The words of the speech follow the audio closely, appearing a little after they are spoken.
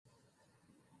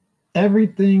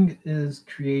Everything is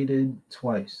created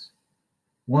twice.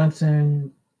 Once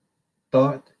in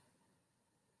thought,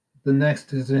 the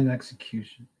next is in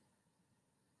execution.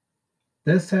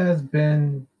 This has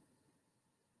been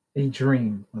a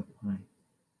dream of mine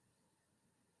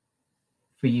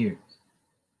for years.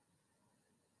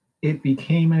 It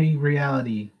became a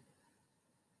reality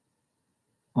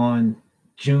on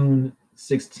June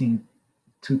 16th,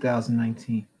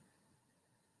 2019.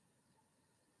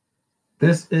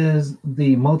 This is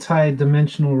the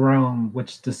multi-dimensional realm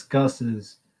which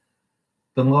discusses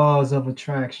the laws of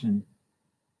attraction,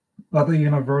 other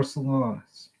universal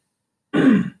laws,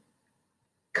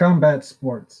 combat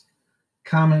sports,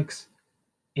 comics,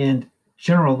 and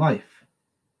general life.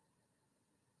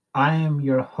 I am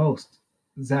your host,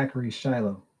 Zachary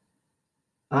Shiloh.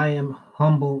 I am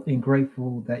humble and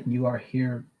grateful that you are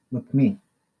here with me.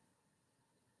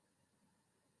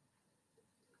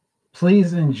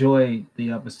 Please enjoy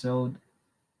the episode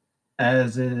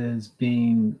as it is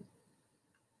being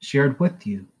shared with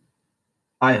you.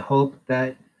 I hope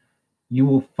that you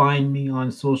will find me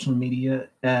on social media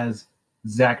as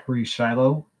Zachary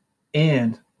Shiloh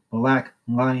and Black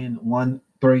Lion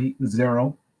 130,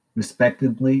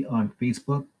 respectively, on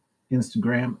Facebook,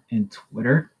 Instagram, and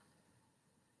Twitter.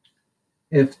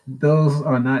 If those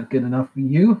are not good enough for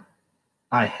you,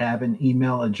 I have an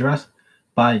email address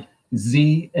by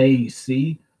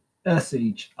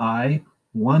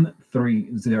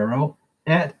ZACSHI130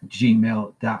 at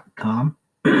gmail.com.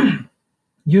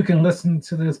 You can listen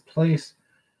to this place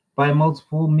by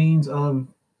multiple means of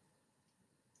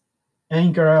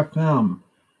Anchor FM,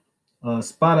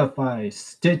 Spotify,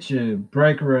 Stitcher,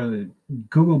 Breaker,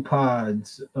 Google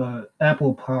Pods,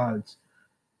 Apple Pods,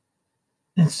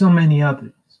 and so many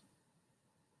others.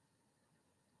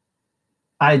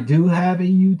 I do have a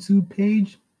YouTube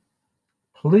page.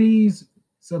 Please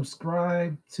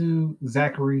subscribe to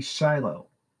Zachary Shiloh,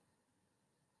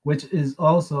 which is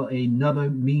also another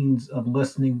means of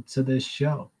listening to this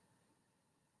show.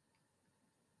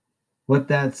 With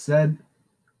that said,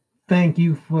 thank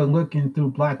you for looking through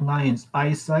Black Lion's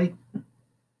eyesight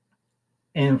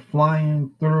and flying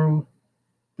through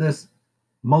this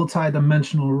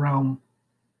multi-dimensional realm.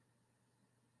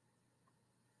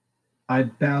 I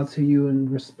bow to you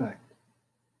in respect.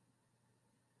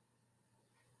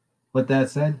 With that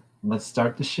said, let's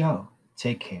start the show.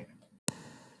 Take care.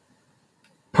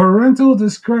 Parental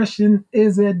discretion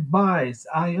is advised.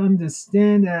 I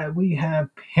understand that we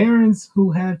have parents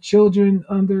who have children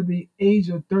under the age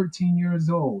of 13 years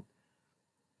old.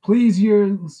 Please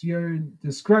use your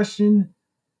discretion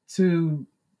to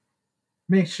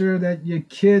make sure that your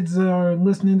kids are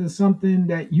listening to something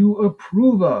that you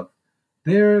approve of.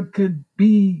 There could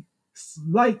be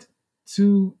slight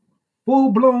to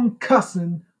full blown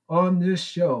cussing on this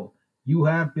show. You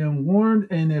have been warned,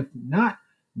 and if not,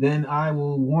 then I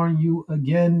will warn you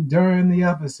again during the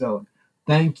episode.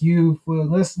 Thank you for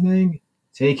listening.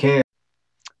 Take care.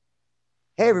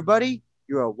 Hey, everybody,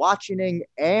 you are watching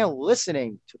and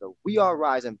listening to the We Are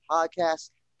Rising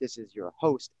podcast. This is your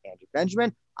host, Andrew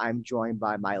Benjamin. I'm joined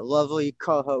by my lovely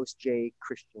co host, Jay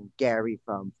Christian Gary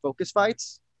from Focus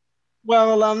Fights.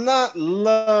 Well, I'm not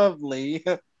lovely.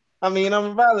 I mean, I'm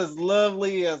about as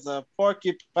lovely as a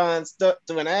porcupine stuck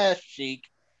to an ass cheek.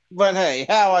 But hey,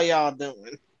 how are y'all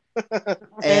doing?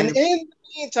 And And in the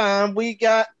meantime, we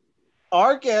got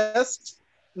our guest,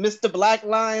 Mr. Black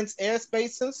Lion's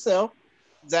airspace himself,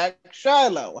 Zach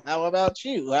Shiloh. How about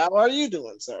you? How are you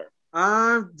doing, sir?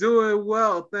 I'm doing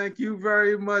well. Thank you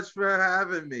very much for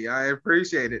having me. I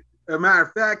appreciate it. As a matter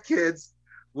of fact, kids,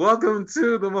 welcome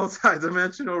to the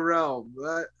multidimensional realm.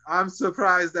 I'm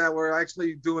surprised that we're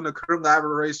actually doing a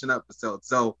collaboration episode.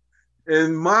 So,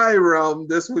 in my realm,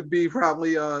 this would be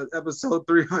probably episode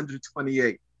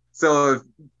 328. So,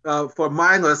 for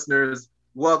my listeners,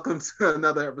 welcome to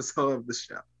another episode of the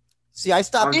show. see, I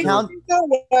stopped I'm counting.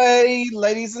 Either way,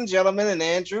 ladies and gentlemen, and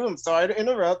Andrew, I'm sorry to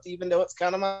interrupt, even though it's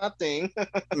kind of my thing.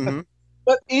 Mhm.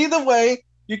 But either way,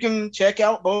 you can check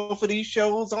out both of these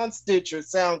shows on Stitcher,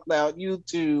 SoundCloud,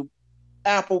 YouTube,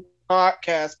 Apple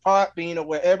Podcasts, Podbean, or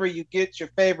wherever you get your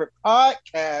favorite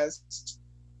podcasts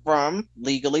from,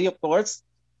 legally, of course.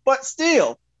 But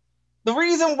still, the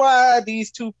reason why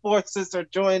these two forces are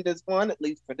joined as one, at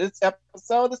least for this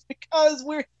episode, is because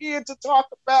we're here to talk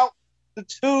about the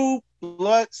two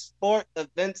blood sport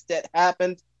events that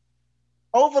happened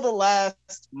over the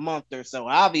last month or so,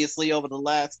 obviously over the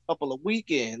last couple of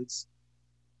weekends.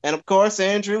 And of course,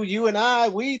 Andrew, you and I,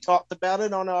 we talked about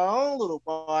it on our own little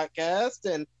podcast.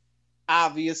 And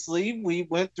obviously, we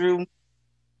went through,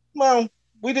 well,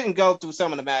 we didn't go through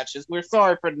some of the matches. We're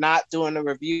sorry for not doing a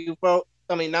review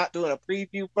not doing a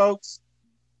preview, folks.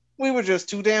 We were just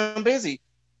too damn busy.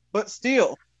 But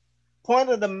still, point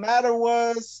of the matter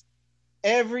was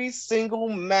every single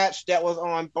match that was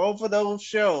on both of those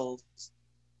shows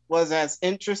was as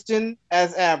interesting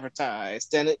as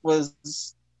advertised. And it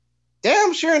was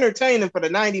damn sure entertaining for the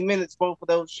 90 minutes both of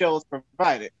those shows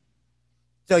provided.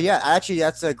 So yeah, actually,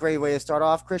 that's a great way to start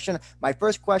off, Christian. My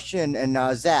first question, and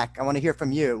Zach, I want to hear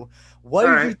from you.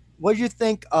 What did you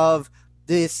think of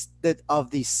the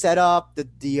setup,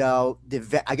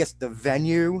 I guess the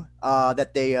venue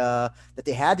that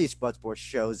they had these Bloodsport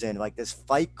shows in, like this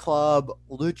Fight Club,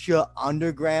 Lucha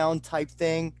Underground type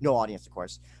thing? No audience, of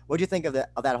course. What do you think of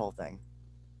that whole thing?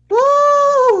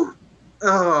 Woo!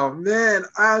 Oh man,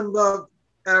 I loved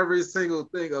every single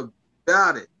thing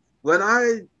about it. When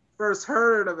I first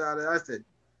heard about it, I said,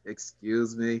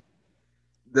 "Excuse me,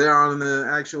 they're on an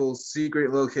actual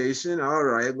secret location. All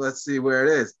right, let's see where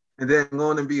it is." And then, lo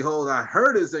and behold, I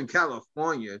heard it's in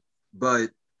California,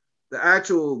 but the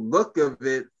actual look of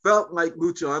it felt like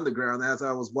Lucha Underground as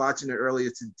I was watching it earlier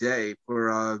today for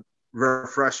a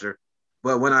refresher.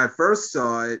 But when I first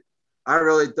saw it, I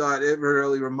really thought it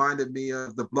really reminded me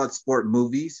of the Bloodsport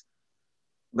movies,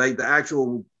 like the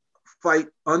actual Fight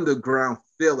Underground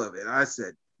feel of it. I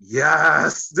said,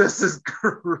 yes, this is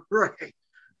great.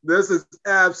 This is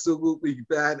absolutely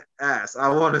badass. I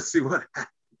want to see what happens.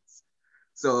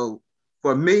 So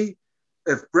for me,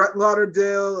 if Brett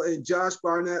Lauderdale and Josh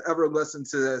Barnett ever listen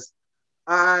to this,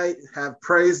 I have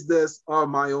praised this on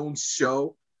my own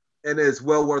show, and it's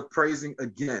well worth praising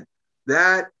again.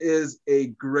 That is a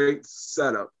great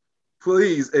setup.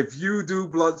 Please, if you do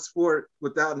Bloodsport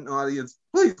without an audience,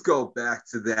 please go back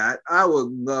to that. I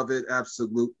would love it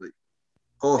absolutely.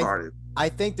 Wholehearted. I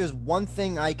think there's one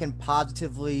thing I can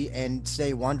positively and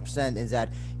say 100% is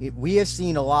that we have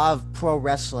seen a lot of pro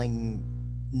wrestling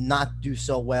not do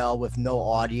so well with no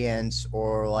audience,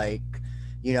 or like,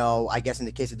 I guess in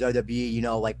the case of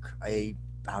WWE, like I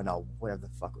don't know, whatever the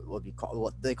fuck it would be called,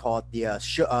 what they call it, the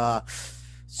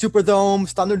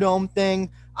Superdome, Thunderdome thing.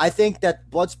 I think that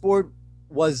Bloodsport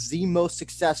was the most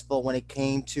successful when it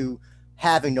came to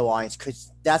having no audience,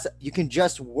 because you can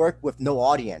just work with no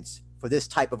audience for this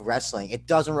type of wrestling. It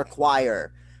doesn't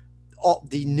require all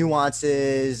the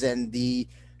nuances and the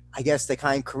kind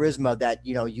of charisma that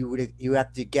you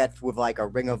have to get with like a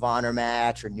Ring of Honor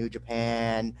match or New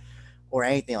Japan or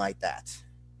anything like that.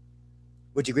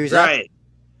 Would you agree with that? Right.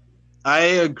 I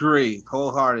agree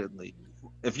wholeheartedly.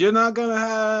 If you're not gonna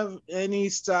have any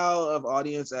style of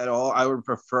audience at all, I would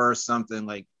prefer something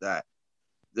like that.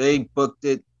 They booked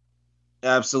it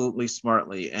absolutely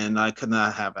smartly, and I could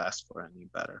not have asked for any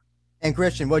better. And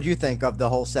Christian, what do you think of the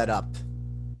whole setup?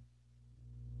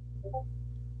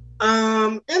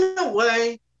 In a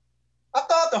way, I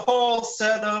thought the whole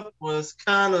setup was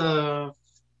kind of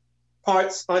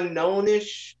parts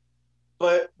unknownish,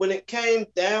 but when it came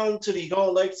down to the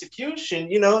whole execution,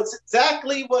 it's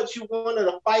exactly what you wanted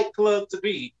a Fight Club to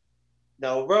be.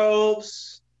 No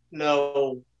ropes,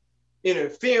 no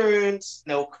interference,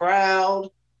 no crowd,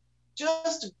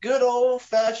 just a good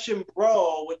old-fashioned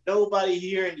brawl with nobody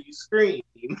hearing you scream.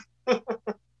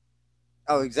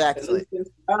 Oh, exactly.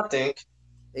 I think.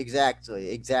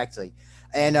 Exactly.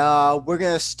 And we're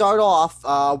going to start off.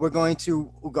 We're going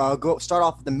to start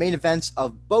off with the main events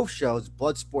of both shows,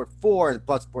 Bloodsport 4 and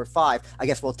Bloodsport 5. I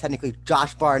guess, well, technically,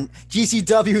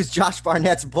 GCW's Josh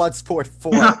Barnett's Bloodsport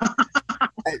 4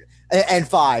 and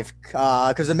 5.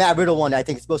 Because the Matt Riddle one, I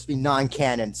think, is supposed to be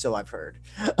non-canon, so I've heard.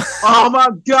 Oh, my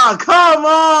God. Come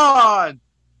on.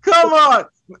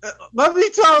 Let me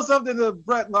tell something to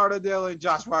Brett Lauderdale and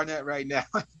Josh Barnett right now.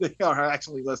 They are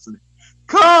actually listening.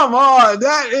 Come on,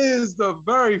 that is the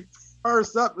very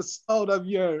first episode of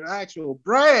your actual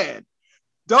brand.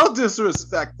 Don't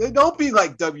disrespect it. Don't be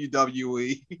like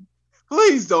WWE.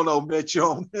 Please don't omit your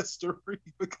own history,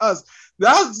 because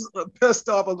that's pissed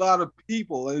off a lot of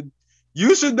people. And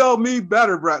you should know me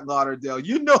better, Brett Lauderdale.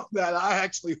 You know that I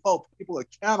actually hold people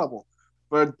accountable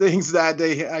for things that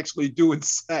they actually do and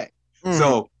say. Mm.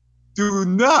 So do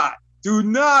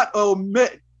not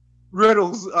omit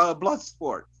Riddle's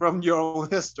Bloodsport from your own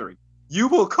history. You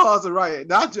will cause a riot,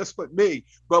 not just with me,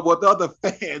 but with other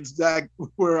fans that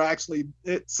were actually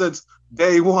it since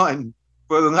day one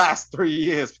for the last 3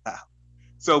 years, pal.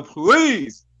 So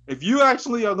please, if you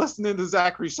actually are listening to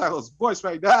Zachary Shiloh's voice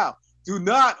right now, do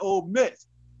not omit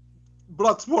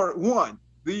Bloodsport 1,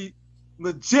 the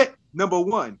legit number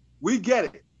 1. We get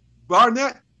it.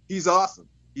 Barnett, he's awesome.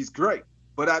 He's great.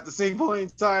 But at the same point in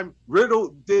time, Riddle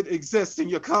did exist in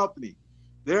your company.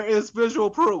 There is visual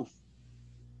proof.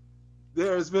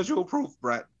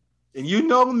 Brett. And you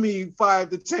know me 5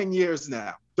 to 10 years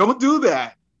now. Don't do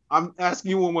that. I'm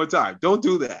asking you one more time. Don't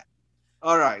do that.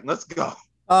 All right, let's go.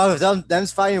 Oh,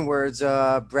 them's fighting words,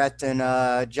 Brett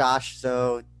and Josh.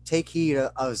 So take heed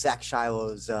of Zach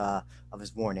Shiloh's of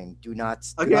his warning. Do not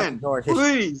Again, ignore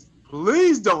his.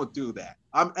 please don't do that.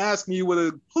 I'm asking you with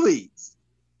a please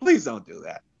don't do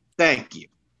that. Thank you.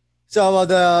 So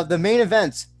the main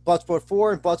events, Bloodsport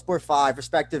 4 and Bloodsport 5,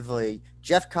 respectively.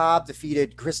 Jeff Cobb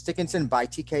defeated Chris Dickinson by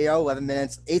TKO, 11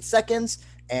 minutes 8 seconds,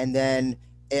 and then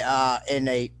in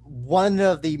a one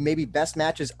of the maybe best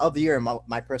matches of the year, in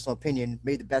my personal opinion,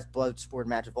 maybe the best Bloodsport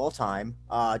match of all time.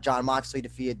 John Moxley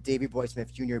defeated Davey Boy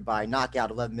Smith Jr. by knockout,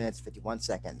 11 minutes 51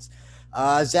 seconds.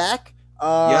 Zach,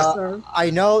 Yes, sir.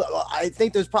 I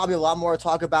think there's probably a lot more to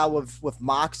talk about with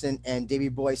Mox and Davey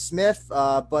Boy Smith.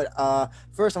 But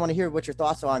first, I want to hear what your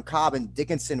thoughts on Cobb and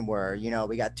Dickinson were.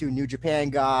 We got two New Japan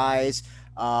guys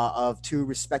of two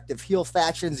respective heel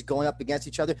factions going up against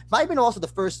each other. Might have been also the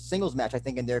first singles match, I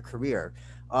think, in their career.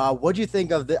 What do you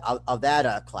think of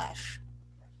that clash?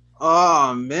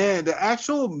 Oh man, the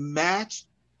actual match,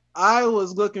 I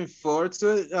was looking forward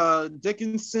to it.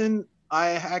 Dickinson,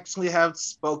 I actually have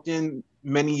spoken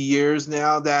many years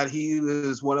now that he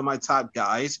is one of my top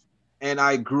guys, and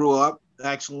I grew up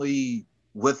actually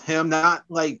with him. Not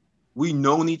like we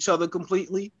known each other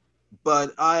completely,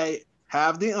 but I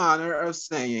have the honor of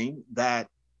saying that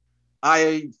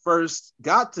I first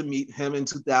got to meet him in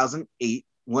 2008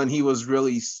 when he was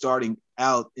really starting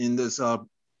out in this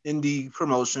indie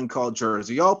promotion called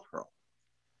Jersey All Pro.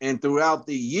 And throughout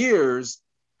the years,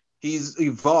 he's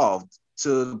evolved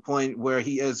to the point where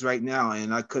he is right now,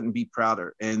 and I couldn't be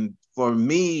prouder. And for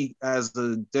me, as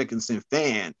a Dickinson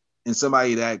fan and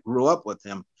somebody that grew up with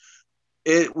him,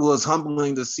 it was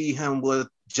humbling to see him with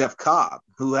Jeff Cobb,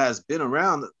 who has been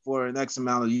around for an X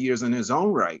amount of years in his own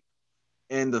right.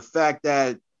 And the fact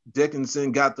that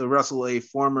Dickinson got to wrestle a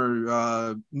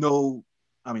former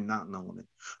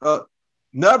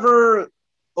never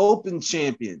open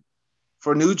champion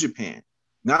for New Japan.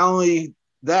 Not only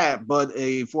that, but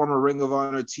a former Ring of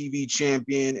Honor TV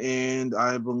champion and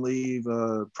I believe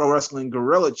Pro Wrestling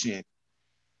Guerrilla champion.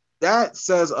 That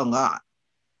says a lot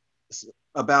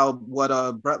about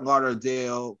what Brett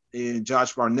Lauderdale and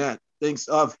Josh Barnett thinks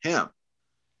of him.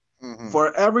 Mm-hmm.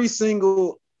 For every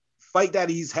single fight that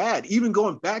he's had, even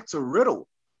going back to Riddle,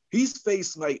 he's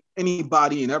faced like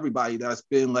anybody and everybody that's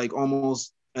been like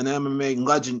almost an MMA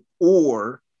legend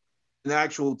or an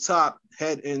actual top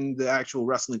head in the actual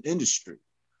wrestling industry.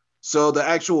 So the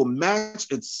actual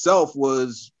match itself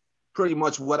was pretty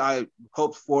much what I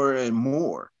hoped for and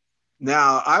more.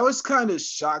 Now, I was kind of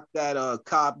shocked that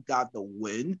Cobb got the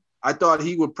win. I thought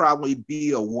he would probably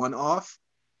be a one-off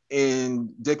and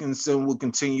Dickinson would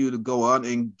continue to go on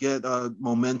and get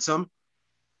momentum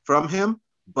from him.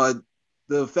 But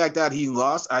the fact that he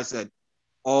lost, I said,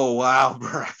 oh, wow,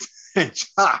 Brett and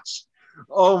Josh.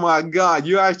 Oh, my God,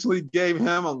 you actually gave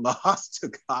him a loss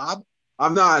to Cobb?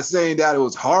 I'm not saying that it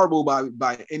was horrible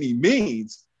by any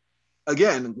means.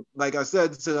 Again, like I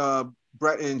said to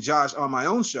Brett and Josh on my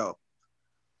own show,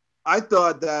 I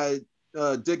thought that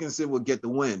Dickinson would get the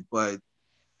win, but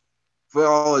for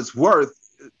all it's worth,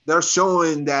 they're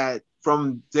showing that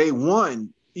from day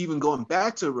one, even going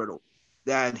back to Riddle,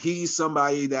 that he's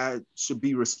somebody that should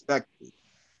be respected.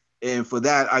 And for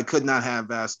that, I could not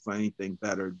have asked for anything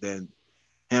better than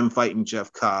him fighting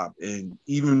Jeff Cobb. And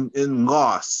even in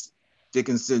loss,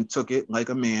 Dickinson took it like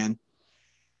a man.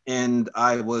 And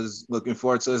I was looking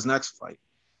forward to his next fight.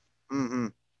 Mm-hmm.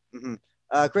 Mm-hmm.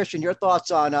 Christian, your thoughts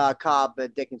on Cobb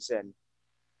and Dickinson?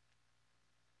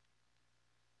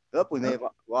 Oh, we may have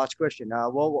lost Christian.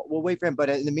 We'll wait for him. But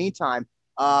in the meantime,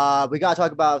 we got to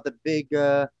talk about the big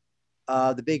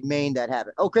main that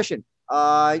happened. Oh, Christian,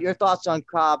 your thoughts on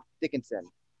Cobb Dickinson?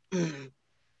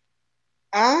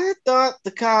 I thought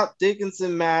the Cobb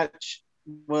Dickinson match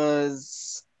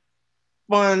was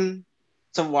fun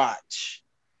to watch.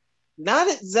 Not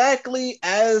exactly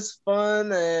as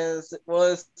fun as it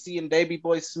was seeing Davey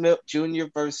Boy Smith Jr.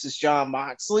 versus John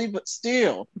Moxley, but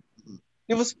still,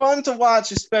 it was fun to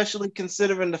watch, especially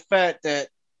considering the fact that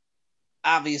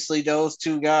obviously those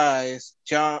two guys,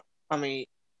 Dirty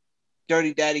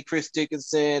Daddy Chris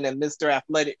Dickinson and Mr.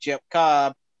 Athletic Jeff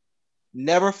Cobb,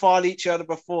 never fought each other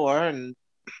before. And,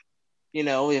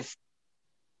 if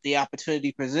the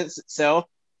opportunity presents itself,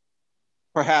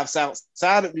 perhaps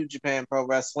outside of New Japan Pro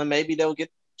Wrestling, maybe they'll get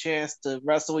a chance to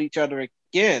wrestle each other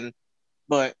again.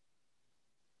 But,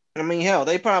 hell,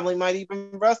 they probably might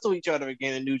even wrestle each other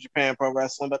again in New Japan Pro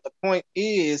Wrestling. But the point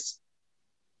is,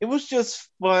 it was just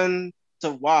fun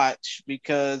to watch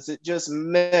because it just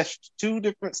meshed two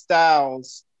different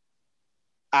styles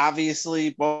Obviously,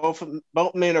 both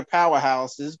men are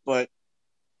powerhouses, but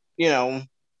you know,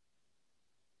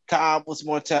 Cobb was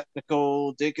more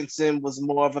technical. Dickinson was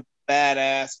more of a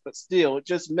badass, but still, it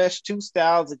just meshed two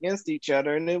styles against each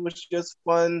other, and it was just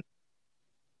fun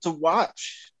to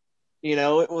watch. It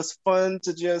was fun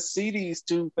to just see these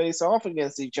two face off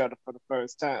against each other for the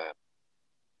first time.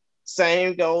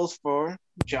 Same goes for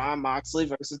Jon Moxley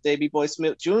versus Davey Boy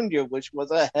Smith Jr., which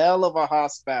was a hell of a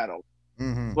hoss battle,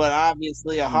 Mm-hmm. but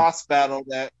obviously a hoss battle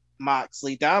that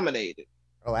Moxley dominated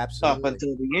Oh, up absolutely.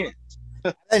 until the end.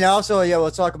 And also, yeah,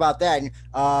 we'll talk about that.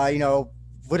 A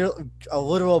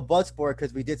literal blood sport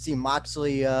because we did see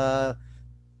Moxley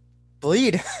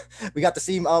bleed. We got to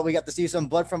see some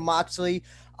blood from Moxley.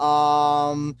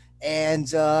 Yeah,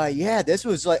 this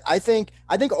was like I think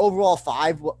overall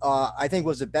five. I think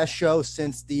was the best show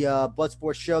since the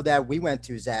Bloodsport show that we went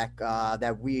to, Zach.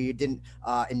 That we didn't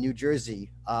in New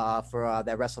Jersey for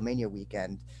that WrestleMania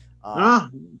weekend.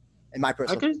 In my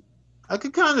personal. I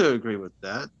could kind of agree with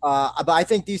that. But I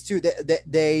think these two,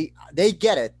 they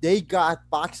get it. They got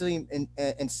Moxley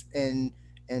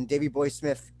and Davey Boy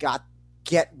Smith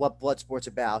get what Bloodsport's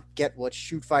about, get what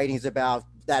shoot fighting is about,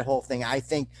 that whole thing. I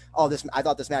thought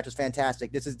this match was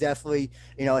fantastic. This is definitely,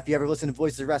 if you ever listen to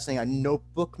Voices of Wrestling, a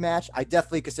notebook match. I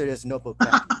definitely consider this a notebook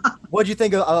match. What do you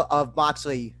think of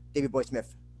Moxley, Davey Boy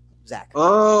Smith, Zach?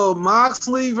 Oh,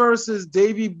 Moxley versus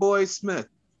Davey Boy Smith.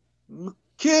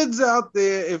 Kids out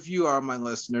there, if you are my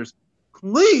listeners,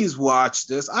 please watch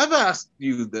this. I've asked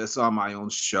you this on my own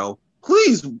show.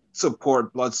 Please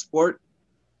support Bloodsport.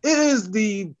 It is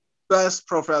the best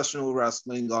professional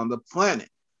wrestling on the planet,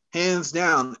 hands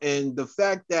down. And the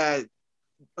fact that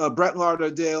Brett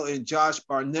Lauderdale and Josh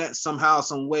Barnett somehow,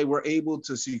 some way were able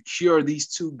to secure these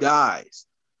two guys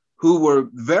who were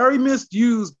very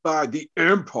misused by the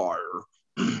Empire,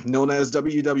 known as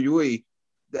WWE,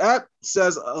 that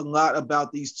says a lot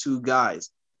about these two guys.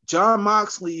 Jon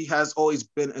Moxley has always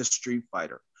been a street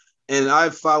fighter, and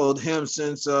I've followed him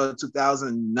since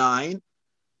 2009.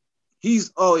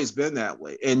 He's always been that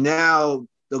way. And now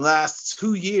the last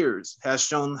 2 years has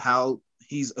shown how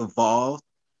he's evolved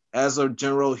as a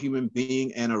general human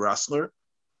being and a wrestler.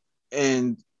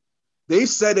 And they've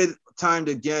said it time and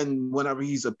again whenever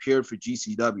he's appeared for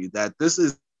GCW that this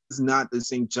is not the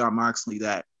same Jon Moxley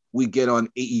that we get on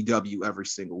AEW every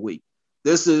single week.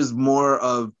 This is more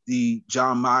of the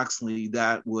Jon Moxley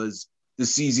that was the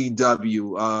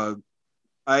CZW,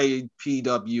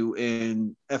 IPW,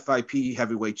 and FIP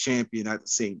heavyweight champion at the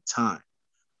same time,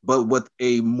 but with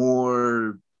a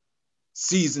more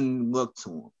seasoned look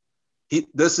to him.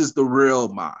 This is the real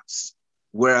Mox,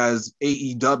 whereas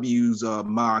AEW's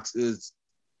Mox is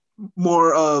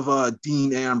more of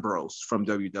Dean Ambrose from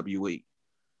WWE.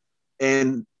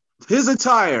 And his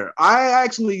attire, I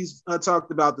actually talked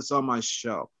about this on my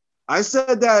show. I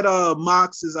said that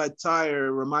Mox's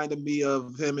attire reminded me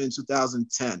of him in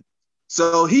 2010.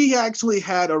 So he actually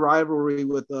had a rivalry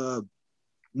with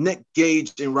Nick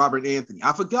Gage and Robert Anthony.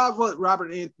 I forgot what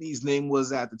Robert Anthony's name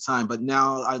was at the time, but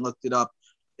now I looked it up.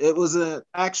 It was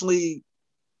actually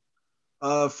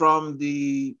from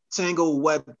the Tangle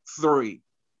Web 3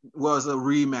 was a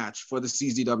rematch for the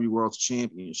CZW World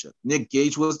Championship. Nick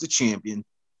Gage was the champion.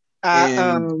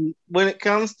 When it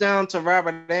comes down to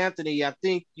Robert Anthony, I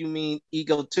think you mean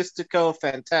Egotistico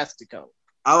Fantastico.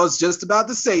 I was just about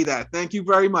to say that. Thank you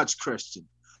very much, Christian.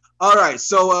 All right,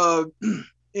 so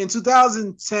in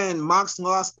 2010, Mox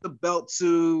lost the belt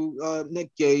to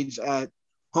Nick Gage at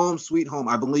Home Sweet Home.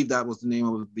 I believe that was the name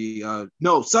of the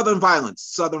Southern Violence.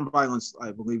 Southern Violence,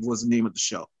 I believe, was the name of the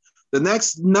show. The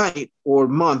next night or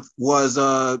month was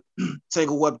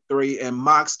Tangle Web 3, and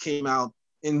Mox came out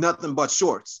in nothing but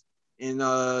shorts, in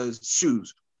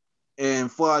shoes, and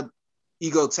fought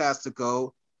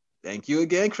Egotastico. Thank you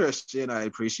again, Christian. I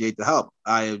appreciate the help.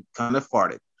 I kind of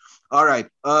farted. All right.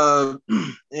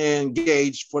 And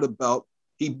Gage for the belt.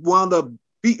 He wound up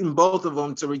beating both of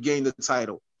them to regain the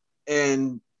title.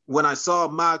 And when I saw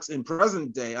Mox in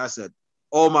present day, I said,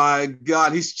 oh my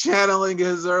God, he's channeling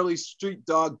his early street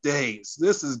dog days.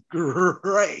 This is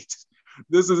great.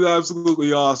 This is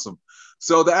absolutely awesome.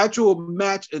 So the actual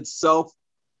match itself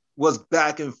was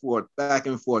back and forth.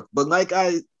 But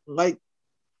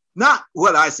not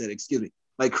what I said, excuse me.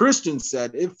 Like Christian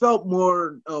said, it felt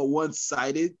more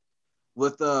one-sided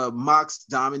with Mox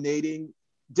dominating.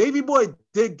 Davey Boy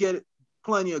did get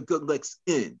plenty of good licks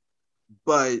in,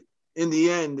 but in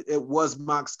the end, it was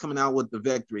Mox coming out with the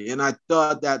victory. And I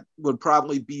thought that would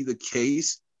probably be the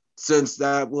case since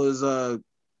that was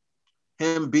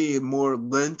him being more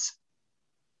lent,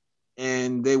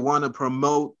 and they want to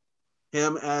promote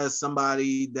him as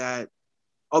somebody that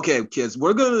Okay, kids,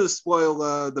 we're gonna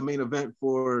spoil the main event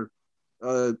for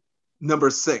number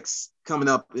 6 coming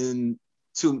up in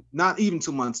not even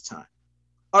 2 months' time.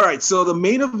 All right, so the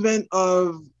main event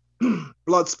of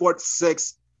Bloodsport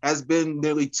 6 has been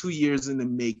nearly 2 years in the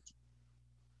making.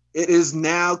 It is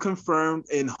now confirmed,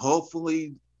 and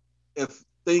hopefully, if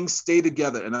things stay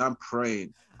together, and I'm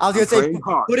praying. I was going to say,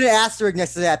 put an asterisk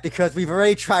next to that because we've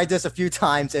already tried this a few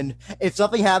times, and if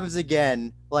something happens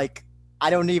again, like, I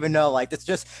don't even know. Like, it's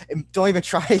just, don't even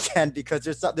try again because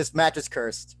this match is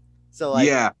cursed. So, like,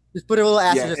 yeah, just put a little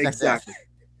asterisk next to that.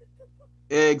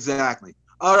 Exactly.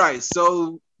 All right,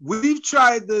 so we've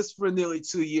tried this for nearly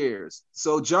 2 years.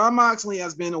 So Jon Moxley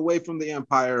has been away from the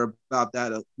Empire about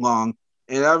that long.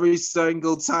 And every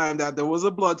single time that there was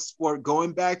a blood sport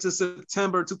going back to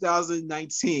September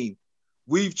 2019,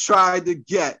 we've tried to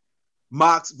get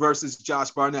Mox versus Josh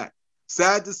Barnett.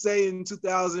 Sad to say, in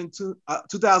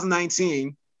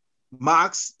 2019,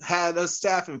 Mox had a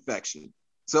staph infection,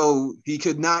 so he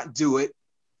could not do it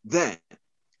then.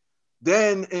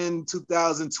 Then in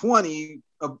 2020,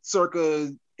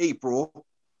 circa April,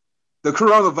 the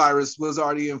coronavirus was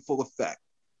already in full effect.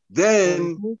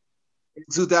 Then in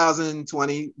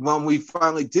 2020, when we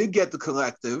finally did get the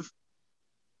collective,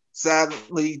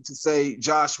 sadly to say,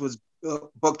 Josh was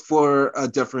booked for a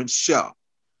different show.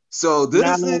 So this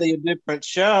not only a different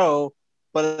show,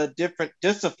 but a different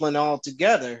discipline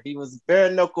altogether. He was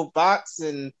bare knuckle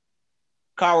boxing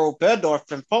Karl Bedorf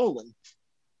in Poland.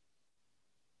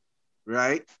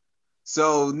 Right?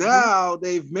 So now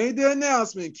they've made the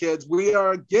announcement, kids. We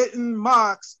are getting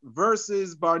Mox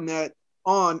versus Barnett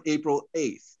on April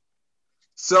 8th.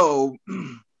 So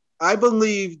I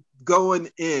believe going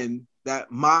in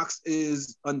that Mox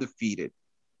is undefeated.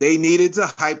 They needed to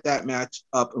hype that match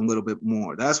up a little bit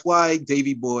more. That's why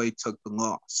Davey Boy took the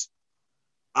loss.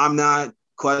 I'm not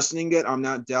questioning it. I'm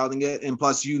not doubting it. And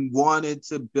plus, you wanted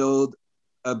to build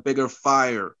a bigger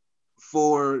fire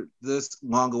for this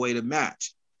long-awaited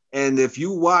match. And if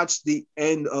you watch the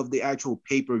end of the actual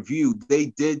pay-per-view, they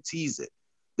did tease it,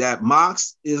 that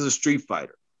Mox is a street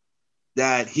fighter,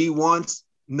 that he wants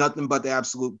nothing but the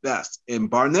absolute best. And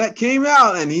Barnett came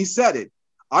out and he said it.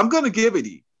 I'm going to give it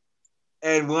to you.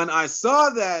 And when I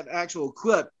saw that actual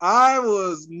clip, I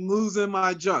was losing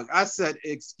my junk. I said,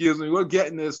 excuse me, we're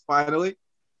getting this finally.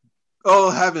 Oh,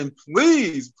 heaven,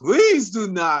 please do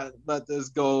not let this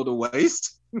go to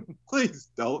waste.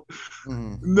 Please don't.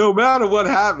 No matter what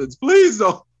happens, please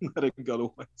don't let it go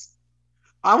to waste.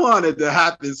 I want it to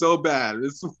happen so bad.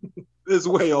 It's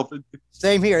way over.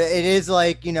 Same here. It is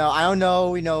like, I don't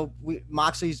know,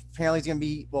 Moxley's apparently is going to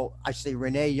be, well, I should say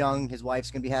Renee Young, his wife's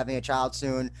going to be having a child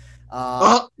soon.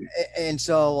 And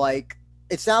so, like,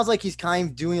 it sounds like he's kind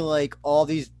of doing, like, all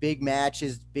these big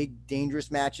matches, big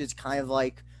dangerous matches, kind of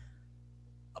like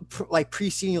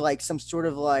preceding, like, some sort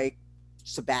of, like,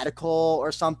 sabbatical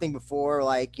or something before,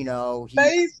 like,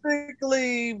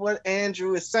 basically what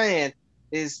Andrew is saying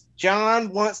is John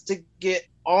wants to get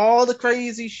all the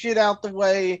crazy shit out the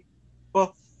way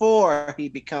before he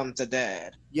becomes a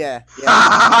dad. Yeah.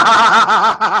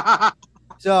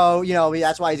 So,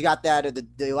 that's why he's got that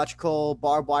the electrical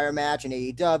barbed wire match in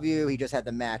AEW. He just had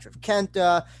the match with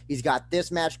Kenta. He's got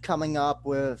this match coming up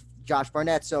with Josh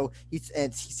Barnett. So he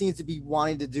seems to be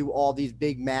wanting to do all these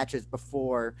big matches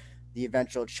before the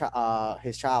eventual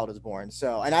his child is born.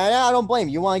 So, and I don't blame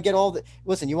you. You want to get all the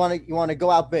listen. You want to go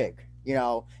out big,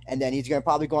 and then he's going to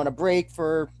probably go on a break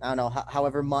for I don't know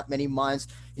however many months.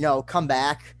 Come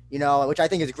back. Which I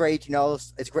think is great.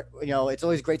 It's great. It's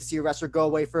always great to see a wrestler go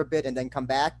away for a bit and then come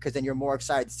back because then you're more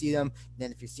excited to see them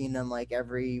than if you've seen them like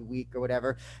every week or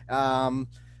whatever.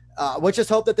 Let's just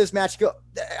hope that this match go.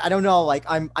 I don't know. Like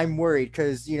I'm worried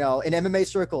because in MMA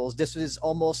circles, this is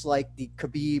almost like the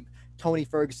Khabib Tony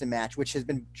Ferguson match, which has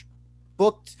been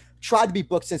tried to be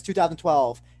booked since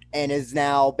 2012, and is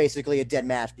now basically a dead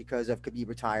match because of Khabib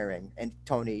retiring and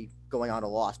Tony going on a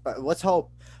loss. But let's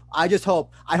hope. I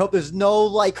hope there's no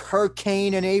like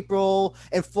hurricane in April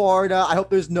in Florida. I hope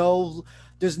there's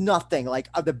nothing like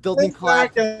the building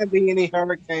collapse. There's not gonna be any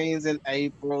hurricanes in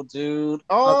April, dude.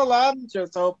 All I'm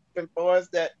just hoping for is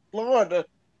that Florida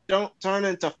don't turn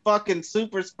into fucking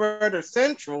super spreader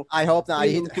central. I hope not.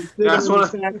 That's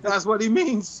what he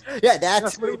means. Yeah,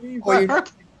 that's what he means.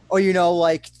 Or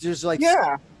like there's like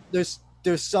there's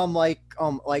some like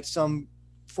some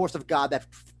force of God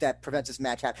that prevents this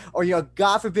match happening. Or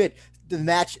God forbid the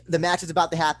match is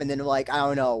about to happen, and like I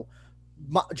don't know,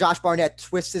 Josh Barnett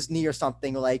twists his knee or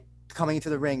something, like coming into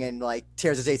the ring and like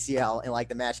tears his ACL, and like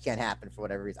the match can't happen for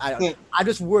whatever reason. I'm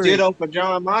just worried. Ditto for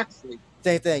Jon Moxley.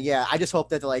 Same thing, yeah. I just hope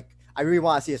that I really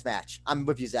want to see this match. I'm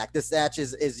with you, Zach. This match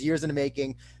is years in the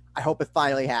making. I hope it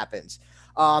finally happens.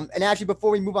 And actually,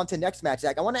 before we move on to the next match,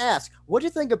 Zach, I want to ask, what do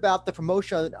you think about the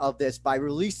promotion of this by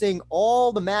releasing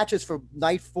all the matches for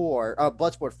Night 4,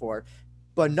 Bloodsport 4,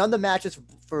 but none of the matches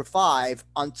for 5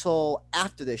 until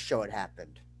after this show had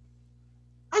happened?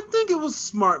 I think it was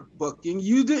smart booking.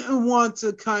 You didn't want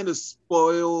to kind of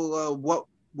spoil what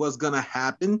was going to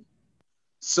happen.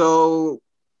 So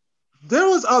there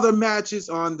was other matches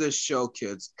on this show,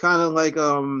 kids. Kind of like,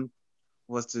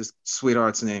 what's this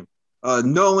sweetheart's name?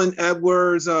 Nolan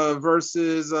Edwards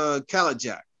versus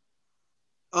Kalajak.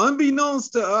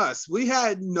 Unbeknownst to us, we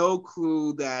had no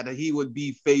clue that he would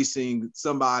be facing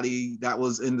somebody that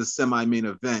was in the semi-main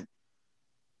event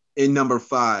in number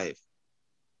 5.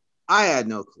 I had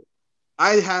no clue.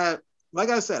 Like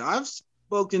I said, I've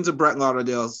spoken to Brett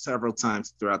Lauderdale several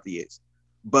times throughout the years,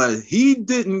 but he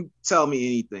didn't tell me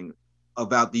anything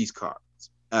about these cards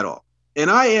at all. And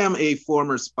I am a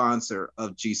former sponsor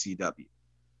of GCW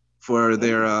for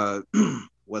their,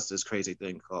 what's this crazy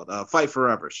thing called? Fight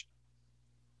Forever.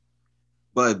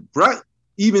 But Brett,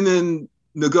 even in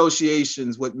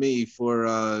negotiations with me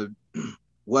for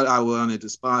what I wanted to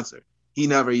sponsor, he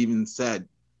never even said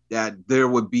that there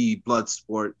would be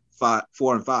Bloodsport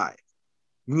 4 and 5,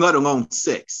 let alone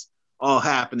 6, all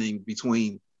happening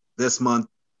between this month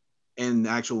and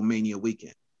actual Mania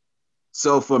weekend.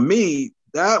 So for me,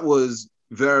 that was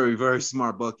very, very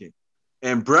smart booking.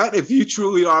 And Brett, if you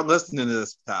truly are listening to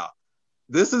this, pal,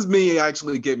 this is me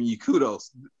actually giving you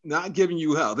kudos, not giving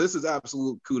you hell. This is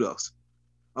absolute kudos.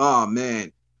 Oh,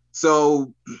 man.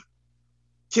 So,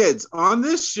 kids, on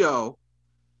this show,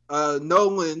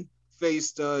 Nolan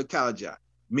faced Kalajak,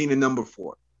 meaning number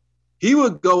 4. He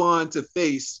would go on to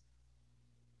face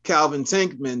Calvin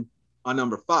Tankman on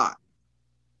number 5.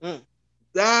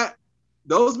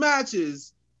 Those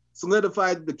matches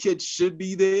solidified the kids should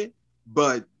be there,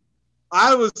 but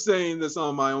I was saying this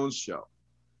on my own show,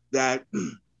 that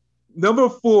number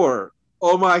 4,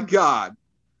 oh my God,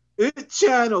 it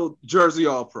channeled Jersey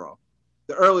All Pro,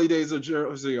 the early days of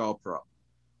Jersey All Pro,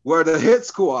 where the Hit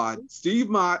Squad, Steve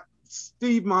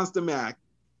Monster Mac,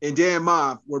 and Dan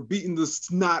Moff were beating the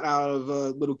snot out of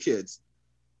little kids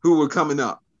who were coming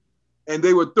up, and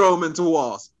they would throw them into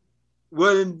walls.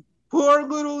 When poor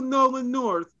little Nolan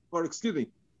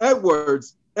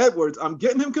Edwards, I'm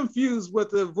getting him confused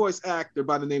with a voice actor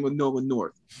by the name of Nolan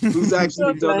North, who's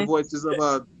actually done the voices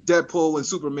of Deadpool and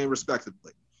Superman,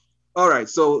 respectively. All right,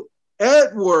 so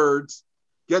Edwards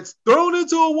gets thrown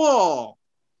into a wall,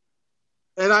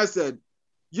 and I said,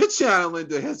 you're channeling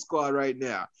the Hit Squad right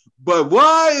now. But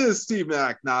why is Steve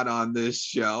Mack not on this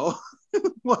show?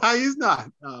 Why he's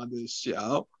not on this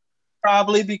show?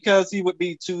 Probably because he would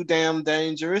be too damn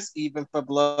dangerous, even for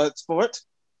Bloodsport.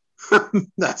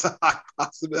 That's a high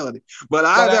possibility. But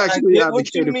I've actually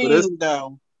advocated for this.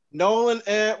 Though. Nolan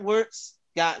Edwards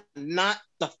got knocked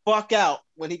the fuck out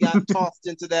when he got tossed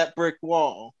into that brick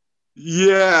wall.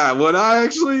 Yeah, when I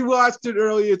actually watched it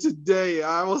earlier today,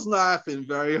 I was laughing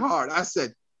very hard. I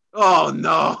said, oh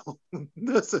no,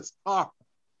 this is horrible.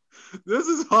 This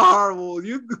is horrible.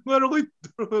 You literally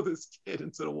threw this kid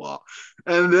into the wall.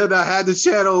 And then I had to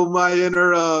channel my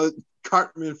inner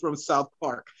Cartman from South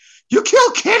Park. You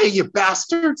killed Kenny, you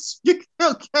bastards. You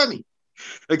killed Kenny.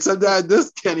 Except that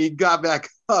this Kenny got back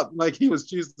up like he was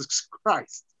Jesus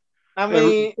Christ. I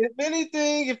mean,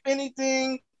 if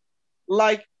anything,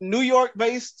 like New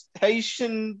York-based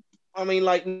Haitian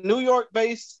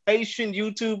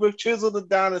YouTuber Chisel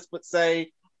Adonis would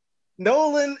say,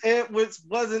 Nolan Edwards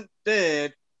wasn't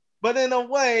dead, but in a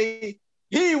way,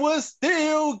 he was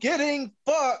still getting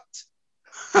fucked.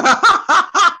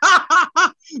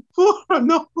 Poor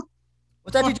Nolan.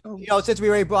 What's that? Since we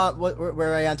already we're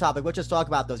already on topic, let's just talk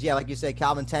about those. Yeah, like you said,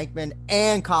 Calvin Tankman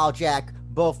and Kalajak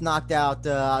both knocked out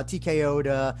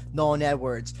TKO'd Nolan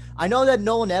Edwards. I know that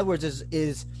Nolan Edwards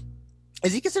is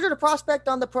he considered a prospect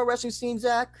on the pro wrestling scene,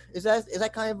 Zach? Is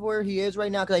that kind of where he is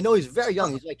right now? Because I know he's very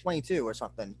young. He's like 22 or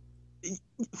something.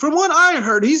 From what I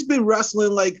heard, he's been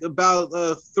wrestling like about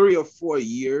 3 or 4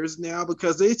 years now,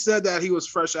 because they said that he was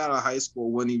fresh out of high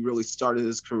school when he really started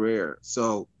his career.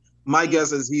 So my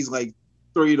guess is he's like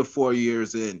 3 to 4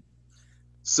 years in.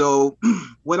 So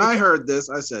when I heard this,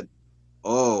 I said,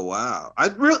 oh, wow. I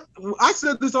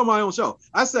said this on my own show.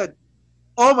 I said,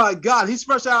 oh, my God, he's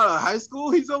fresh out of high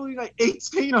school? He's only like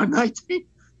 18 or 19?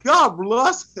 God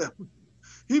bless him.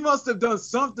 He must have done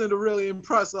something to really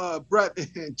impress Brett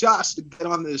and Josh to get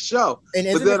on this show.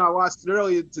 But then I watched it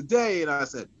earlier today, and I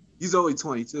said, he's only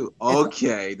 22.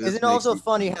 Okay. Isn't it also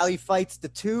funny how he fights the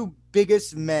two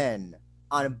biggest men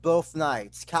on both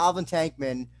nights? Calvin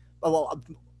Tankman,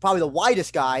 probably the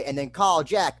widest guy, and then Kyle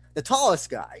Jack, the tallest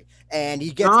guy, and he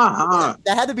gets that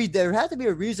had to be there had to be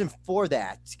a reason for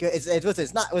that.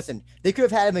 Listen, they could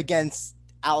have had him against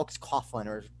Alex Coughlin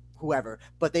or whoever,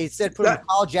 but they said put him with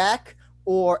Kyle Jack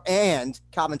and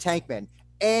Calvin Tankman,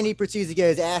 and he proceeds to get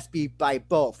his ass beat by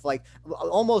both, like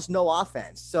almost no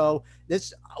offense. So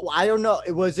this, I don't know,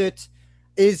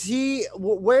 is he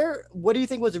where? What do you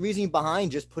think was the reasoning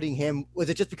behind just putting him? Was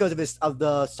it just because of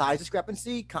the size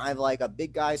discrepancy, kind of like a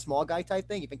big guy, small guy type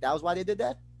thing? You think that was why they did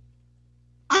that?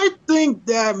 I think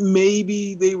that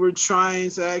maybe they were trying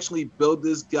to actually build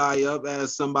this guy up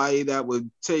as somebody that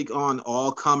would take on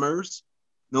all comers,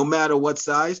 no matter what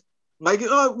size. Like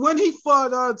when he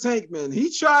fought Tankman,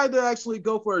 he tried to actually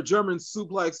go for a German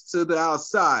suplex to the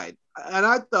outside, and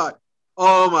I thought,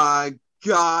 oh my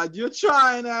God, you're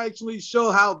trying to actually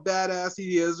show how badass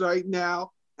he is right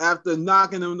now after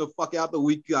knocking him the fuck out the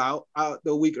week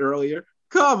earlier.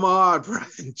 Come on,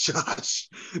 Brian Josh.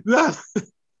 That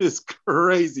is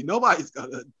crazy. Nobody's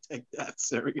gonna take that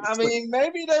seriously. I mean,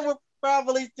 maybe they were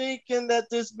probably thinking that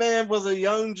this man was a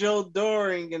young Joe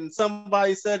Doring, and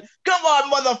somebody said, "Come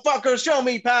on, motherfucker, show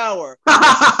me power."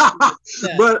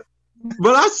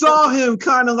 But I saw him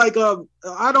kind of like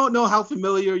I don't know how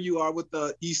familiar you are with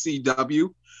the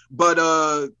ECW, but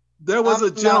there was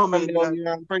a gentleman.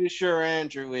 I'm pretty sure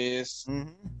Andrew is.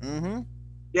 Mm-hmm. Mm-hmm.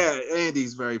 Yeah,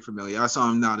 Andy's very familiar. I saw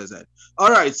him nod his head. All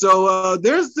right, so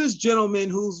there's this gentleman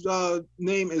whose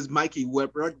name is Mikey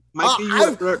Whipwreck.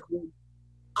 Whipwreck.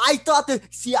 I thought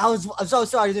that. See, I'm so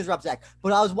sorry to interrupt, Zach,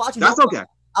 but I was watching. That's okay.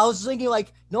 I was thinking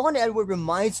like Nolan Edward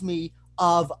reminds me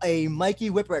of a Mikey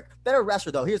Whipwreck. Better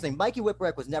wrestler though. Here's the thing: Mikey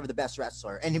Whipwreck was never the best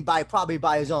wrestler, and probably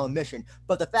by his own admission.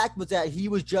 But the fact was that he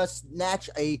was just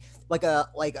a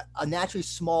naturally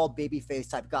small babyface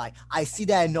type guy. I see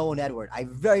that in Nolan Edward. I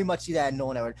very much see that in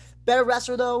Nolan Edward. Better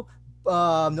wrestler though.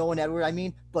 Nolan Edward, I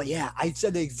mean. But yeah, I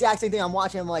said the exact same thing. I'm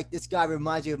watching him like this guy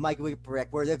reminds you of Mikey Whipwreck,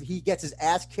 where if he gets his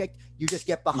ass kicked, you just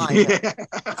get behind him.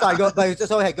 Sorry, go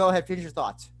ahead, finish your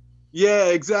thoughts. Yeah,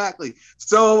 exactly.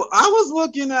 So I was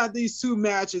looking at these two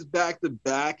matches back to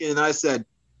back, and I said,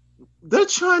 they're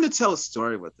trying to tell a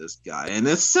story with this guy. And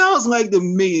it sounds like to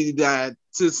me that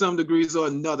to some degrees or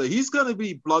another, he's going to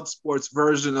be Bloodsport's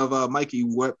version of Mikey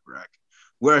Whipwreck,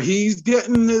 where he's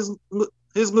getting his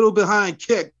little behind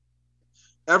kick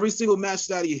every single match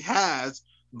that he has.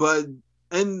 But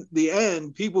in the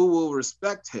end, people will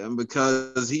respect him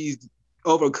because he's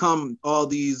overcome all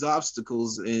these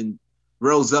obstacles and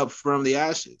rose up from the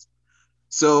ashes.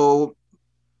 So,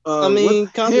 I mean,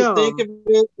 come to think of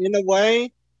it in a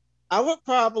way, I would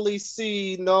probably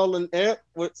see Nolan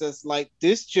Edwards as like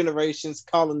this generation's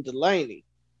Colin Delaney.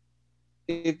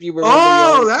 If you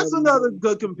remember, that's another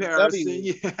good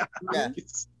comparison.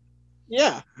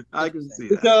 Yeah, I can see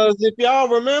that. Because if y'all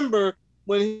remember,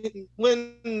 when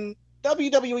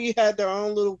WWE had their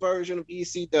own little version of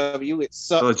ECW, it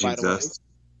sucked, by the way.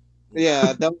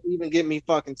 Yeah, don't even get me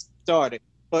fucking started.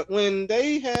 But when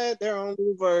they had their own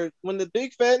little version, when the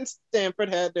Big Fat and Stanford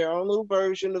had their own little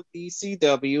version of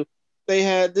ECW, they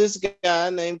had this guy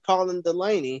named Colin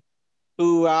Delaney,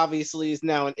 who obviously is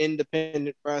now an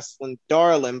independent wrestling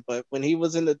darling. But when he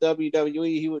was in the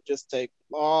WWE, he would just take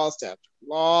loss after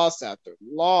loss after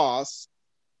loss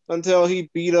until he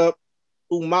beat up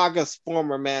Umaga's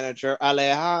former manager,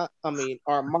 Armando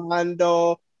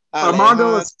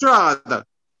Estrada.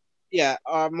 Yeah,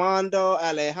 Armando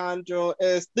Alejandro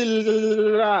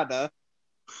Estrada.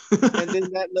 And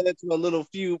then that led to a little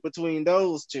feud between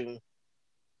those two.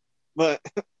 But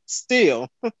still,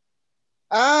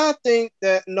 I think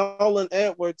that Nolan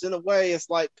Edwards, in a way, is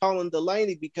like Colin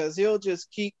Delaney because he'll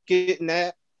just keep taking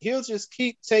that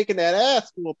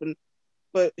ass whooping,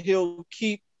 but he'll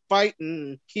keep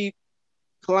fighting, keep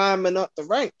climbing up the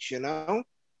ranks, you know?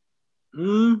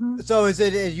 Mm-hmm. So is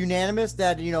it unanimous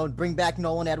that, bring back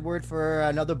Nolan Edward for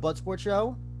another Bloodsport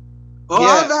show? Oh,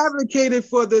 yes. I've advocated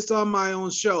for this on my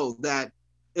own show that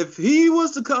if he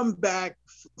was to come back,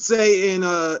 say in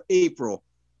April,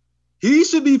 he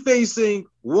should be facing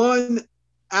one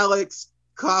Alex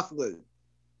Coughlin.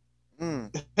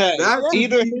 That's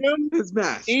either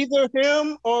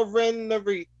him or Ren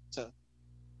Narita.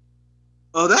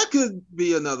 Oh, that could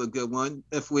be another good one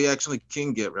if we actually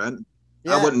can get Ren.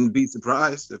 Yeah. I wouldn't be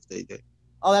surprised if they did.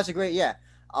 Oh, that's a great, yeah.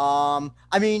 I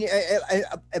mean,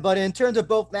 but in terms of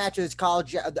both matches,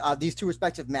 these two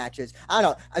respective matches, I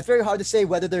don't know. It's very hard to say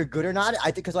whether they're good or not.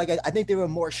 I think because I think they were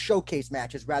more showcase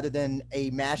matches rather than a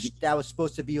match that was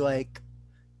supposed to be like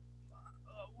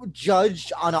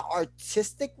judged on an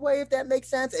artistic way, if that makes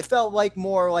sense. It felt like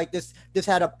more like this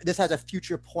has a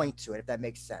future point to it, if that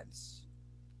makes sense.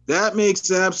 That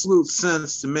makes absolute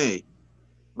sense to me.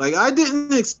 Like I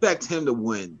didn't expect him to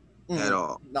win at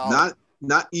all. No.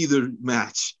 Not either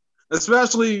match,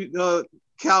 especially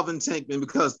Calvin Tankman,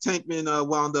 because Tankman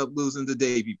wound up losing to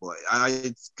Davey Boy.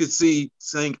 I could see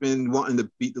Tankman wanting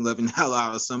to beat the living hell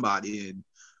out of somebody,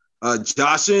 and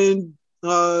Josh and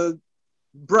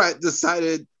Brett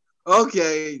decided,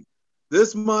 okay,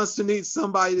 this monster needs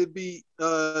somebody to be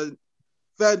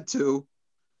fed to.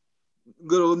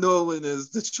 Little Nolan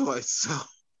is the choice, so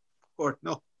or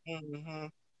no. Mm-hmm.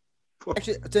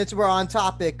 Actually, since we're on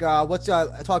topic, let's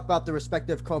talk about the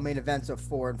respective co-main events of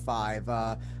 4 and 5.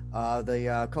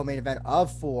 The co-main event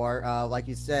of 4, like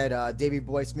you said, Davey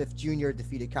Boy Smith Jr.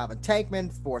 defeated Calvin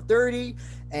Tankman 4:30,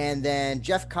 and then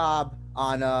Jeff Cobb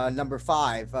on number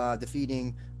 5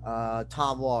 defeating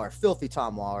Tom Lawler, Filthy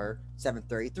Tom Lawler,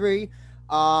 7:33.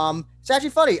 It's actually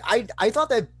funny. I thought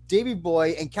that Davey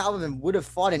Boy and Calvin would have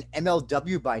fought in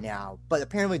MLW by now, but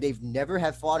apparently they've never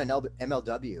have fought in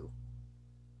MLW.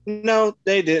 No,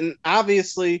 they didn't.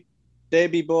 Obviously,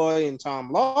 Davey Boy and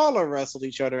Tom Lawler wrestled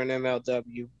each other in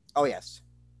MLW. Oh yes.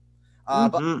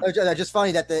 But it's just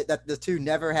funny that the two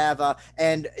never have.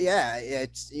 And yeah,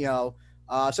 it's so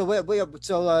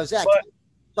Zach.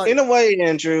 In a way,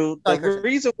 Andrew, the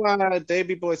reason why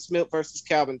Davey Boy Smith versus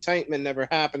Calvin Tankman never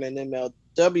happened in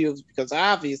MLW is because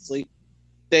obviously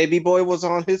Davey Boy was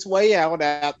on his way out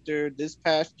after this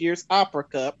past year's Opera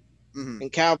Cup,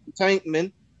 and Calvin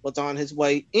Tankman was on his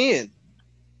way in.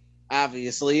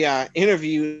 Obviously, I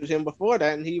interviewed him before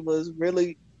that, and he was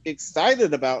really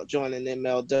excited about joining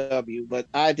MLW, but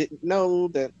I didn't know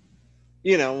that,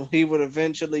 he would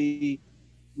eventually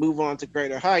move on to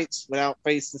greater heights without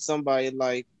facing somebody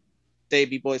like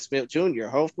Davey Boy Smith Jr.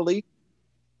 Hopefully,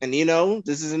 and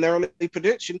this is an early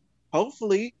prediction.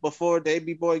 Hopefully, before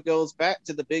Davey Boy goes back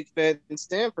to the Big Fed in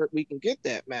Stanford, we can get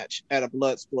that match at a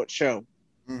Bloodsport show.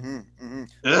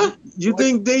 You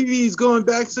think Davey's going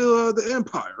back to the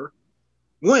Empire?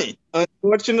 When?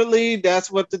 Unfortunately,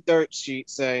 that's what the dirt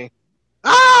sheets say.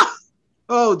 Ah!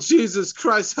 Oh, Jesus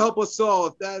Christ, help us all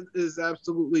if that is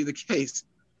absolutely the case.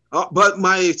 But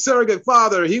my surrogate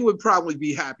father, he would probably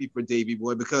be happy for Davey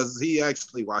Boy because he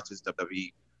actually watches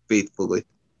WWE faithfully.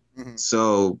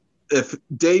 So if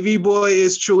Davey Boy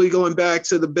is truly going back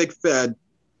to the Big Fed,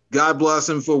 God bless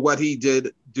him for what he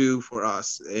did do for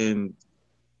us. And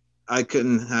I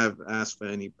couldn't have asked for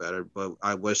any better, but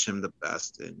I wish him the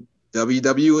best. And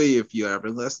WWE, if you're ever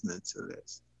listening to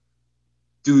this,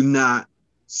 do not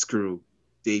screw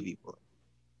Davey Boy.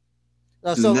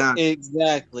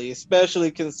 Exactly,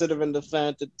 especially considering the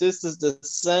fact that this is the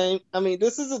same. I mean,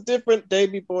 this is a different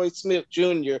Davey Boy Smith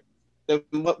Jr. than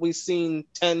what we've seen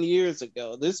 10 years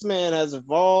ago. This man has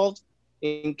evolved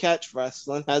in catch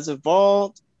wrestling, has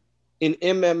evolved in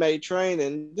MMA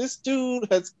training. This dude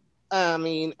has,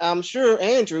 I'm sure,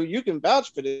 Andrew, you can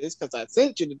vouch for this because I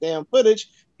sent you the damn footage.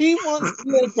 He wants to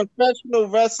do a professional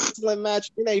wrestling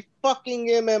match in a fucking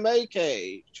MMA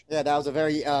cage. Yeah, that was a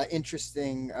very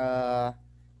interesting. I'll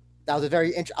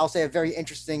say a very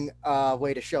interesting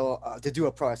way to do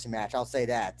a pro wrestling match. I'll say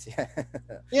that.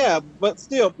 Yeah, but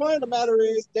still, point of the matter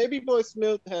is, Davey Boy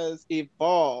Smith has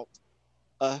evolved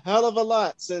a hell of a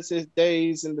lot since his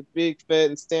days in the Big Fed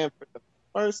in Stanford the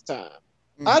first time.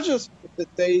 I just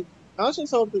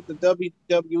hope that the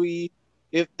WWE,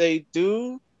 if they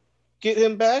do get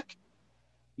him back,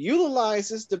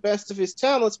 utilizes the best of his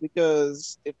talents,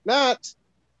 because if not,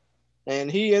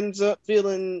 and he ends up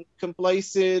feeling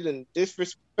complacent and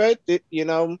disrespected,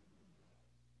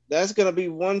 that's going to be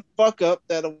one fuck up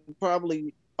that'll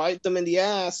probably bite them in the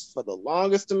ass for the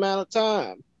longest amount of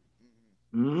time.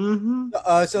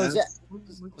 So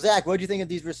Zach, what do you think of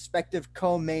these respective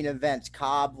co-main events,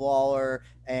 Cobb, Lawler,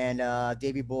 and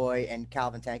Davey Boy and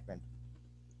Calvin Tankman?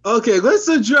 Okay, let's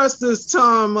address this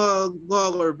Tom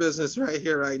Lawler business right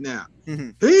here, right now.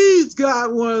 He's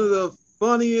got one of the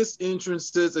funniest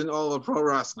entrances in all of pro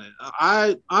wrestling.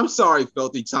 I'm sorry,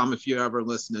 Filthy Tom, if you're ever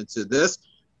listening to this,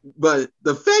 but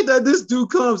the fact that this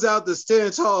dude comes out to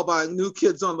stand tall by New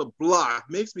Kids on the Block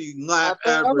makes me laugh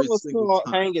every single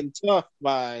time. Hanging tough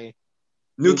by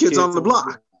New Kids on the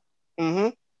Block.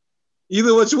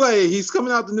 Either which way, he's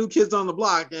coming out the New Kids on the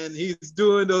Block and he's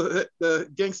doing the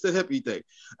gangsta hippie thing.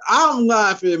 I'm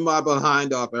laughing my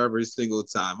behind off every single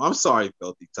time. I'm sorry,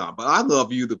 Filthy Tom, but I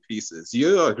love you to pieces.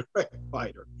 You're a great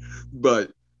fighter.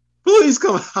 But please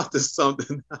come out to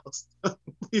something else.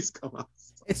 Please come out.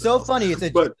 It's so funny.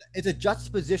 It's a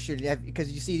juxtaposition because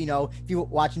you see, if you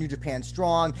watch New Japan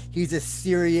Strong, he's a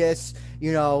serious,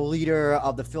 leader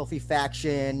of the Filthy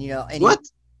faction. And what?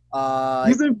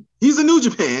 He's in New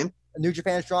Japan. New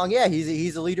Japan Strong, yeah,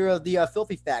 he's the leader of the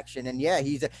Filthy faction, and yeah,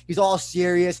 he's all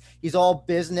serious, he's all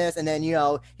business, and then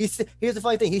here's the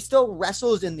funny thing, he still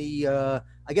wrestles in the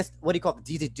I guess what do you call it,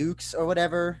 Daisy Dukes or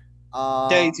whatever,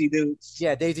 Daisy Dukes.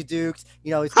 yeah, Daisy Dukes,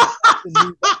 he's got the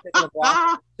new in the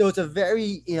block. So it's a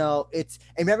very it's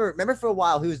and remember for a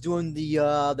while he was doing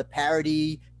the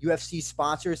parody UFC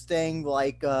sponsors thing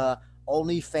like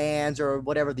OnlyFans or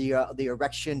whatever the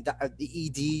erection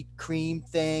the ED cream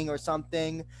thing or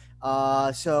something.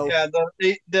 So yeah,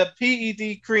 the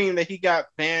PED cream that he got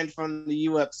banned from the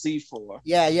UFC for.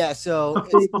 yeah. So I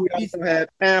think he also had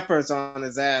Pampers on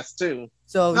his ass too.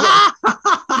 So yeah,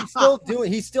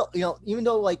 he's still even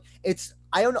though like it's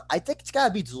I don't know, I think it's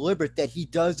gotta be deliberate that he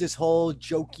does this whole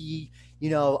jokey,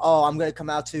 oh, I'm gonna come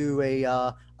out to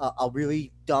a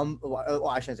really dumb, well,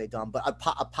 I shouldn't say dumb, but a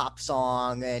pop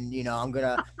song, and I'm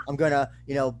gonna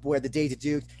wear the Daisy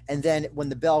Duke, and then when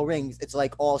the bell rings, it's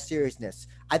like all seriousness.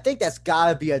 I think that's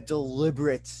gotta be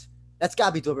deliberate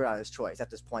on his choice at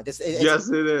this point. Yes,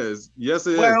 it is. Yes,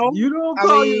 it Well, is. You don't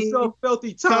call yourself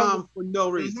Filthy Tom for no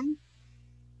reason. Mm-hmm.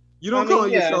 You don't call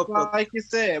yourself like you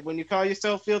said, when you call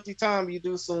yourself Filthy Tom, you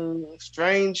do some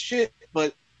strange shit.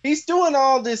 But he's doing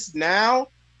all this now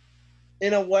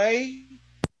in a way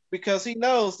because he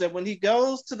knows that when he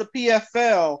goes to the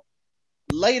PFL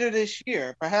later this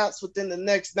year, perhaps within the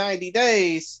next 90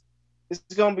 days, it's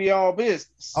going to be all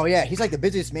business. Oh yeah, he's like the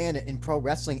busiest man in pro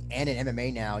wrestling and in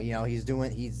MMA now. He's doing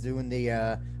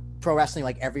the pro wrestling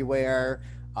like everywhere.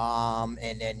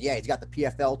 And then yeah, he's got the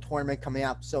PFL tournament coming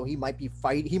up, so he might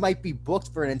be booked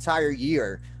for an entire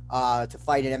year to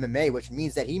fight in MMA, which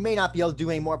means that he may not be able to do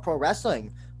any more pro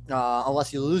wrestling unless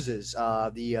he loses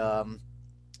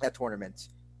that tournament.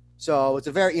 So it's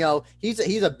a very he's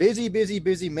a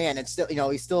busy man, and still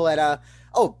he's still at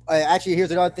actually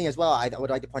here's another thing as well I would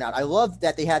like to point out. I love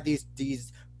that they have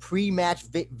these pre-match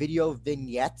video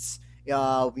vignettes,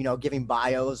 giving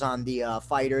bios on the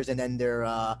fighters, and then their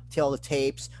tail of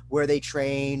tapes, where they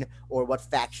train or what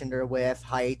faction they're with,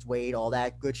 height, weight, all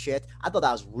that good shit. I thought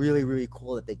that was really, really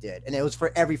cool that they did, and it was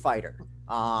for every fighter.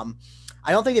 I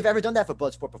don't think they've ever done that for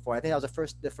Bloodsport before. I think that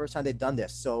was the first time they've done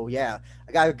this. So yeah,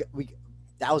 that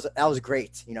was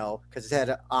great, because it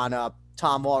said on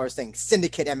Tom Lawler's thing,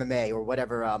 Syndicate MMA or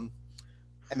whatever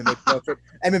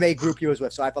MMA group he was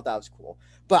with. So I thought that was cool.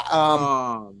 But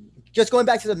just going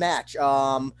back to the match,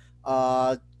 Cobb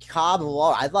and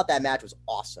Lawler, I thought that match was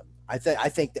awesome. I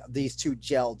think that these two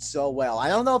gelled so well. I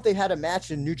don't know if they've had a match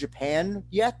in New Japan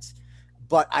yet,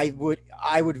 but I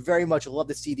would very much love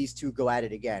to see these two go at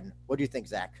it again. What do you think,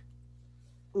 Zach?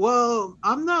 Well,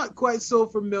 I'm not quite so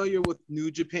familiar with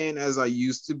New Japan as I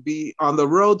used to be. On the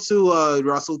road to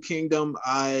Wrestle Kingdom,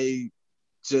 I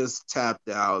just tapped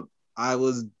out. I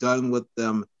was done with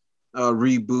them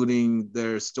rebooting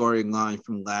their storyline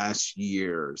from last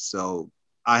year. So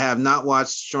I have not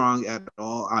watched Strong at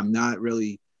all. I'm not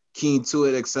really keen to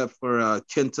it, except for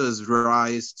Kenta's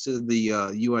rise to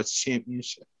the U.S.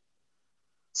 Championship.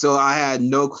 So I had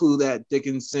no clue that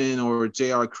Dickinson or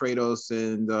J.R. Kratos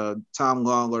and Tom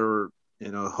Lawler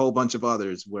and a whole bunch of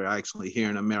others were actually here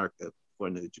in America for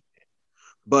New Japan.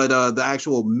 But the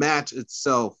actual match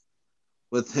itself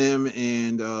with him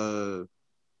and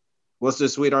what's the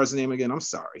sweetheart's name again? I'm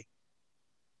sorry.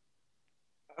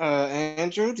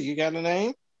 Andrew, do you got a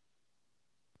name?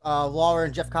 Lawler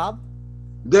and Jeff Cobb.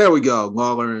 There we go.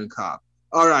 Lawler and Cobb.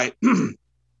 All right.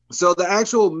 So the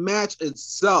actual match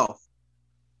itself,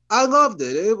 I loved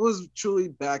it. It was truly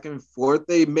back and forth.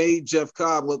 They made Jeff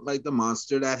Cobb look like the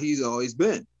monster that he's always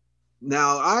been.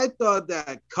 Now, I thought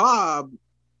that Cobb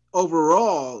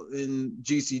overall in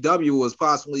GCW was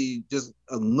possibly just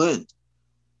a lint.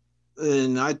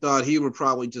 And I thought he would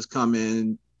probably just come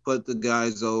in, put the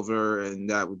guys over, and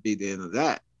that would be the end of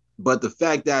that. But the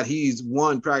fact that he's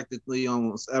won practically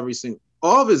almost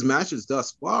all of his matches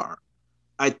thus far,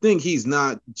 I think he's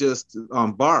not just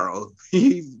on borrow.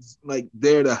 He's like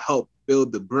there to help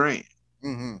build the brand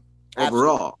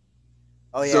overall.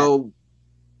 Oh yeah. So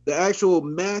the actual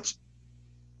match,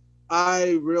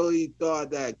 I really thought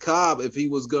that Cobb, if he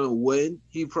was gonna win,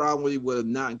 he probably would have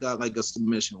not got like a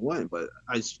submission win. But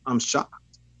I'm shocked.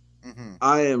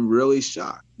 I am really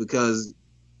shocked because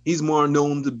he's more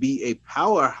known to be a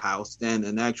powerhouse than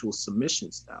an actual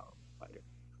submission style fighter.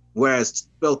 Whereas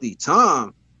Filthy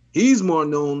Tom, he's more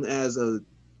known as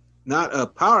not a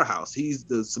powerhouse. He's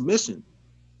the submission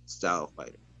style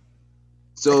fighter.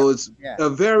 So it's a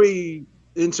very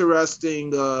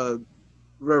interesting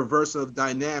reverse of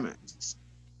dynamics.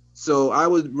 So I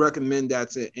would recommend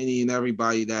that to any and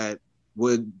everybody that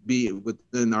would be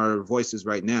within our voices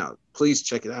right now. Please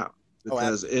check it out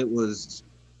because it was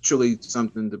truly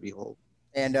something to behold.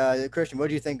 And Christian, what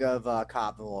do you think of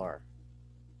Cobb Valor?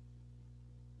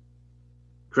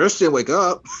 Christian, wake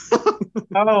up.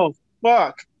 Oh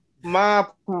fuck! My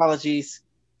apologies.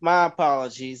 My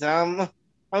apologies. I'm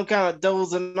kind of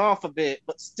dozing off a bit,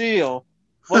 but still,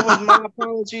 what was my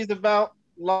apologies about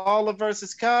Lawler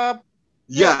versus Cobb?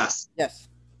 Yeah, Yes. Yes.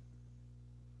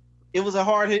 it was a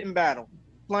hard hitting battle,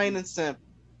 plain and simple.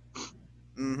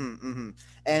 Mm-hmm, mm-hmm.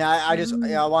 And I just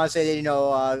I want to say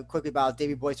that quickly about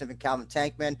Davey Boy Smith and Calvin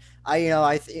Tankman.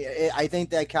 I think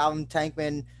that Calvin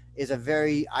Tankman is a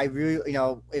very I really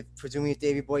if presuming if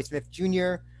Davey Boy Smith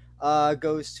Jr.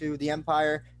 Goes to the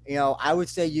Empire, I would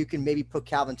say you can maybe put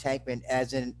Calvin Tankman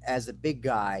as a big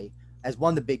guy, as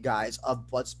one of the big guys of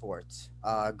Bloodsport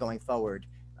going forward.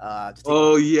 To take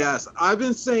Oh yes, I've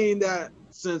been saying that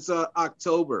since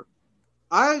October.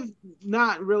 I've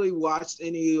not really watched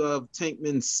any of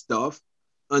Tankman's stuff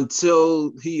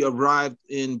until he arrived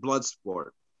in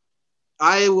Bloodsport.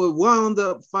 I wound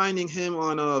up finding him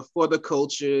on For the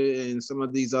Culture and some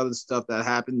of these other stuff that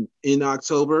happened in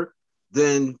October.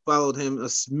 Then followed him a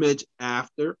smidge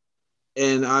after,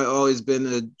 and I always been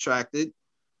attracted.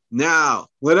 Now,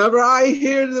 whenever I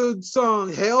hear the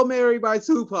song "Hail Mary" by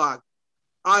Tupac,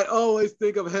 I always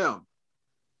think of him.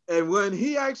 And when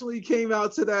he actually came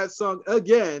out to that song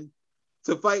again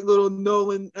to fight little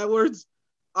Nolan Edwards,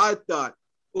 I thought,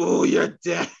 oh, you're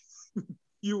dead.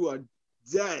 You are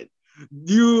dead.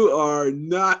 You are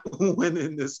not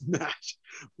winning this match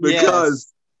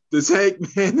because the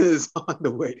Tank Man is on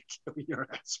the way to kill your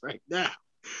ass right now.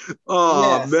 Oh,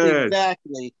 Yes, man.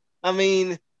 exactly. I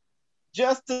mean,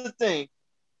 just to think,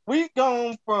 we've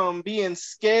gone from being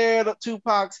scared of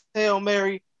Tupac's Hail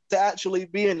Mary to actually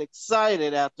being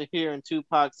excited after hearing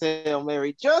Tupac's Hail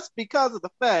Mary just because of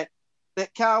the fact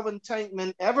that Calvin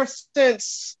Tankman, ever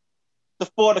since the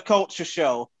For the Culture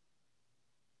show,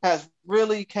 has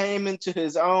really came into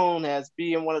his own as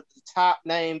being one of the top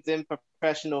names in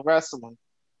professional wrestling,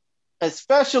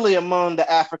 especially among the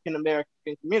African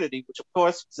American community, which of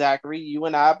course, Zachary, you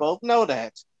and I both know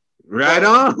that. Right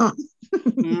on.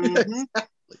 Mm-hmm.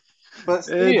 But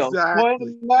still, the point of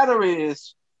the matter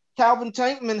is, Calvin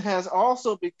Tankman has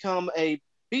also become a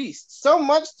beast, so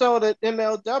much so that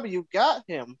MLW got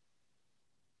him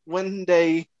when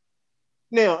they,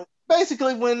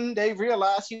 basically when they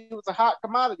realized he was a hot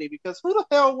commodity. Because who the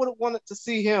hell would have wanted to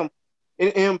see him in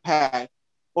Impact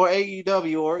or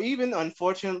AEW or even,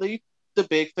 unfortunately, the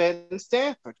Big Fat in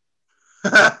Stanford?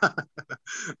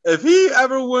 If he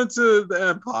ever went to the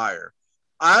Empire,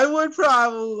 I would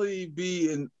probably be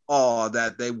in awe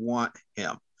that they want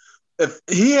him. If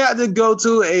he had to go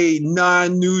to a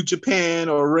non-New Japan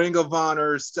or Ring of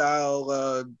Honor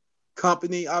style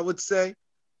company, I would say,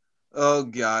 oh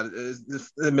God,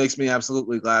 it makes me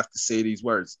absolutely laugh to say these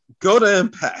words. Go to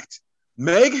Impact,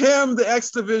 make him the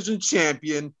X Division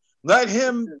champion, let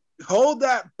him hold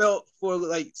that belt for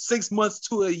like 6 months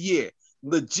to a year,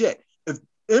 legit. If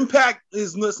Impact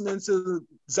is listening to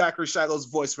Zachary Shiloh's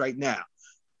voice right now,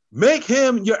 make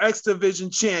him your X Division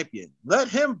champion. Let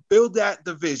him build that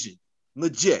division.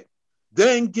 Legit.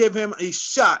 Then give him a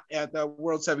shot at the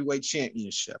World Heavyweight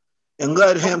Championship and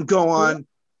let him go on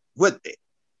with it.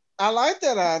 I like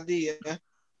that idea.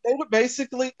 They would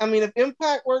basically, I mean, if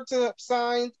Impact were to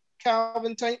sign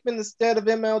Calvin Tankman instead of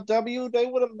MLW, they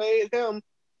would have made him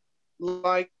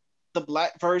like the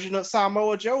black version of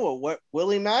Samoa Joe, or what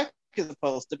Willie Mack is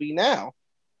supposed to be now.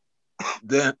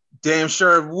 Then damn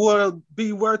sure would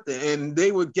be worth it. And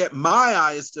they would get my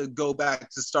eyes to go back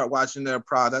to start watching their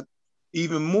product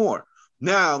even more.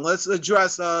 Now, let's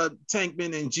address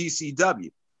Tankman and GCW.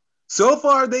 So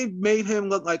far, they've made him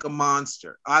look like a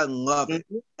monster. I love it.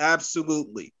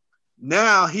 Absolutely.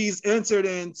 Now, he's entered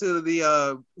into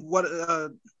the, what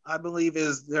I believe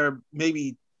is their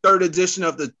maybe third edition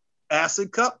of the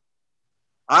Acid Cup.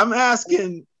 I'm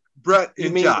asking Brett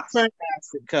and Josh. The Trent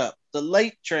Acid Cup, the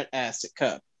late Trent Acid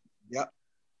Cup. Yep.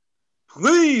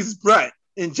 Please, Brett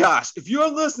and Josh, if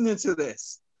you're listening to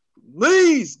this,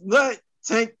 please let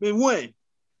Tankman win.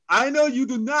 I know you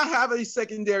do not have a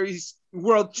secondary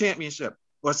world championship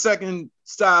or second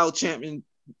style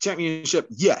championship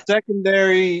yet.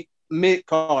 Secondary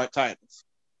mid-card titles.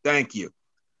 Thank you.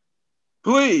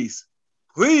 Please,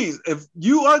 if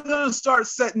you are going to start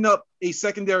setting up a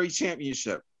secondary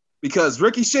championship, because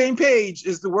Ricky Shane Page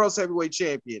is the world heavyweight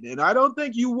champion, and I don't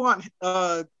think you want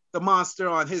the monster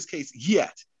on his case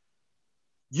yet.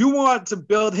 You want to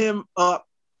build him up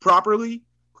properly.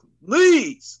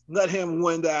 Please let him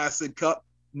win the Acid Cup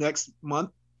next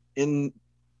month in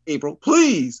April.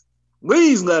 Please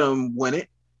let him win it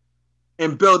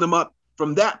and build him up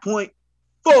from that point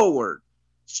forward.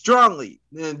 strongly,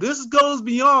 and this goes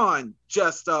beyond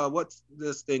just what's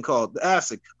this thing called, the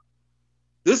Acid Cup.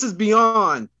 This is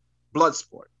beyond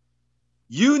Bloodsport.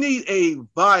 You need a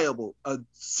viable, a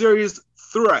serious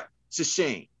threat to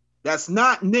Shane that's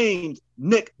not named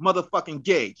Nick motherfucking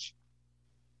Gage.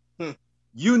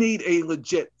 You need a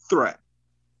legit threat,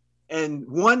 and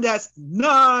one that's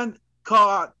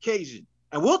non-Caucasian.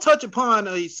 And we'll touch upon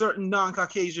a certain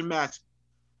non-Caucasian match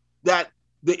that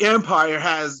the Empire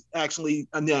has actually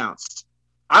announced.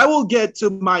 I will get to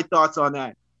my thoughts on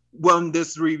that when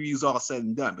this review is all said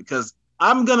and done, because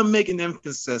I'm going to make an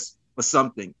emphasis for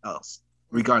something else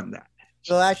regarding that.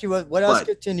 So actually, what else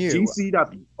continue?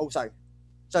 GCW. Oh, sorry,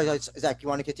 Zach, you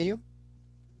want to continue?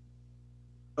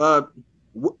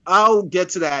 I'll get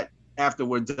to that after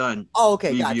we're done. Oh,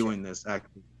 okay, reviewing gotcha. this.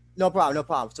 Actually, no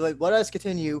problem. So what else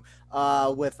continue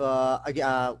with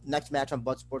next match on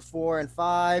Bloodsport 4 and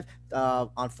 5.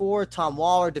 On 4, Tom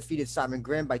Waller defeated Simon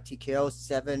Grimm by TKO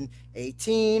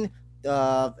 7-18.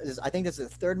 I think this is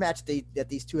the third match that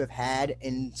these two have had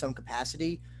in some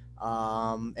capacity.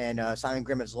 And Simon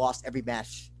Grimm has lost every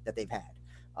match that they've had.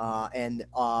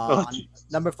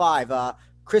 Number 5,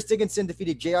 Chris Dickinson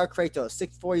defeated JR Kratos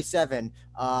 647.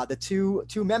 The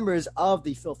two members of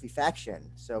the Filthy faction.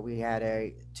 So we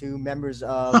had two members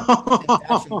of the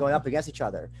faction going up against each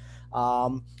other.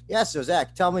 So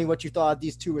Zach, tell me what you thought of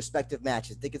these two respective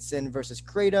matches: Dickinson versus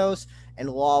Kratos and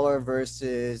Lawler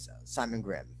versus Simon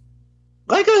Grimm.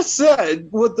 Like I said,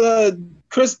 with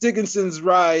Chris Dickinson's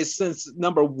rise since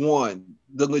number 1,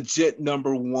 the legit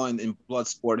number 1 in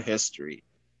Bloodsport history,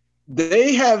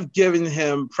 they have given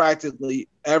him practically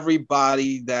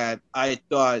everybody that I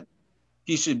thought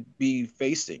he should be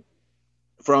facing,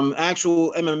 from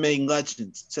actual MMA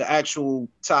legends to actual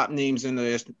top names in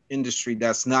the industry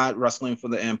that's not wrestling for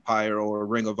the Empire or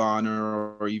Ring of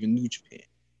Honor or even New Japan.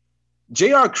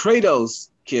 JR Kratos,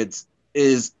 kids,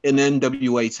 is an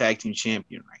NWA Tag Team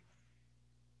Champion right now.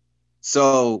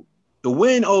 So the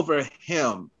win over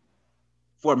him,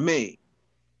 for me,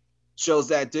 shows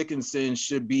that Dickinson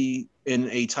should be in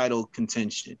a title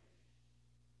contention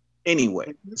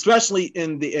anyway, especially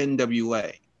in the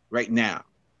NWA right now.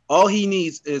 All he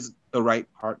needs is the right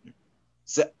partner.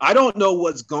 So I don't know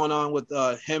what's going on with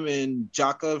him and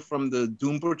Jaka from the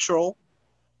Doom Patrol,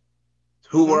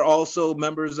 who were also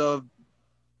members of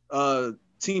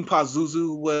Team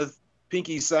Pazuzu with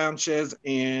Pinky Sanchez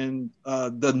and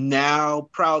the now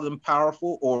Proud and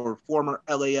Powerful, or former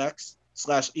LAX/EY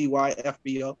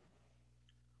FBO.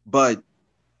 But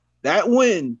that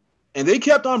win, and they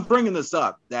kept on bringing this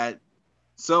up, that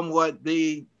somewhat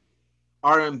they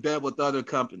are in bed with other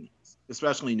companies,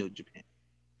 especially New Japan.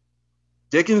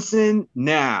 Dickinson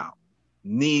now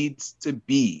needs to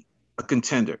be a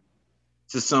contender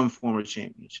to some form of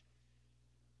championship.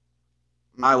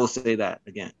 I will say that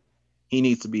again. He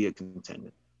needs to be a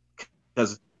contender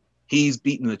because he's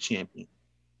beaten the champion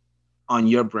on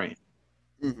your brand.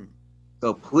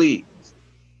 So please,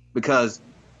 because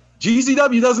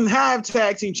GCW doesn't have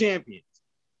tag team champions.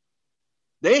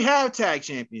 They have tag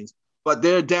champions, but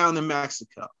they're down in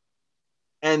Mexico.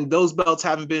 And those belts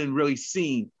haven't been really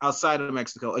seen outside of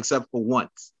Mexico except for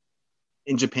once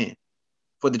in Japan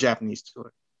for the Japanese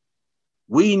tour.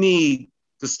 We need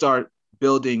to start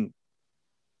building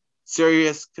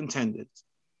serious contenders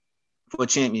for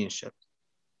championships.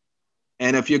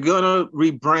 And if you're going to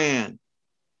rebrand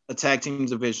a tag team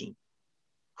division,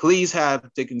 please have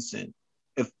Dickinson,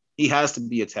 if he has to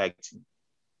be a tag team,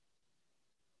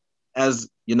 as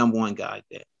your number 1 guy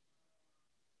there.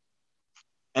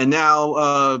 And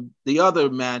now the other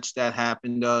match that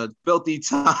happened, Filthy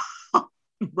Tom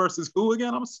versus who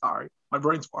again? I'm sorry. My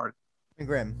brain's farted.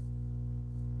 Grimm.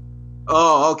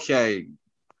 Oh, okay.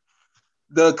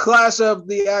 The clash of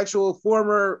the actual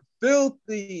former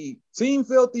Team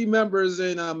Filthy members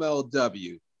in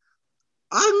MLW.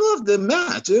 I loved the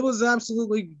match. It was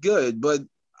absolutely good, but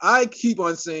I keep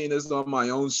on saying this on my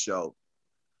own show.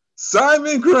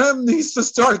 Simon Grimm needs to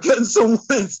start getting some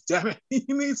wins, damn it. He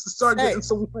needs to start getting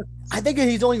some wins. I think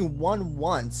he's only won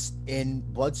once in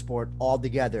Bloodsport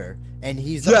altogether. And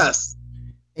he's Yes.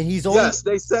 And he's only Yes,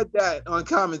 they said that on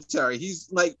commentary. He's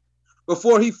like,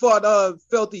 before he fought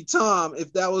Filthy Tom,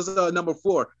 if that was number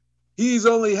 4, he's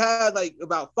only had like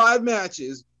about 5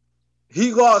 matches.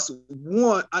 He lost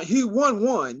 1. He won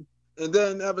 1, and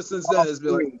then ever since then it's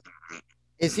been like.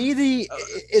 Is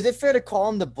it fair to call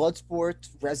him the Bloodsport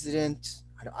resident?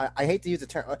 I hate to use the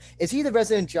term. Is he the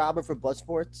resident jobber for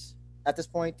Bloodsports at this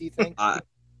point, do you think?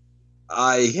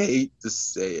 I hate to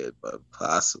say it, but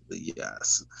possibly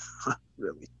yes. I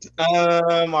really do.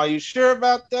 Are you sure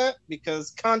about that?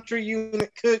 Because Contra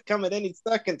Unit could come at any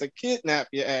second to kidnap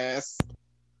your ass.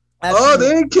 Oh,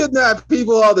 they kidnap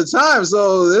people all the time,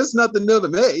 so there's nothing new to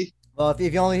me. Well, if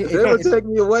you only they would take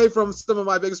me away from some of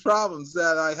my biggest problems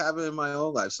that I have in my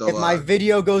own life. So if my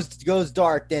video goes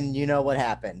dark, then you know what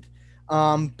happened.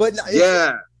 But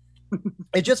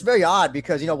it's just very odd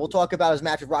because we'll talk about his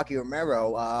match with Rocky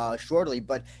Romero shortly,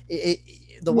 but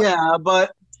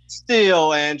but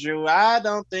still, Andrew, I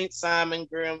don't think Simon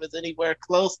Grimm is anywhere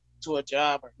close to a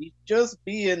jobber. He's just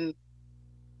being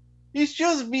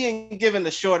given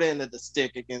the short end of the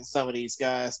stick against some of these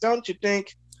guys, don't you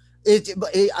think?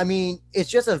 I mean, it's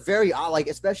just a very odd, like,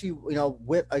 especially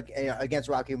against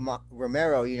Rocky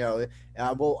Romero.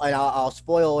 I'll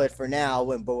spoil it for now,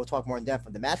 but we'll talk more in depth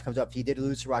when the match comes up. He did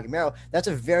lose to Rocky Romero. That's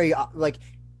a very Rocky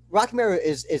Romero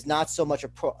is not so much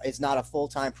is not a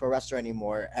full-time pro wrestler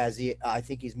anymore, as I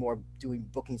think he's more doing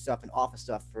booking stuff and office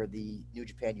stuff for the New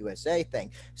Japan USA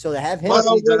thing. So to have him, when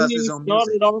he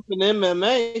started off in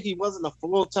MMA, he wasn't a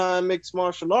full-time mixed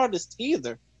martial artist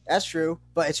either. That's true,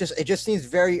 but it just seems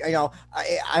very, I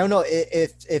don't know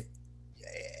if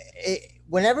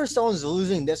whenever someone's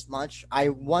losing this much, I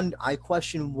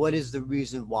question what is the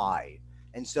reason why.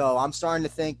 And so I'm starting to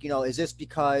think, is this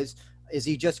because, is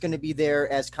he just going to be there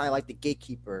as kind of like the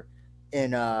gatekeeper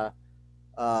in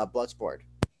Bloodsport?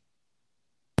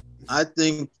 I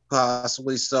think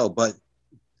possibly so, but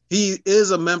he is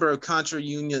a member of Contra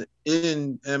Union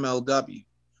in MLW.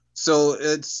 So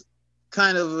it's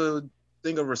kind of a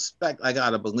thing of respect, I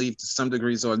gotta believe to some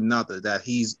degrees or another, that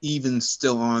he's even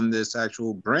still on this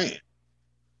actual brand.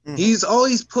 Mm-hmm. He's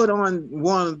always put on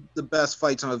one of the best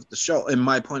fights of the show, in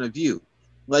my point of view.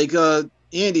 Like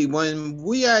Andy, when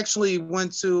we actually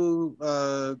went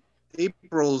to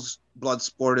April's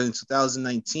Bloodsport in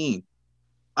 2019,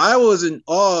 I was in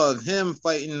awe of him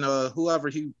fighting whoever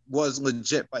he was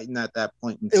legit fighting at that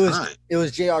point in time. It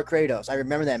was JR Kratos. I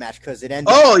remember that match because it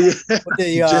ended with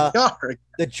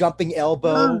the jumping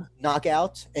elbow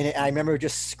knockout. And I remember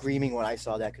just screaming when I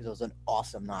saw that because it was an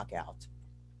awesome knockout.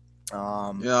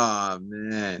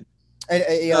 Man.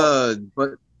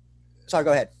 But sorry,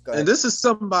 go ahead. And this is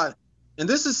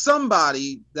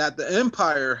somebody that the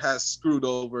Empire has screwed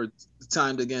over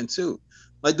time again too.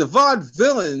 Like the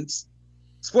Vaudevillains.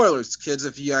 Spoilers, kids,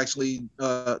 if you actually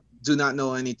do not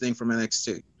know anything from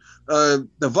NXT. The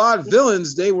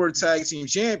Vaudevillains, they were tag team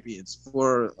champions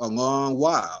for a long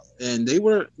while, and they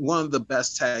were one of the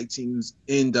best tag teams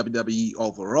in WWE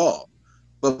overall.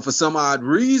 But for some odd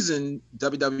reason,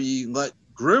 WWE let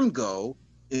Grimm go,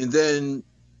 and then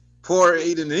poor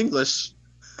Aiden English,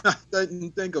 I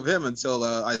didn't think of him until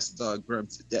I saw Grimm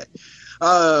today.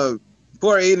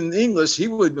 Poor Aiden English, he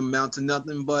would amount to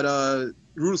nothing but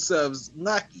Rusev's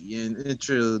lackey and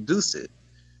introduce it.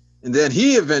 And then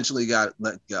he eventually got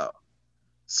let go.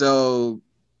 So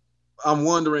I'm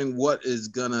wondering what is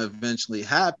going to eventually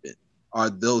happen. Are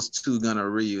those two going to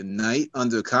reunite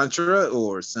under Contra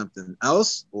or something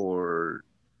else or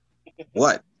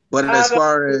what? But as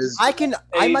far as I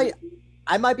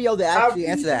might be able to actually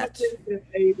answer that. I think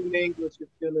Aiden English is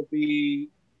going to be,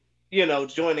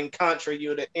 joining Contra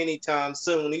Unit anytime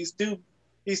soon. He's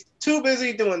too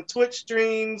busy doing Twitch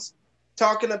streams,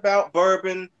 talking about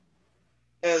bourbon,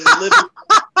 and living.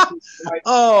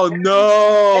 Oh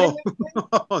no!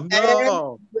 Oh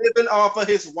no! Living off of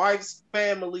his wife's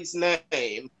family's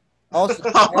name.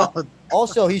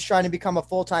 Also, he's trying to become a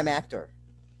full-time actor.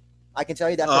 I can tell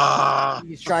you that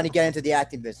he's trying to get into the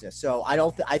acting business. So I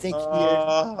think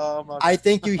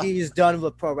he's done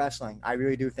with pro wrestling. I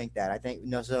really do think that. I think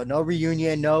no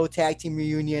reunion, no tag team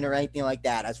reunion or anything like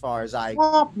that. As far as I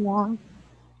can see.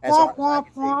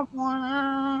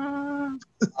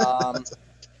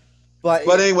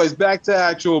 But anyways, back to the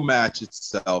actual match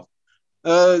itself.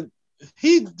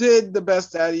 He did the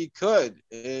best that he could,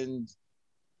 and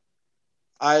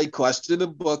I questioned the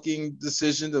booking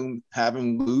decision to have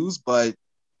him lose, but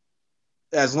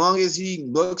as long as he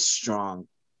looks strong,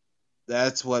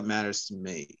 that's what matters to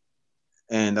me.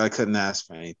 And I couldn't ask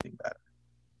for anything better.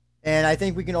 And I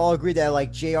think we can all agree that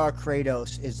like JR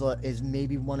Kratos is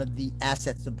maybe one of the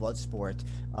assets of Bloodsport.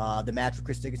 The match with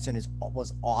Chris Dickinson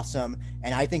was awesome,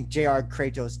 and I think JR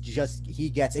Kratos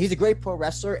he's a great pro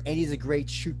wrestler and he's a great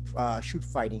shoot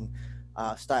fighting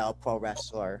style pro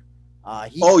wrestler.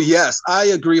 Yes, I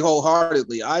agree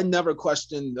wholeheartedly. I never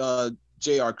questioned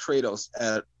JR Kratos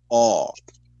at all.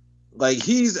 Like,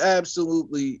 he's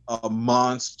absolutely a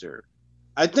monster.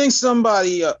 I think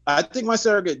my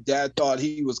surrogate dad thought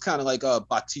he was kind of like a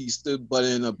Batista, but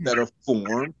in a better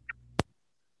form.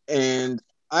 And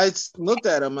I looked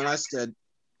at him and I said,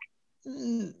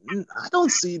 I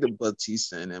don't see the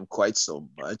Batista in him quite so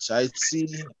much. I see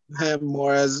him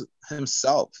more as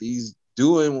himself. He's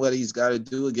doing what he's got to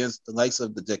do against the likes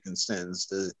of the Dickinsons,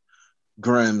 the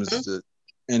Grimms,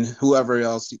 and whoever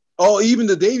else. Even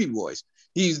the Davy Boys.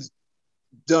 He's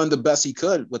done the best he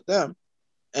could with them.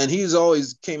 And he's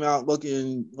always came out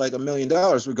looking like $1 million,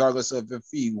 regardless of if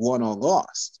he won or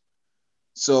lost.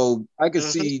 So I could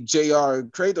see JR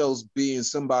Kratos being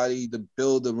somebody to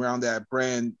build around that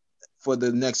brand for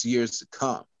the next years to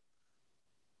come.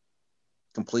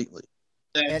 Completely.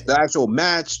 The actual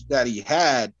match that he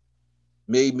had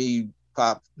made me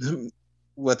pop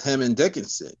with him and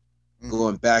Dickinson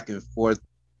going back and forth.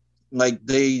 Like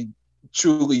they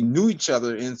truly knew each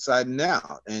other inside and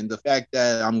out. And the fact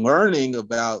that I'm learning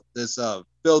about this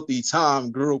Filthy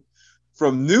Tom group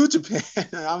from New Japan,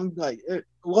 I'm like,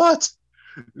 what?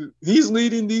 He's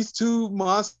leading these two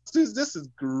monsters? This is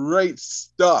great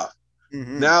stuff.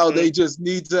 Now they just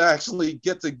need to actually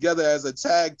get together as a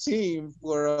tag team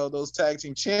for those tag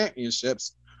team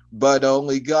championships. But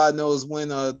only God knows when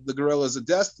the Guerrillas of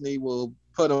Destiny will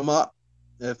put them up,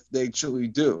 if they truly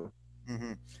do.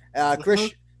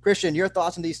 Christian, your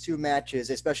thoughts on these two matches,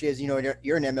 especially as you know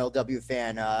you're an MLW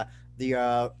fan.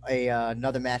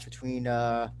 Another match between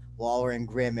Lawler and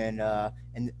Grimm,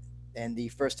 and the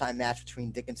first time match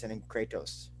between Dickinson and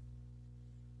Kratos.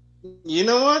 You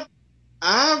know what?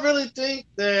 I really think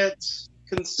that,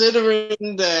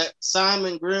 considering that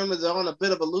Simon Grimm is on a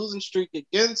bit of a losing streak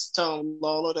against Tom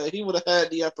Lawler, that he would have had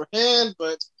the upper hand.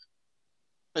 But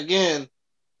again,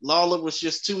 Lawler was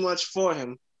just too much for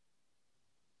him.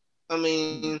 I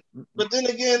mean, but then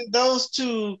again, those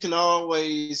two can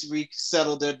always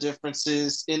resettle their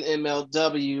differences in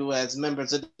MLW as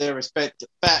members of their respective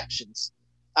factions.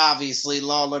 Obviously,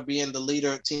 Lawler being the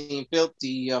leader of Team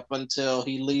Filthy up until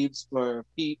he leaves for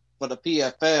the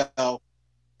PFL,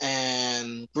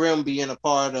 and Grimm being a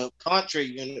part of Contra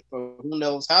Unit for who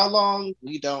knows how long,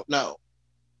 we don't know.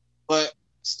 But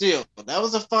still, that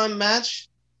was a fun match.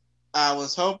 I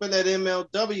was hoping that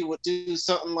MLW would do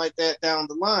something like that down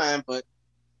the line, but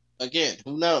again,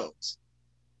 who knows?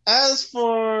 As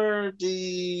for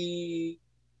the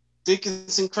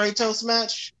Dickinson Kratos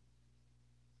match,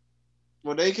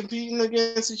 were they competing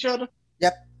against each other?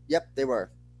 Yep, they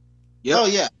were. Yep. Oh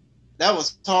yeah, that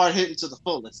was hard hitting to the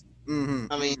fullest. I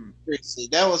mean, seriously,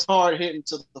 that was hard hitting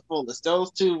to the fullest. Those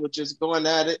two were just going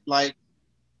at it like,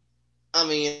 I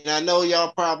mean, I know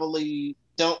y'all probably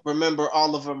don't remember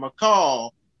Oliver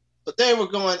McCall, but they were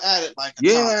going at it like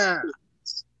Yeah,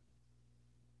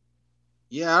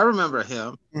 I remember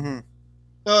him.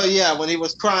 Oh yeah, when he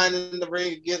was crying in the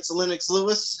ring against Lennox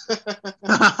Lewis.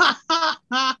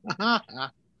 I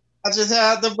just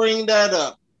had to bring that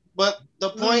up. But the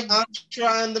point I'm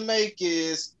trying to make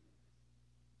is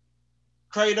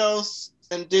Kratos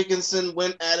and Dickinson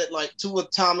went at it like two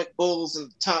atomic bulls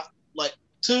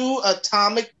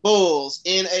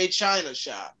in a china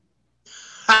shop.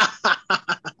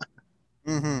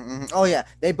 Oh yeah,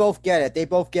 they both get it. They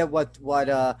both get what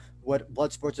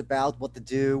Bloodsport's about, what to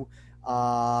do,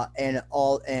 and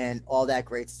all that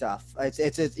great stuff.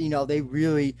 It's you know, they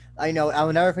really, I know I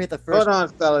will never forget the first. Hold on,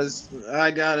 fellas,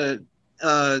 I gotta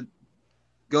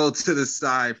go to the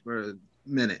side for a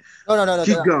minute. No.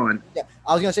 Keep going. Yeah,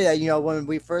 I was gonna say that, you know,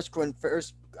 when first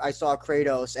I saw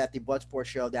Kratos at the Bloodsport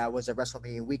show that was at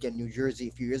WrestleMania weekend in New Jersey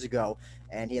a few years ago,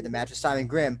 and he had the match with Simon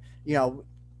Grimm. You know,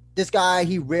 this guy,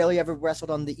 he rarely ever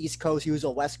wrestled on the East Coast. He was a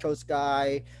West Coast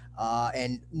guy,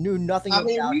 and knew nothing about.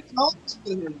 We talked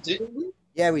to him, didn't we?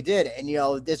 Yeah, we did, and you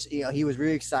know, he was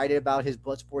really excited about his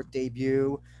Bloodsport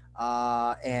debut,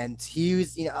 and he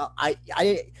was, you know,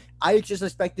 I just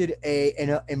expected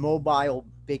an immobile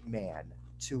big man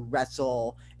to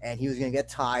wrestle, and he was gonna get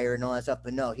tired and all that stuff,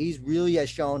 but no, he's really has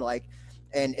shown like.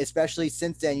 And especially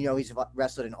since then, you know, he's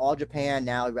wrestled in All Japan.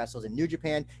 Now he wrestles in New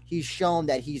Japan. He's shown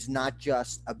that he's not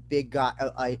just a big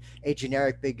guy, a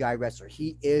generic big guy wrestler.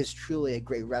 He is truly a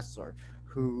great wrestler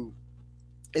who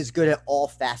is good at all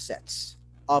facets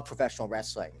of professional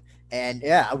wrestling. And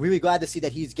yeah, I'm really glad to see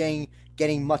that he's getting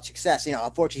much success. You know,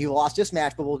 unfortunately, he lost this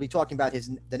match, but we'll be talking about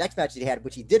the next match that he had,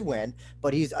 which he did win.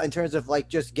 But he's, in terms of like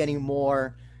just getting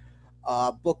more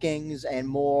bookings and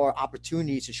more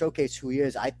opportunities to showcase who he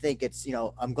is, I think it's, you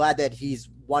know, I'm glad that he's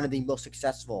one of the most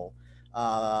successful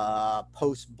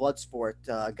post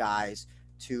Bloodsport guys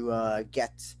to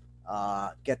get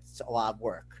a lot of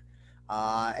work.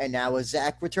 And now with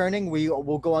Zach returning,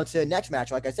 we'll go on to the next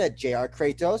match. Like I said, JR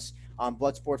Kratos on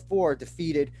Bloodsport 4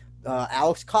 defeated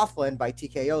Alex Coughlin by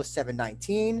TKO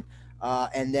 7-19.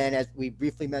 And then, as we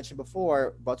briefly mentioned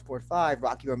before, Bloodsport 5,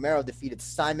 Rocky Romero defeated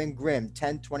Simon Grimm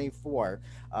 10-24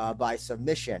 by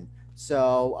submission.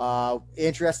 So,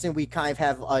 interesting. We kind of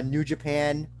have a New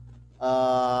Japan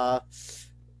by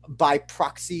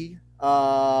proxy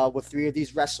with 3 of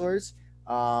these wrestlers.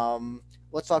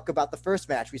 Let's talk about the first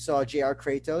match. We saw JR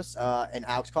Kratos and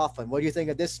Alex Coughlin. What do you think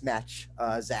of this match,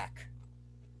 Zach?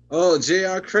 Oh,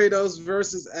 JR Kratos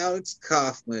versus Alex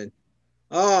Coughlin.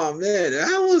 Oh man,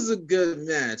 that was a good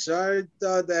match. I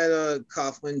thought that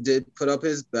Coughlin did put up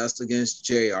his best against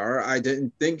JR. I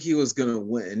didn't think he was gonna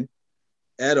win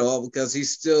at all because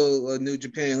he's still a New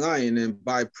Japan Lion, and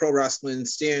by pro wrestling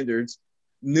standards,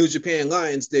 New Japan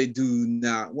Lions, they do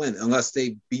not win unless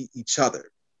they beat each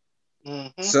other.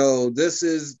 Mm-hmm. So this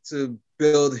is to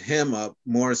build him up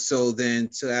more so than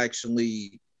to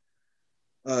actually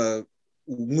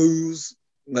lose.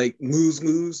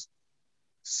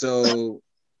 So,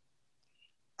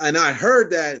 and I heard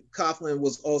that Coughlin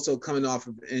was also coming off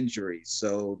of injury.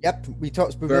 So yep, we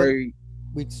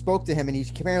spoke to him, and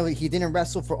he didn't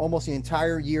wrestle for almost the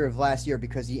entire year of last year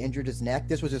because he injured his neck.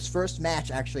 This was his first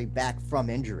match actually back from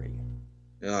injury.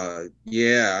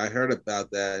 Yeah, I heard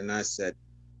about that, and I said,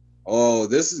 "Oh,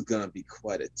 this is gonna be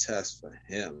quite a test for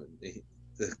him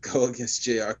to go against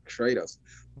JR Kratos."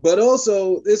 But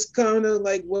also, it's kind of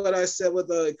like what I said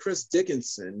with Chris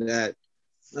Dickinson, that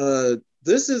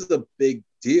this is a big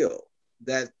deal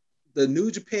that the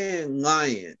New Japan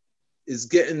Lion is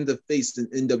getting to face an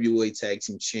NWA Tag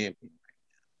Team Champion right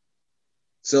now.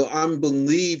 So I'm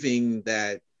believing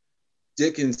that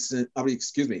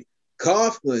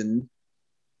Coughlin,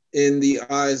 in the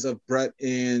eyes of Brett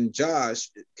and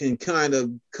Josh, can kind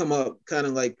of come up kind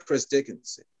of like Chris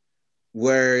Dickinson,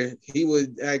 where he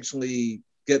would actually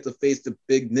get to face the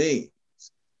big names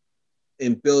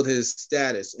and build his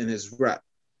status and his rep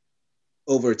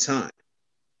over time,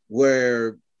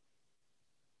 where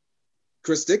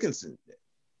Chris Dickinson did.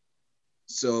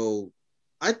 So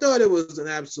I thought it was an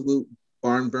absolute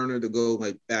barn burner to go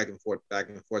like back and forth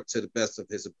to the best of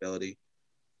his ability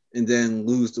and then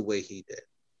lose the way he did.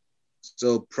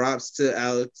 So props to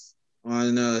Alex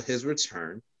on his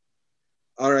return.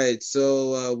 All right,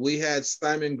 so we had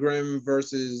Simon Grimm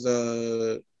versus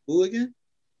who again?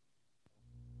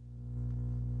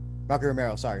 Rocky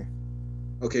Romero, sorry.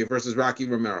 Okay, versus Rocky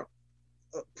Romero.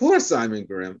 Poor Simon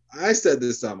Grimm. I said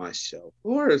this on my show.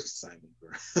 Poor Simon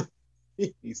Grimm.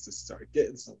 He needs to start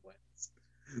getting some wins.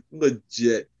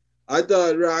 Legit. I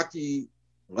thought Rocky,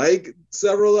 like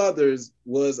several others,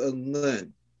 was a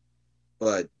Lynn,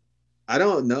 but I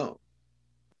don't know.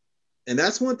 And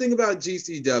that's one thing about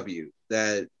GCW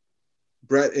that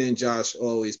Brett and Josh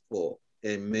always pull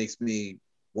and makes me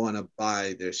want to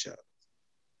buy their shows.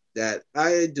 That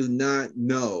I do not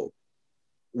know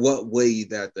what way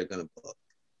that they're going to book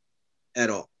at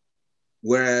all.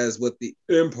 Whereas with the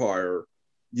Empire,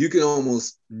 you can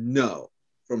almost know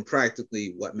from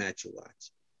practically what match you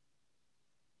watch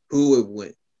who would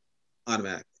win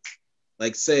automatically.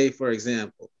 Like say, for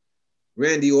example,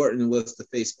 Randy Orton was to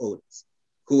face Otis.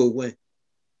 Who would win?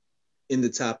 In the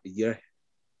top of your head,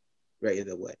 right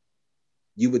away.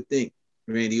 You would think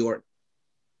Randy Orton.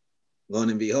 Lo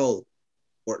and behold,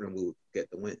 Orton would get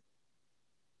the win.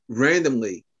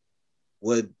 Randomly,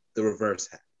 would the reverse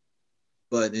happen?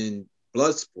 But in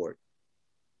Bloodsport,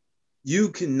 you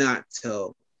cannot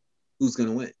tell who's going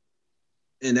to win.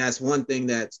 And that's one thing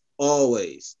that's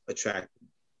always attractive.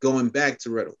 Going back to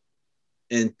Riddle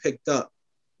and picked up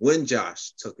when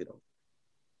Josh took it over.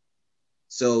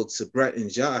 So to Brett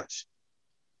and Josh,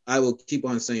 I will keep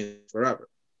on saying it forever.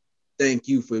 Thank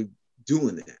you for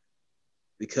doing that,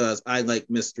 because I like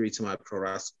mystery to my pro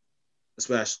wrestling,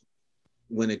 especially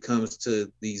when it comes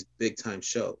to these big time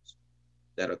shows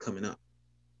that are coming up.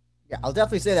 Yeah, I'll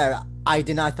definitely say that I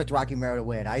did not expect Rocky Romero to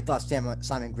win. I thought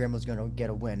Simon Grimm was going to get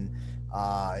a win,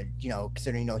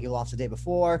 considering, he lost the day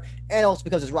before, and also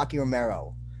because it's Rocky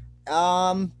Romero.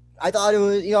 I thought it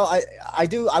was,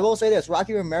 I will say this,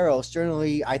 Rocky Romero,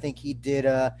 certainly, I think he did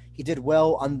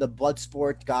well on the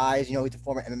Bloodsport guys, he's a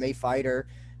former MMA fighter,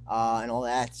 and all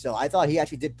that. So I thought he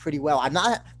actually did pretty well. I'm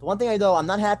not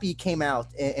happy he came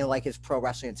out in like his pro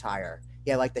wrestling attire.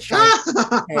 Yeah, like the shiny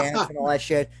pants and all that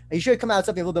shit. He should come out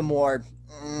something a little bit more,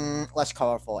 less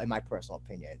colorful, in my personal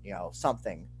opinion.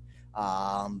 Something.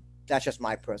 That's just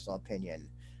my personal opinion.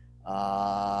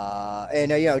 J.R.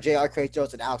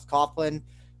 Kratos and Alex Coughlin.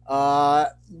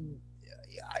 Alex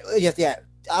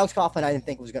Coughlin I didn't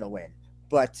think was going to win.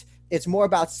 But it's more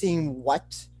about seeing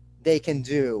what they can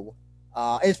do.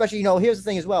 And especially, here's the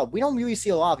thing as well. We don't really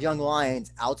see a lot of young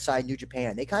lions outside New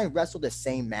Japan. They kind of wrestle the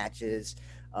same matches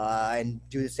and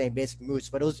do the same basic moves.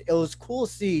 But it was cool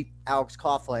to see Alex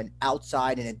Coughlin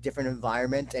outside in a different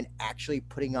environment and actually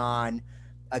putting on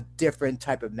a different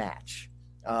type of match.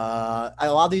 I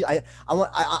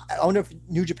wonder if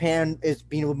New Japan is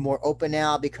being a little more open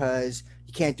now because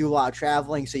you can't do a lot of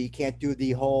traveling, so you can't do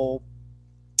the whole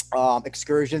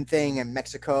excursion thing in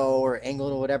Mexico or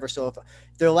England or whatever. So if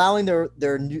they're allowing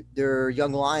their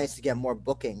young lions to get more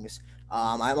bookings,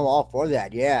 I'm all for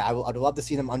that. Yeah, I'd love to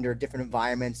see them under different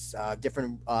environments,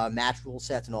 different match rule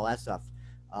sets, and all that stuff.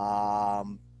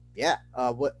 Yeah.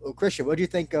 Christian, what do you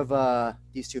think of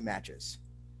these two matches?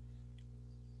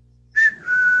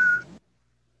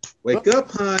 Wake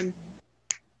up, hon.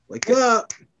 Wake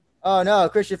up. Oh no,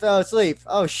 Christian fell asleep.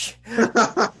 Oh shit. But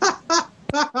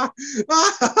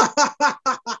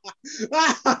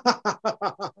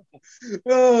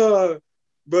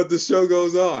the show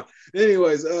goes on.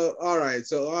 Anyways, all right.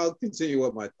 So I'll continue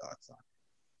what my thoughts are.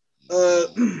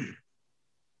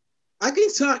 I can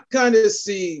kind of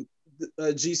see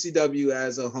GCW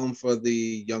as a home for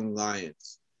the young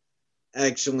lions,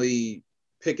 actually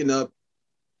picking up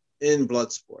in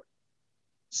Bloodsport.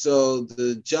 So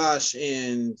the Josh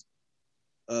and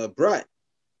Brett,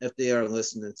 if they are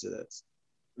listening to this,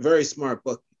 very smart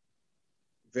booking,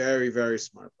 very, very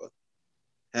smart booking,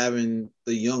 having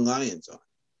the young lions on.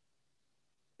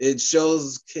 It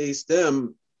showcased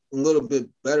them a little bit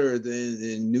better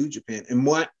than New Japan, in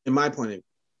my point of view,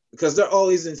 because they're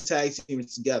always in tag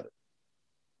teams together,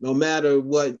 no matter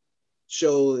what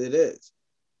show it is.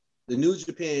 The New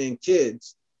Japan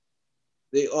kids,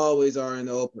 they always are in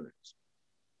the openers.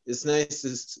 It's nice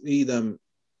to see them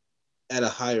at a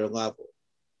higher level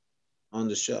on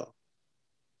the show.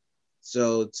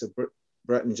 So to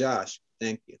Brett and Josh,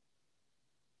 thank you.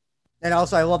 And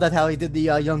also, I love that how he did the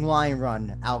Young Lion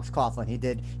run, Alex Coughlin. He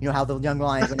did, how the Young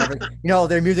Lions, whenever,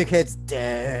 their music hits,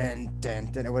 dun,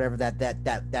 dun, dun, or whatever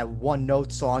that one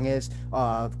note song is,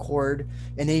 chord,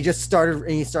 and then he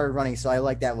started running. So I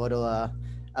like that little,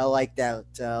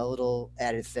 little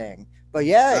added thing. But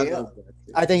yeah,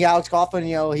 I think Alex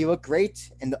Coughlin, he looked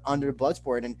great under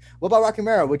Bloodsport. And what about Rocky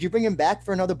Romero? Would you bring him back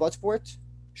for another Bloodsport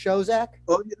show, Zach?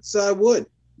 Oh yes, I would.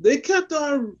 They kept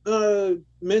on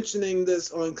mentioning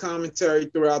this on commentary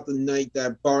throughout the night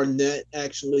that Barnett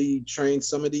actually trained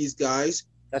some of these guys.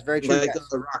 That's very true. Like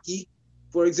Rocky,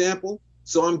 for example.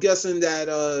 So I'm guessing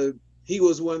that he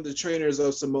was one of the trainers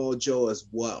of Samoa Joe as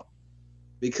well.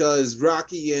 Because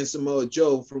Rocky and Samoa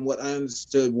Joe, from what I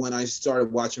understood when I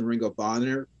started watching Ring of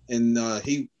Honor, and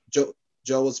Joe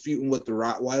was feuding with the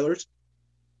Rottweilers,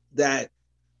 that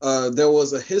there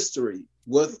was a history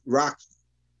with Rocky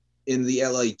in the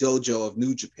LA dojo of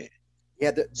New Japan. Yeah,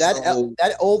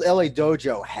 that old LA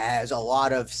dojo has a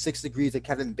lot of 6 Degrees of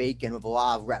Kevin Bacon with a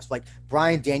lot of reps. Like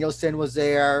Bryan Danielson was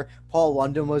there, Paul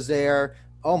London was there.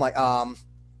 Oh my,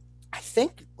 I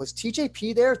think was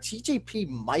TJP there. TJP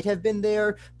might have been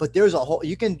there, but there's a whole.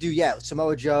 You can do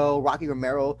Samoa Joe, Rocky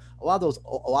Romero. A lot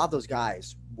of those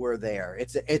guys were there.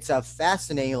 It's a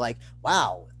fascinating, like,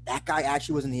 wow, that guy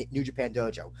actually was in the New Japan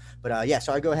dojo. But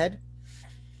sorry, go ahead.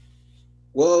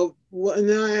 Well, when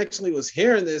I actually was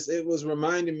hearing this, it was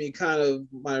reminding me kind of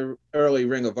my early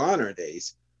Ring of Honor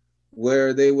days,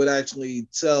 where they would actually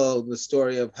tell the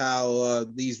story of how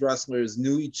these wrestlers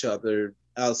knew each other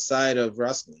outside of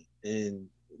wrestling and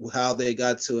how they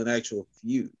got to an actual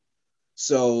feud.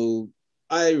 So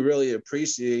I really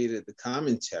appreciated the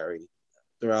commentary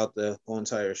throughout the whole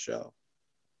entire show.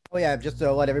 Oh yeah, just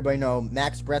to let everybody know,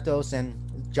 Max Bretos and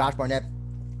Josh Barnett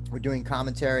were doing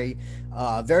commentary.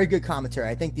 Very good commentary.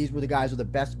 I think these were the guys with the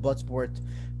best Bloodsport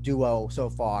duo so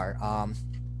far.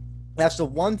 That's the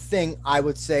one thing I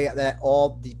would say that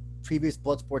all the previous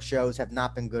Bloodsport shows have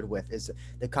not been good with is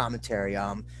the commentary.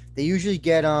 They usually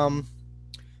get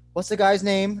what's the guy's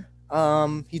name?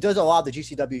 He does a lot of the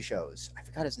GCW shows. I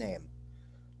forgot his name.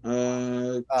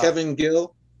 Kevin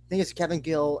Gill. I think it's Kevin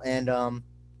Gill, and I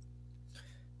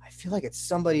feel like it's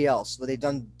somebody else. But they've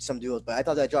done some duos. But I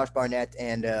thought that Josh Barnett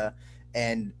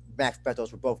and Max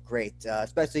Bretos were both great.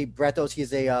 Especially Bretos,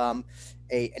 he's an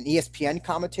ESPN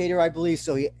commentator, I believe.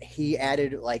 So he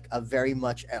added like a very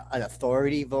much an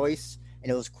authority voice,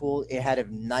 and it was cool. It had a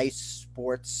nice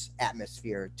sports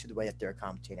atmosphere to the way that they're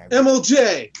commentating.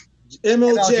 MLJ is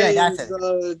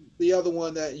the other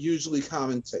one that usually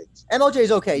commentates. MLJ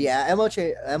is okay, yeah.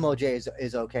 MLJ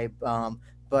is okay.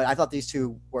 But I thought these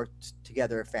two worked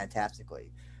together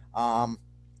fantastically. But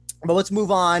let's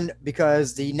move on,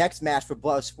 because the next match for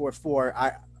Bloodsport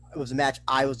 4 was a match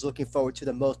I was looking forward to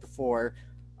the most before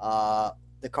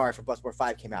the card for Bloodsport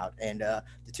 5 came out. And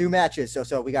the two matches,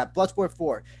 so we got Bloodsport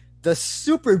 4, the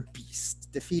Super Beast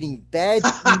defeating Bad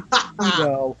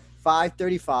Tito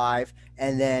 535,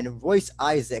 and then Royce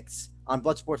Isaacs on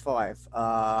Bloodsport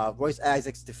 5. Royce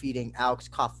Isaacs defeating Alex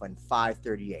Coughlin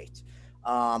 538.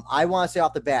 I want to say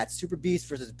off the bat, Super Beast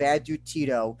versus Bad Dude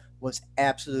Tito was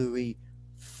absolutely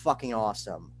fucking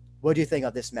awesome. What do you think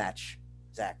of this match,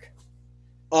 Zach?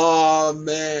 Oh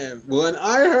man, when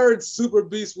I heard Super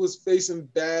Beast was facing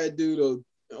Bad Dude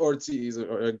Ortiz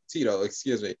or Tito,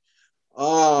 excuse me.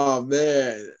 Oh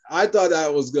man, I thought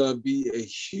that was gonna be a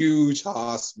huge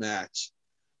Hoss match.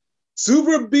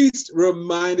 Super Beast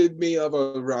reminded me of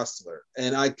a wrestler,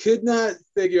 and I could not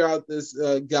figure out this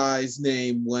guy's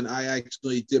name when I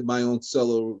actually did my own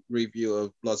solo review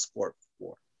of Bloodsport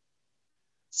 4.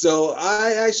 So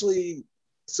I actually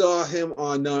saw him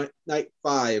on night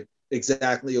 5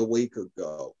 exactly a week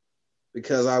ago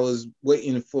because I was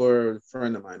waiting for a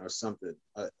friend of mine or something.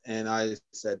 And I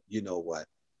said, you know what?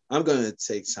 I'm going to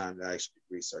take time to actually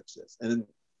research this. And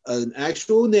an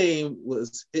actual name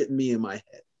was hitting me in my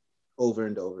head over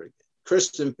and over again.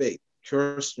 Christian Faith.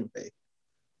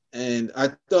 And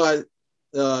I thought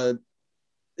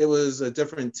it was a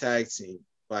different tag team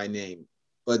by name,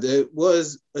 but it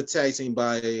was a tag team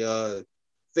by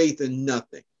Faith in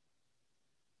Nothing.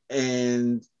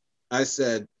 And I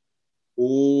said,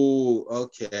 oh,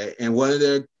 okay. And one of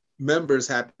their members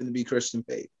happened to be Christian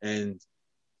Faith. And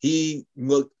he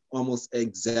looked almost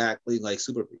exactly like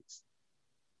Super Beast.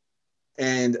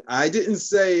 And I didn't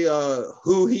say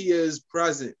who he is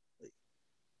presently,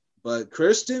 but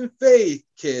Christian Faith,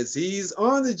 kids, he's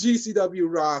on the GCW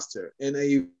roster in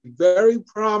a very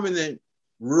prominent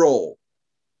role.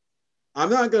 I'm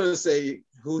not going to say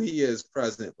who he is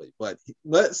presently, but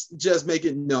let's just make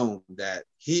it known that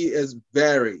he is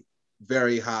very,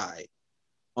 very high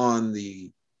on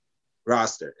the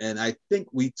roster. And I think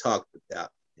we talked about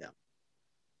him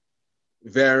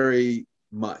very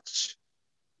much.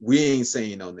 We ain't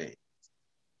saying no names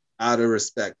out of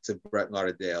respect to Brett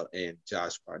Lauderdale and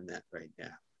Josh Barnett right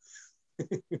now.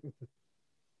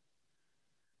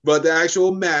 But the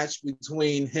actual match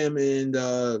between him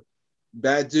and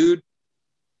Bad Dude,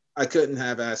 I couldn't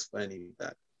have asked for any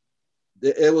better.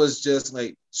 It was just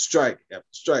like strike after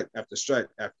strike after strike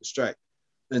after strike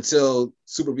until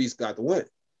Super Beast got the win.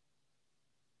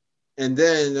 And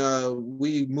then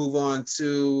we move on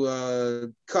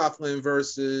to Coughlin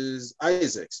versus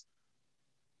Isaacs.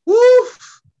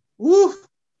 Woof, woof.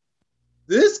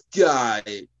 This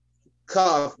guy,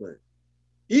 Coughlin,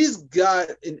 he's got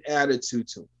an attitude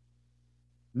to him.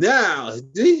 Now,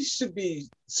 he should be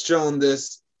shown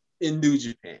this in New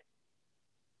Japan.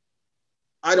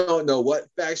 I don't know what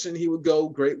faction he would go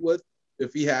great with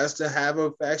if he has to have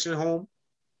a faction home,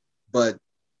 but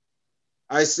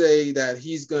I say that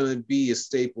he's going to be a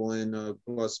staple in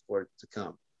Bloodsport to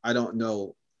come. I don't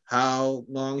know how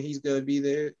long he's going to be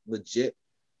there, legit,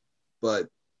 but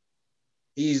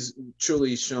he's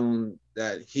truly shown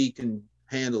that he can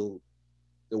handle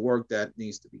the work that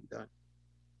needs to be done.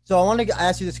 So I want to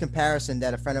ask you this comparison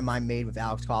that a friend of mine made with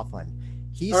Alex Coughlin.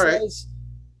 He All says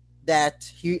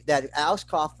that Alex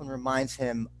Coughlin reminds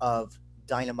him of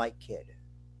Dynamite Kid.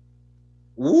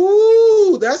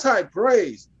 Ooh, that's high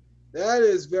praise. That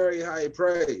is very high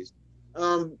praise.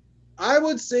 I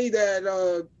would say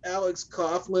that Alex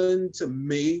Coughlin to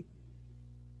me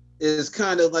is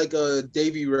kind of like a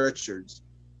Davey Richards.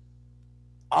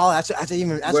 Oh, that's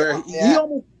where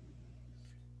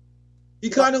he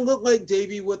kind of looked like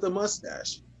Davey with a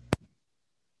mustache.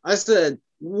 I said,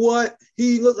 what?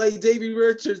 He looked like Davey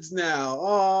Richards now.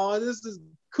 Oh, this is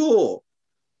cool.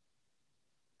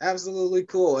 Absolutely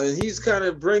cool. And he's kind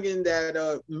of bringing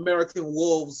that American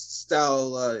Wolves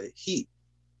style heat.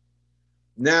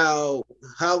 Now,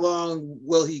 how long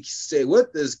will he stay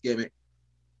with this gimmick?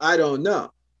 I don't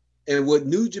know. And would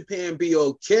New Japan be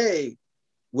okay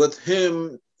with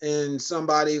him and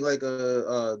somebody like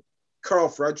a Carl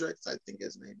Fredericks, I think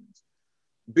his name is,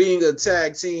 being a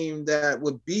tag team that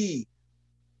would be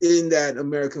in that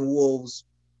American Wolves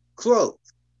clothes?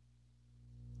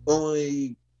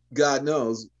 Only God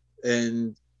knows.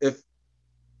 And if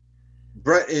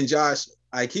Brett and Josh,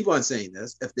 I keep on saying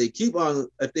this, if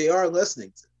they are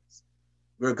listening to this,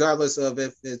 regardless of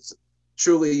if it's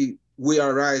truly We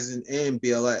Are Rising and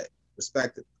BLA,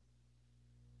 respectively,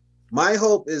 my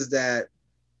hope is that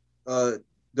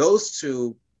those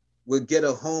two would get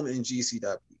a home in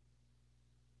GCW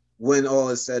when all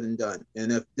is said and done.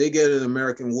 And if they get an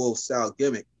American Wolf style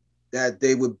gimmick, that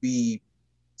they would be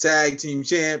tag team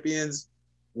champions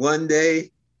one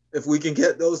day, if we can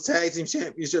get those tag team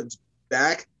championships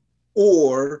back,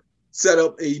 or set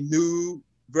up a new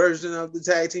version of the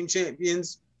tag team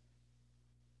champions,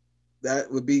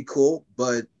 that would be cool.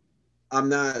 But I'm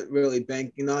not really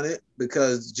banking on it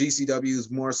because GCW is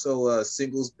more so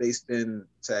singles based than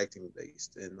tag team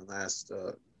based in the last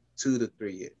 2 to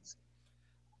 3 years.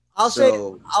 I'll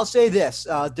say this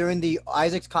during the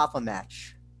Isaacs Coughlin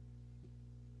match,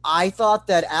 I thought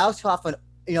that Alex Coughlin,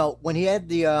 when he had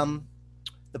the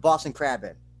Boston Crab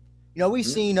in, We've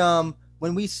seen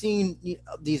when we've seen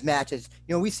these matches,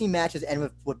 we've seen matches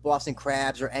end with Boston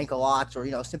Crabs or ankle locks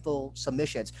or simple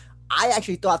submissions. I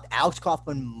actually thought Alex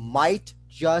Coughlin might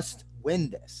just win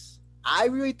this. I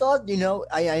really thought,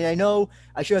 I know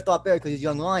I should have thought better because he's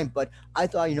young line, but I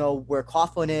thought, where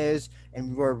Coughlin is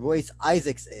and where Royce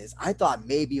Isaacs is, I thought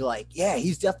maybe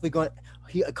he's definitely going.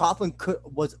 Coughlin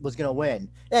was going to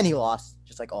win, and he lost,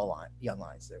 just like all young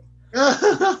lines do.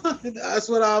 That's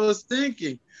what I was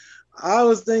thinking. I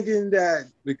was thinking that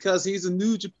because he's a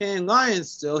New Japan Lion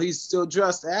still, he's still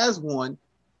dressed as one,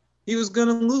 he was going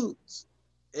to lose.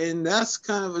 And that's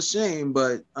kind of a shame,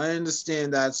 but I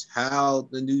understand that's how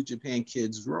the New Japan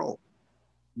kids roll.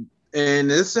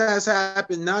 And this has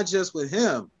happened not just with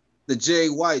him, the Jay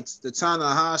Whites, the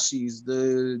Tanahashis,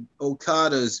 the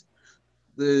Okadas,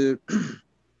 the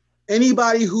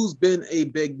anybody who's been a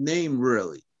big name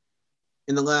really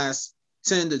in the last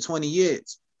 10 to 20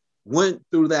 years went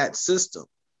through that system.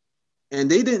 And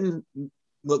they didn't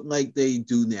look like they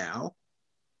do now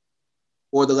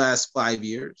or the last 5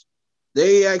 years.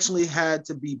 They actually had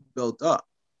to be built up.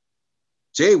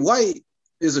 Jay White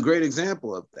is a great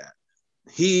example of that.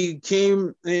 He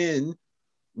came in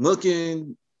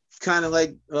looking kind of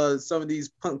like some of these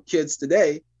punk kids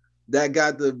today that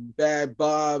got the bad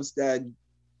bobs that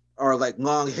are like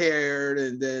long haired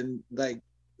and then like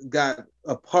got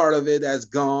a part of it that's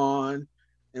gone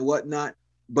and whatnot.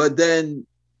 But then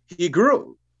he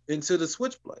grew into the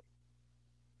Switchblade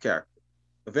character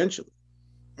eventually.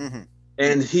 Mm-hmm.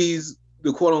 And he's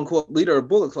the quote unquote leader of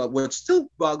Bullet Club, which still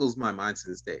boggles my mind to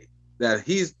this day, that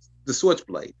he's the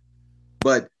Switchblade.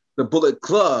 But the Bullet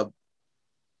Club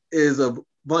is a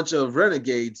bunch of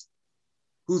renegades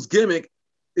whose gimmick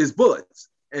is bullets.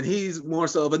 And he's more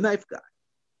so of a knife guy.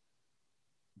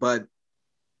 But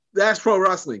that's pro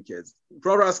wrestling, kids.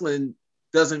 Pro wrestling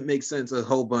doesn't make sense a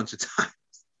whole bunch of times.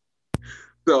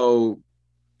 So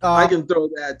I can throw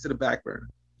that to the back burner.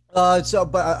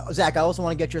 Zach, I also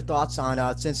want to get your thoughts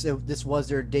on since this was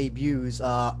their debuts.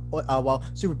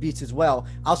 Super Beast as well.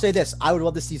 I'll say this: I would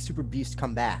love to see Super Beast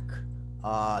come back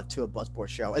to a Bloodsport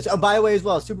show. By the way, as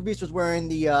well, Super Beast was wearing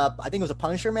the I think it was a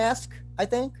Punisher mask. I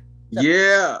think.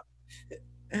 Yeah,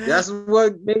 that's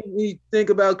what made me think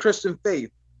about Christian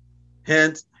Faith.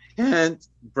 Hint,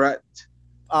 Brett.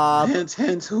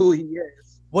 Hint, who he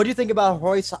is. What do you think about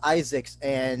Royce Isaacs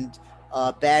and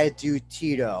Bad Dude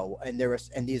Tito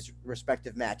and these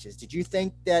respective matches? Did you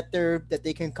think that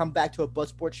they can come back to a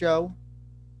Bloodsport show?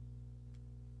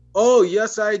 Oh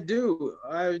yes, I do.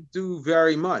 I do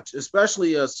very much,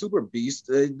 especially a Super Beast.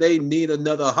 They need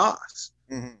another Haas.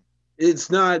 Mm-hmm.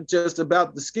 It's not just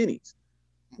about the skinnies.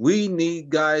 We need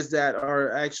guys that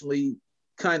are actually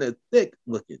kind of thick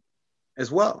looking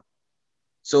as well.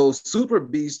 So Super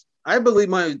Beast, I believe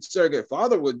my surrogate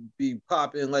father would be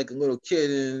popping like a little kid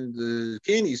in the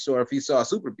candy store if he saw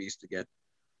Super Beast again.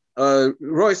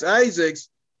 Royce Isaacs,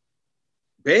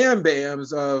 Bam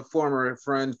Bam's former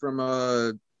friend from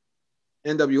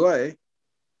NWA,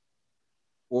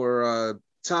 or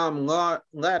Tom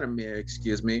Latimer,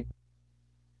 excuse me.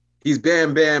 He's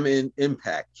Bam Bam in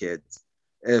Impact, kids.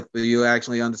 If you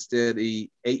actually understood the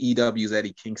AEW's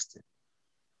Eddie Kingston,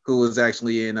 who was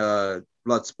actually in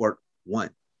Bloodsport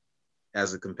 1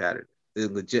 as a competitor, the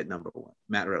legit number 1,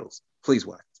 Matt Riddles. Please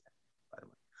watch that, by the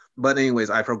way. But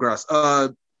anyways, I progress.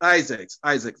 Isaacs.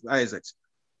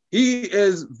 He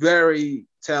is very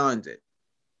talented.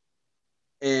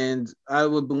 And I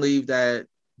would believe that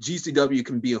GCW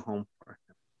can be a home for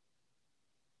him.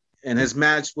 And his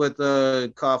match with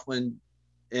Coughlin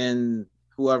and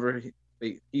whoever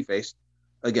he faced,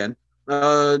 again,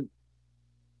 I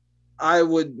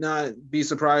would not be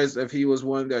surprised if he was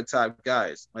one of their top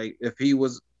guys. Like if he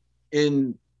was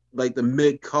in like the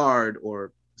mid card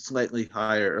or slightly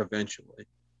higher eventually.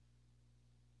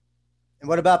 And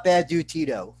what about Bad Dude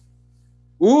Tito?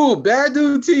 Ooh, Bad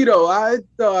Dude Tito. I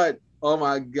thought, oh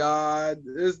my God,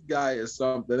 this guy is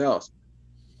something else.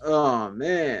 Oh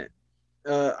man.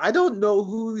 I don't know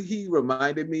who he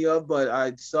reminded me of, but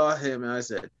I saw him and I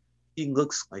said, he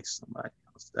looks like somebody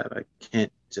else that I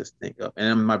can't just think of.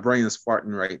 And my brain is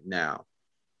farting right now.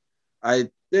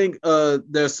 I think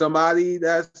there's somebody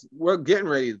that's we're getting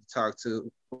ready to talk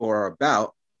to or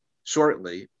about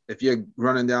shortly. If you're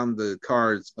running down the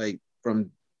cards like from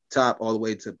top all the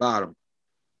way to bottom,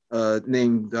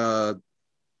 named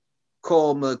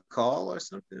Cole McCall or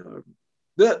something, or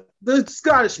the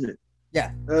Scottishman.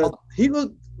 Yeah, he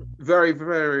looked very,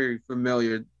 very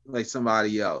familiar, like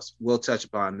somebody else. We'll touch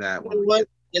upon that one.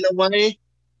 In a way,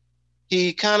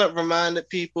 he kind of reminded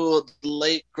people of the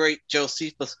late great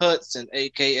Josephus Hudson,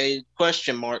 aka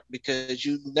Question Mark, because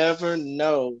you never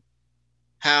know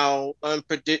how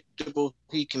unpredictable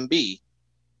he can be.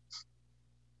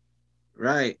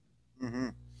 Right. Mm-hmm.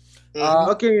 Mhm.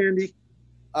 Okay, Andy.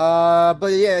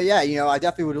 But yeah, I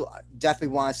definitely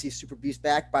want to see Super Beast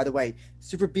back. By the way,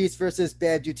 Super Beast versus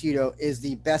Bad Dude Tito is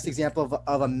the best example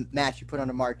of a match you put on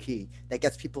a marquee that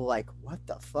gets people like, what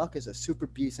the fuck is a Super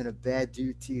Beast and a Bad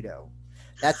Dude Tito?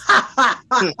 That's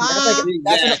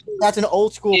Exactly. that's an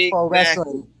old school pro Exactly.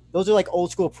 wrestling. Those are like old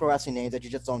school pro wrestling names that you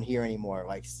just don't hear anymore.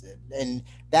 Like, and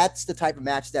that's the type of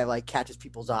match that like catches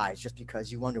people's eyes, just because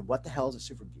you wonder what the hell is a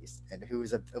Super Beast and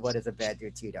what is a Bad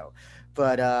Dude Tito.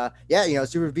 But yeah,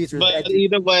 Super Beast was Bad But Dude.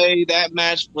 either way, that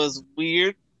match was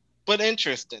weird but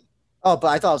interesting. Oh, but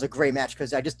I thought it was a great match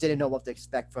because I just didn't know what to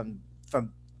expect from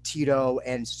Tito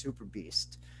and Super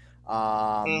Beast.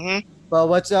 Um, Hmm. but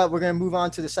we're gonna move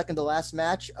on to the second to last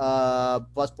match.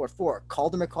 Bloodsport 4.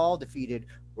 Calder McCall defeated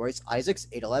Royce Isaacs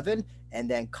 8-11, and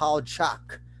then Kyle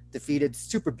Chalk defeated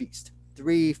Super Beast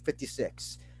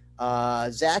 356.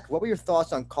 Zach, what were your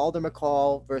thoughts on Calder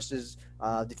McCall versus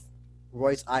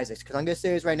Royce Isaacs? Because I'm gonna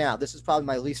say this right now, this is probably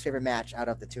my least favorite match out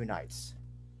of the two nights.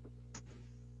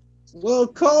 Well,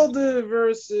 Calder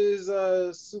versus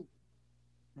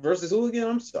who again?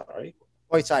 I'm sorry.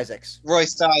 Royce Isaacs.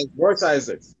 Royce Styles. Royce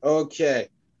Isaacs. Okay.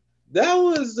 That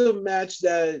was a match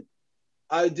that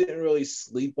I didn't really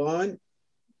sleep on.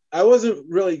 I wasn't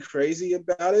really crazy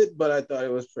about it, but I thought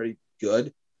it was pretty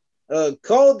good.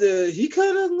 Calder, he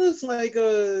kind of looks like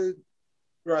a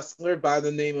wrestler by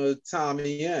the name of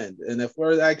Tommy End. And if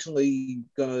we're actually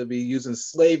going to be using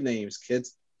slave names,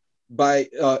 kids, by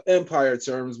Empire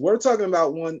terms, we're talking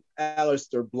about one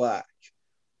Aleister Black.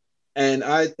 And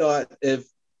I thought if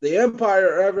the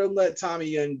Empire ever let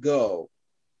Tommy End go,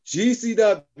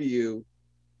 GCW,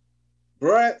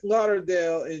 Brett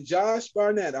Lauderdale, and Josh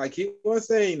Barnett, I keep on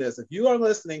saying this, if you are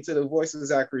listening to the voice of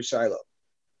Zachary Shiloh,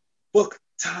 book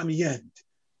Tommy End.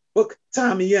 Book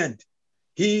Tommy End.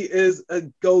 He is a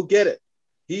go-get-it.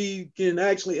 He can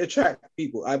actually attract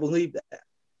people. I believe that.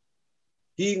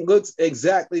 He looks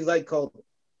exactly like Colton.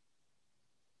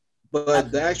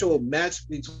 But the actual match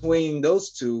between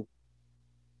those two,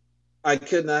 I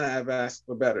could not have asked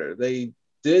for better. They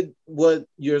did what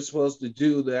you're supposed to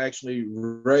do to actually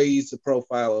raise the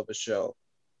profile of a show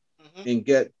and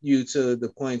get you to the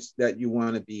points that you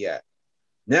want to be at.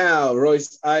 Now,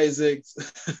 Royce Isaacs,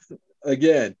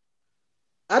 again,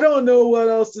 I don't know what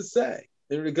else to say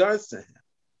in regards to him.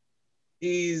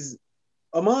 He's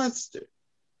a monster.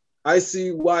 I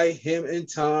see why him and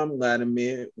Tom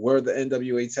Latimer were the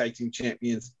NWA Tag Team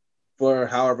Champions for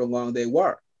however long they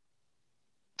were.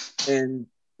 And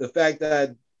the fact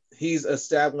that he's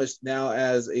established now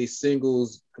as a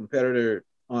singles competitor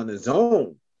on his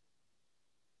own.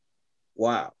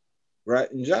 Wow.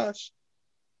 Right, and Josh?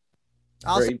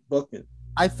 Great booking.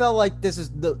 I felt like this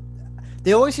is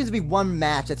there always seems to be one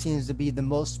match that seems to be the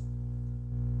most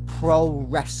pro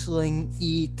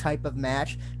wrestling-y type of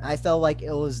match. And I felt like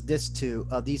it was these two,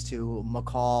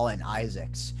 McCall and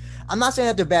Isaacs. I'm not saying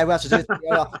that they're bad wrestlers.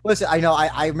 Listen,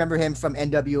 I remember him from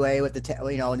NWA with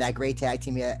in that great tag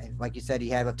team. Like you said, he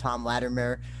had with Tom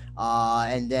Latimer.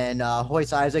 And then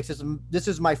Royce Isaacs. This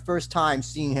is my first time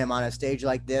seeing him on a stage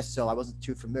like this, so I wasn't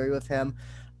too familiar with him.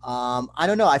 I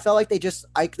don't know. I felt like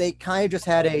they kind of just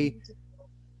had a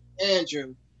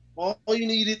Andrew, all you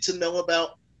needed to know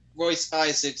about Royce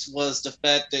Isaacs was the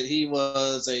fact that he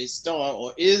was a star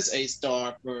or is a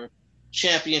star for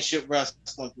Championship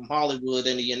Wrestling from Hollywood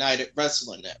and the United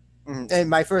Wrestling Network. And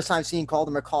my first time seeing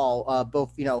Calder McCall,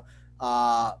 both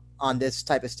on this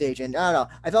type of stage, and I don't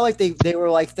know. I felt like they were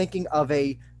like thinking of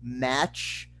a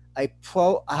match,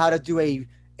 how to do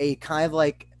a kind of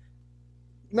like.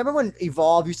 Remember when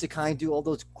Evolve used to kind of do all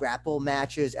those grapple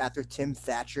matches after Tim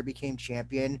Thatcher became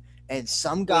champion, and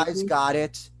some guys got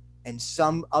it, and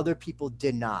some other people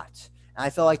did not. And I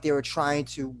felt like they were trying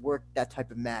to work that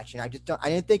type of match, and I didn't think I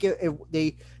didn't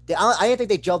think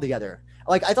they gelled together.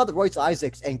 Like I thought that Royce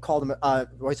Isaacs and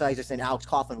Alex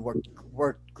Coughlin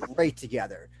worked great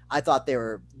together. I thought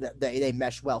they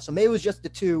meshed well. So maybe it was just the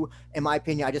two, in my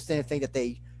opinion. I just didn't think that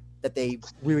they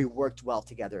really worked well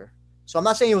together. So I'm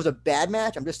not saying it was a bad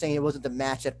match. I'm just saying it wasn't the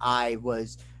match that I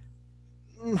was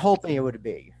hoping it would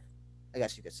be, I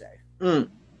guess you could say.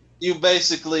 You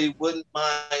basically wouldn't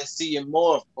mind seeing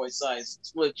more of Royce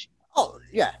Isaacs, would you? Oh,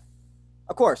 yeah.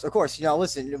 Of course.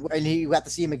 Listen, and you got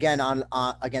to see him again on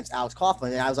against Alex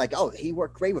Coughlin, and I was like, oh, he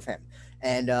worked great with him.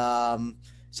 And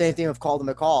same thing with Calder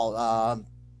McCall.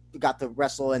 Got to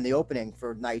wrestle in the opening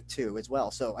for night 2 as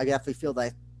well. So I definitely feel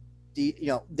that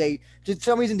they for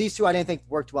some reason these two I didn't think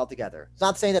worked well together. It's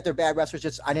not saying that they're bad wrestlers,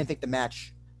 just I didn't think the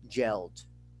match gelled,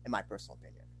 in my personal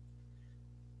opinion.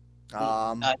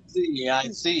 Um, I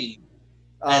see.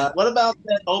 And uh, what about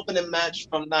that opening match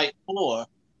from night 4?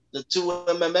 The two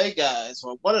MMA guys,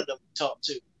 or one of them we talked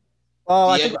to, oh,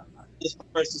 I think. Diego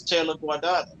versus Taylor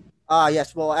Guardado.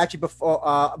 Yes. Well, actually,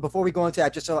 before we go into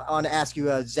that, just want to ask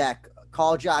you, Zach,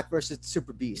 Call Jack versus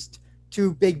Super Beast,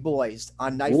 two big boys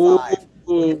on night 5. What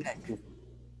do you Ooh, think?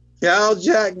 Cal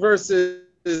Jack versus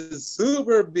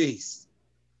Super Beast.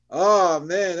 Oh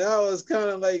man, that was kind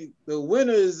of like the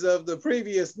winners of the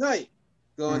previous night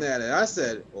going at it. I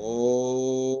said,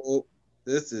 "Oh,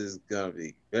 this is gonna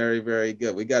be very, very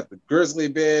good." We got the Grizzly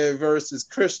Bear versus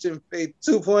Christian Faith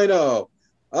 2.0.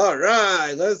 All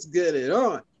right, let's get it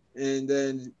on. And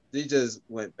then they just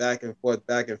went back and forth,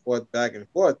 back and forth, back and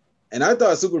forth. And I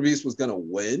thought Super Beast was gonna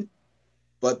win,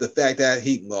 but the fact that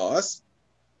he lost,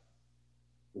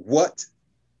 what?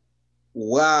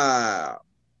 Wow,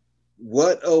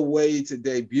 what a way to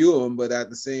debut him, but at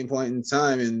the same point in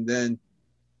time, and then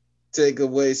take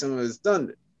away some of his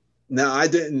thunder. Now, I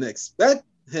didn't expect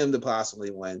him to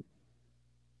possibly win.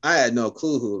 I had no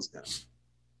clue who was going to.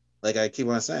 Like I keep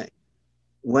on saying,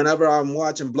 whenever I'm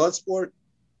watching Bloodsport,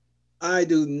 I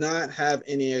do not have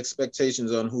any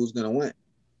expectations on who's going to win.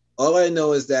 All I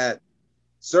know is that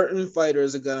certain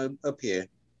fighters are going to appear.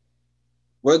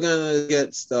 We're going to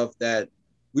get stuff that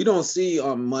we don't see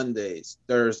on Mondays,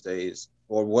 Thursdays,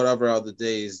 or whatever other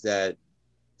days that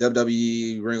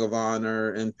WWE, Ring of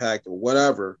Honor, Impact, or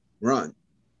whatever run.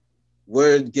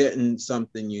 We're getting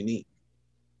something unique.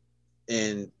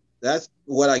 And that's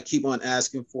what I keep on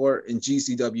asking for. And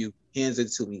GCW hands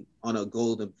it to me on a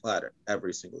golden platter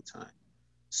every single time.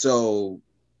 So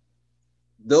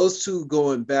those two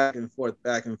going back and forth,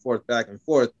 back and forth, back and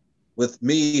forth, with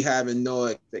me having no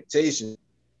expectation,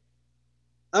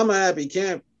 I'm a happy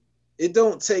camp. It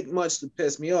don't take much to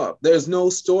piss me off. There's no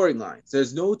storylines.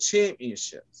 There's no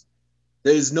championships.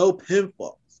 There's no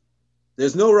pinfalls.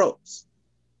 There's no ropes.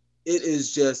 It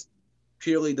is just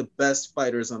purely the best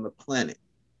fighters on the planet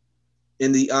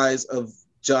in the eyes of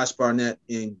Josh Barnett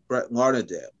and Brett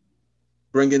Lauderdale,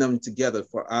 bringing them together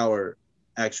for our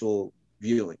actual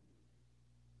viewing.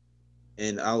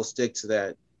 And I'll stick to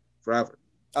that forever.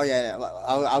 Oh yeah,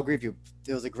 I'll agree with you.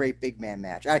 It was a great big man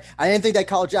match. I didn't think that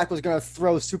Call Jack was going to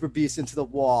throw Super Beast into the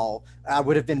wall.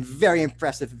 Would have been very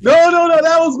impressive. No,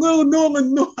 that was little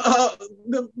Norman,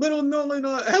 little Norman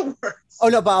Edwards. Oh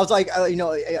no, but I was like,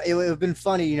 it would have been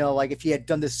funny, like if he had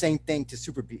done the same thing to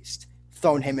Super Beast,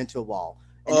 thrown him into a wall.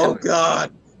 And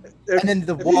God! And then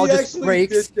the wall just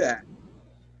breaks. Did that.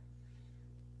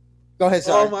 Go ahead,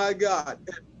 sorry. Oh my God!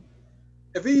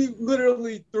 If he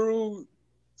literally threw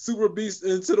Super Beast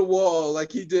into the wall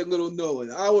like he did little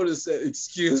Nolan, I would have said,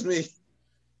 "Excuse me,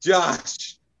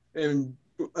 Josh and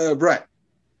Brett,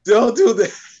 don't do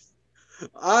that."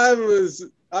 I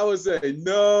would say,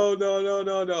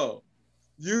 no.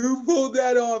 You pulled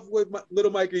that off with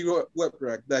little Mikey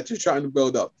Whipwreck that you're trying to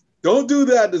build up. Don't do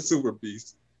that to Super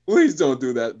Beast. Please don't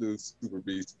do that to Super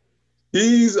Beast.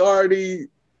 He's already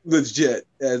legit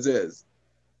as is.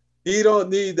 He don't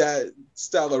need that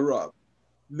style of rub.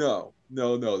 No.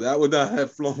 That would not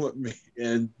have flown with me.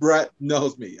 And Brett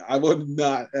knows me. I would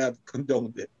not have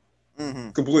condoned it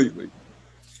completely.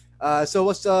 So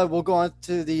we'll go on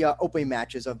to the opening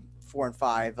matches of 4 and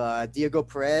 5. Diego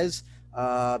Perez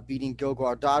beating Gil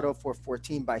Guardado for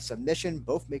 14 by submission,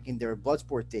 both making their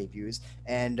Bloodsport debuts.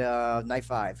 And night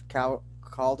 5,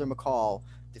 Calder McCall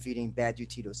defeating Bad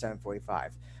Utito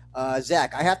 7:45.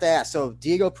 Zach, I have to ask. So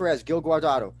Diego Perez, Gil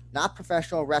Guardado, not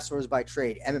professional wrestlers by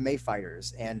trade, MMA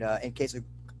fighters. And in case of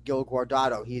Gil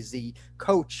Guardado, he's the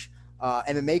coach,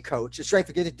 MMA coach, a strength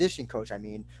and conditioning coach,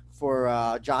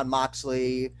 for John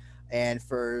Moxley and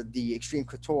for the Extreme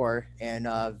Couture in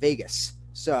Vegas.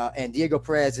 So, and Diego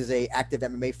Perez is a active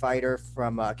MMA fighter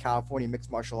from California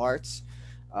Mixed Martial Arts.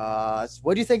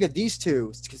 What do you think of these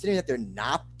two, considering that they're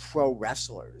not pro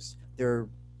wrestlers? They're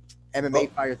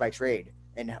MMA fighters by trade.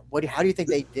 And how do you think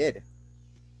they did?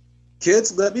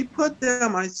 Kids, let me put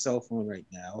down my cell phone right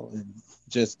now and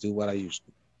just do what I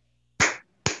usually do.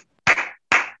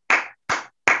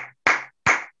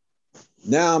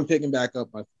 Now I'm picking back up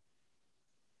my phone.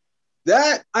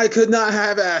 That I could not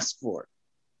have asked for.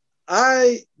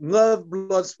 I love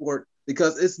Bloodsport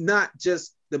because it's not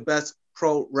just the best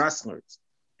pro wrestlers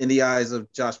in the eyes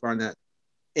of Josh Barnett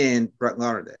and Brett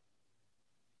Lauderdale.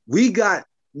 We got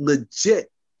legit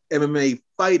MMA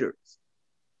fighters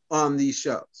on these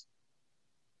shows,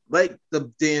 like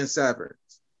the Dan Saverns,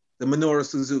 the Minoru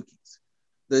Suzuki's,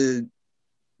 the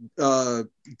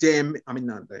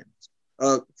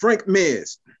Frank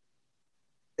Miz,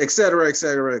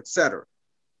 etc.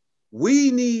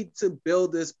 We need to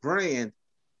build this brand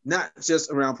not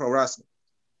just around pro wrestling.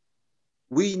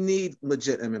 we need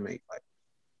legit MMA fighters.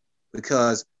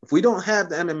 Because if we don't have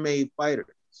the MMA fighters,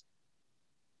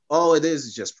 all it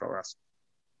is just pro wrestling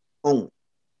only.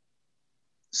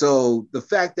 So the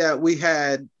fact that we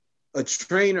had a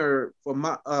trainer for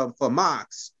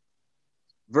Mox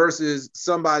versus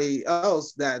somebody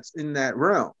else that's in that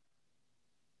realm,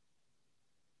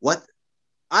 what?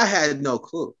 I had no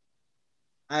clue.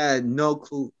 I had no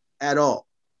clue at all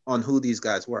on who these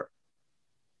guys were.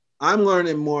 I'm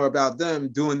learning more about them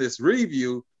doing this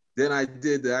review than I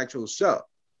did the actual show.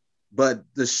 But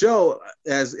the show,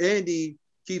 as Andy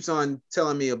keeps on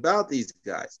telling me about these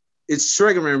guys, it's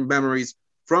triggering memories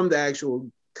from the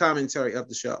actual commentary of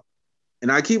the show.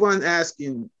 And I keep on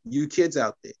asking you kids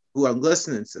out there who are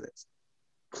listening to this,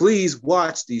 please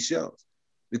watch these shows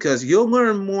because you'll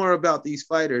learn more about these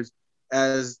fighters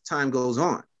as time goes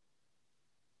on.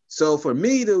 So for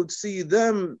me to see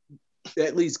them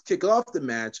at least kick off the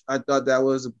match, I thought that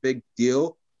was a big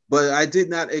deal, but I did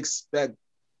not expect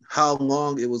how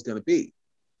long it was going to be.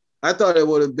 I thought it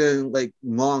would have been like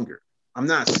longer. I'm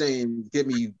not saying give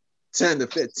me 10 to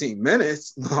 15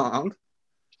 minutes long,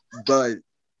 but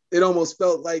it almost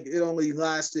felt like it only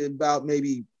lasted about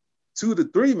maybe 2 to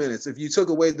 3 minutes if you took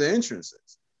away the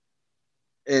entrances.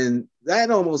 And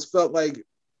that almost felt like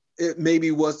it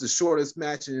maybe was the shortest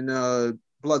match in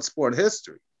Bloodsport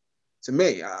history. To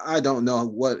me, I don't know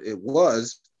what it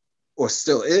was or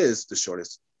still is the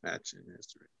shortest match in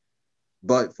history.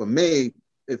 But for me,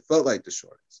 it felt like the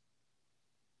shortest.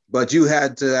 But you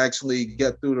had to actually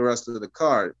get through the rest of the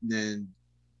card. And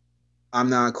I'm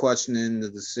not questioning the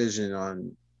decision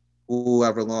on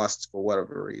whoever lost for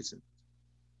whatever reason.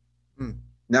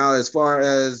 Now, as far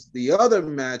as the other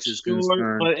match is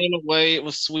concerned, but in a way, it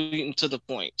was sweetened to the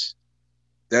point.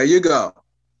 There you go.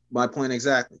 My point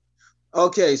exactly.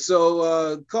 Okay,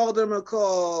 so Calder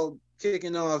McCall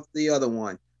kicking off the other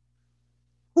one.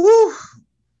 Whew.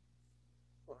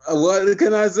 What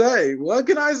can I say? What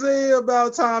can I say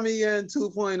about Tommy and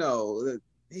 2.0?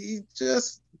 He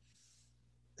just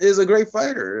is a great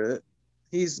fighter.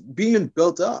 He's being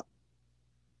built up,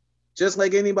 just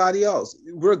like anybody else.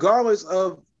 Regardless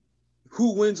of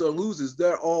who wins or loses,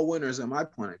 they're all winners in my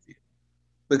point of view.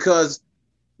 Because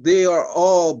they are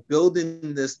all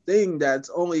building this thing that's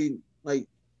only like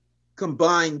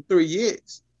combined 3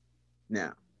 years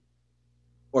now,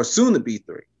 or soon to be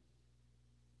 3.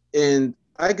 And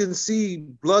I can see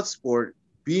Bloodsport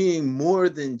being more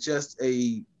than just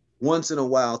a once in a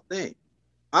while thing.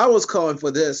 I was calling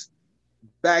for this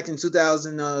back in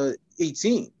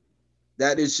 2018,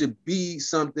 that it should be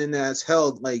something that's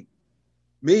held like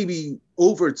maybe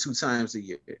over 2 times a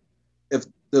year. If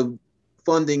the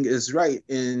funding is right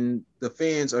and the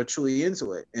fans are truly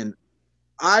into it. And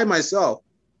I myself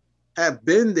have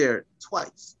been there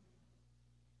twice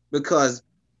because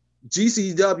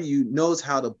GCW knows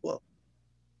how to book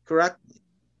correctly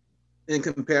in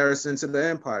comparison to the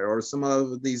Empire or some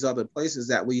of these other places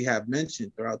that we have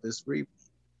mentioned throughout this review.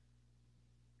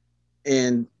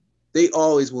 And they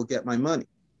always will get my money.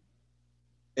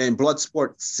 And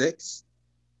Bloodsport 6,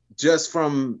 just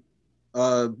from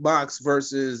Mox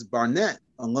versus Barnett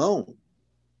alone,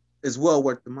 is well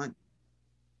worth the money.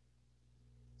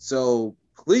 So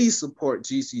please support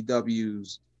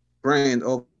GCW's brand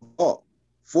overall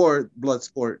for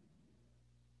Bloodsport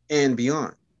and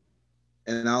beyond.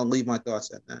 And I'll leave my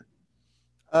thoughts at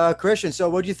that. Christian, so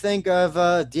what do you think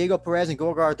of Diego Perez and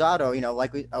Gil Guardado? You know,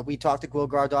 like we talked to Gil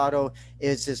Guardado,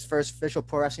 is his first official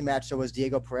pro wrestling match, so was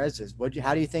Diego Perez's.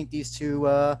 How do you think these two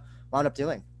wound up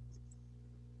doing?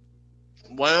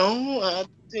 Well, I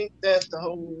think that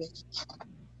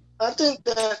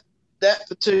that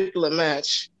particular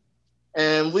match,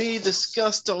 and we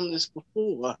discussed on this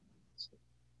before,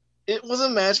 it was a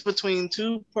match between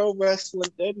 2 pro wrestling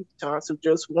debutantes who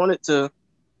just wanted to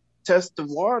test the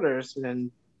waters.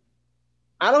 And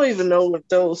I don't even know if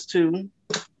those two,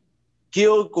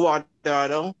 Gil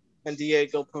Guardado and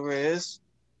Diego Perez,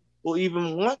 will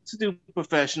even want to do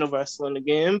professional wrestling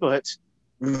again. But,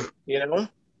 you know,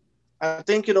 I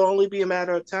think it'll only be a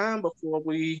matter of time before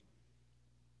we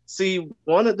see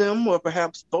one of them or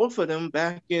perhaps both of them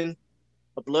back in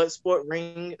a Bloodsport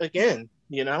ring again,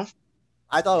 you know?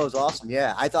 I thought it was awesome.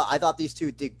 Yeah, I thought these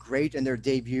two did great in their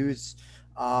debuts.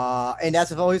 And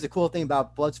that's always the cool thing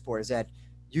about Bloodsport is that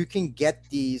you can get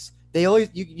these. They always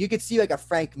you could see like a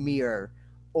Frank Mir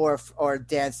or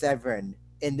Dan Severn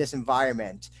in this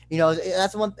environment. You know,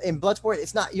 that's one in Bloodsport.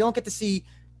 It's not, you don't get to see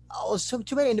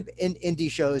too many in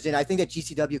indie shows, and I think that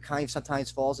GCW kind of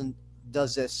sometimes falls and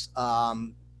does this.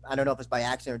 I don't know if it's by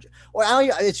accident or I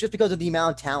don't. It's just because of the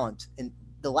amount of talent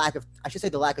the lack of, I should say,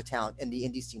 the lack of talent in the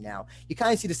indie scene now. You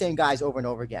kind of see the same guys over and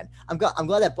over again. I'm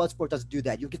glad that Bloodsport doesn't do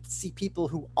that. You get to see people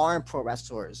who aren't pro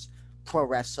wrestlers, pro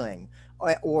wrestling,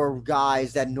 or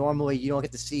guys that normally you don't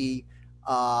get to see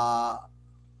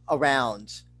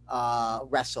around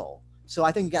wrestle. So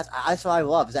I think that's what I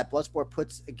love, is that Bloodsport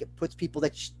puts people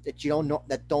that you don't know,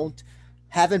 that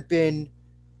haven't been,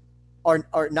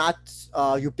 are not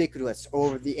ubiquitous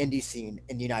over the indie scene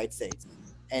in the United States.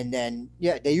 And then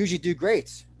they usually do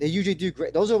great.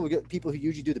 Those are people who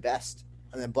usually do the best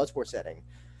in the Bloodsport setting.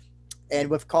 And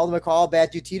with Calder McCall,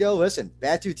 Bad Dude Tito, listen,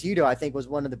 Bad Dude Tito, I think, was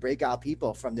one of the breakout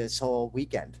people from this whole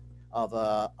weekend of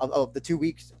the 2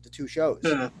 weeks, the 2 shows.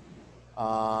 Yeah.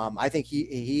 I think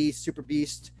he's Super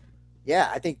Beast.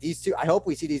 Yeah, I think these two. I hope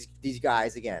we see these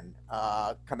guys again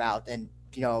come out and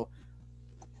do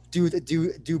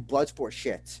Bloodsport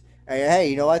shit. Hey,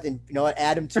 you know what? And you know what?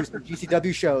 Add them to some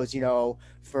GCW shows.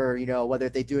 For whether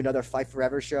they do another Fight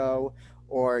Forever show.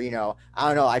 Or I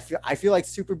don't know. I feel like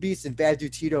Super Beast and Bad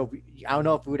Dude Tito. I don't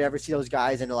know if we would ever see those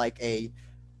guys in like a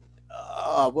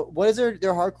what is their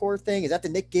hardcore thing? Is that the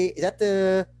Nick Gage? Is that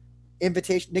the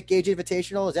Nick Gage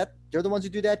Invitational? Is that they're the ones who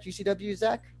do that? GCW,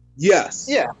 Zach? Yes.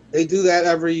 Yeah. They do that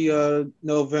every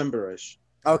November-ish.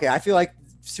 Okay, I feel like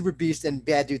Super Beast and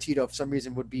Bad Dude Tito for some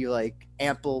reason would be like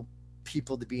ample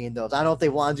people to be in those. I don't know if they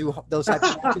want to do those types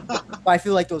of matches, but I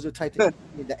feel like those are type of,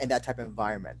 in that type of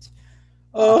environment.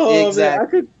 Oh,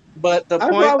 exactly. Man, but the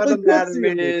point of the matter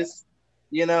is,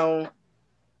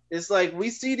 it's like we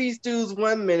see these dudes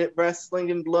 1 minute wrestling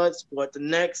in Bloodsport, the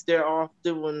next they're off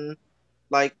doing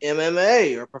like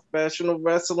MMA or professional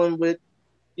wrestling with,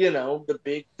 the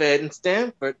Big Fed in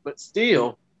Stanford. But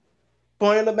still,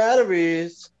 point of the matter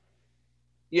is,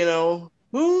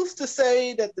 who's to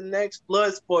say that the next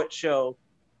Bloodsport show,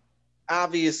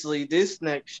 obviously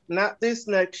not this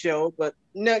next show, but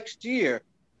next year,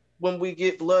 when we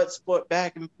get Bloodsport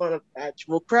back in front of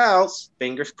actual crowds,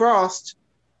 fingers crossed,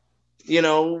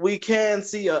 we can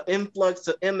see an influx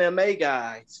of MMA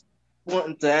guys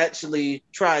wanting to actually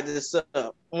try this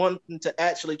out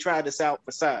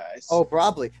for size. Oh,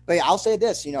 probably. But I'll say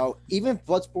this, even if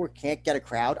Bloodsport can't get a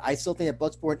crowd, I still think that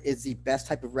Bloodsport is the best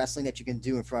type of wrestling that you can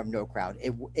do in front of no crowd.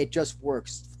 It just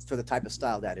works for the type of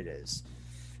style that it is.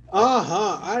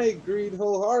 I agreed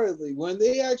wholeheartedly. When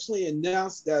they actually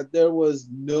announced that there was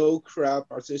no crowd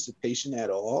participation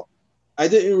at all, I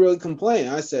didn't really complain.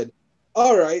 I said,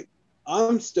 all right,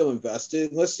 I'm still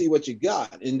invested. Let's see what you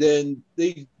got. And then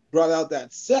they brought out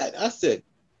that set. I said,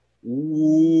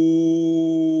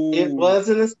 ooh. It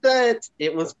wasn't a set.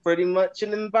 It was pretty much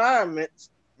an environment.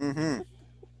 Mm-hmm.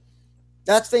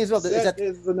 That's things. Well, set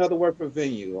is another word for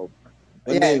venue.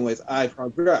 But anyways, I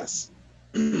progress.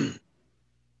 The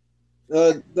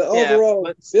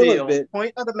overall feel of it.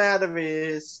 Point of the matter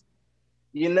is,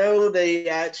 they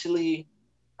actually,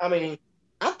 I think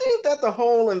that the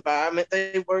whole environment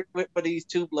they work with for these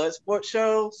 2 Bloodsport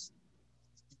shows,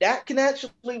 that can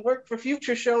actually work for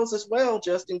future shows as well,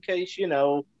 just in case,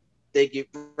 they get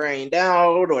rained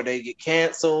out or they get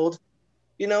canceled.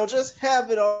 Just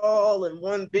have it all in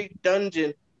one big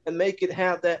dungeon and make it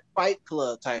have that Fight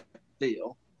Club type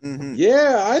deal. Mm-hmm.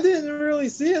 Yeah, I didn't really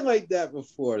see it like that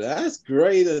before. That's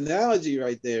great analogy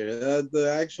right there.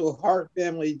 The actual Hart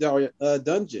family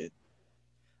dungeon.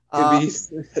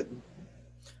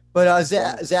 But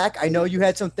Zach, I know you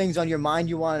had some things on your mind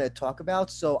you wanted to talk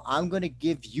about, so I'm going to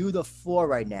give you the floor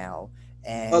right now.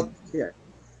 And okay.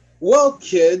 Well,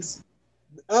 kids,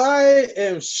 I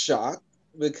am shocked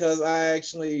because I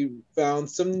actually found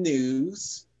some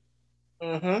news.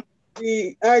 Mm-hmm.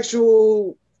 The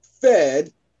actual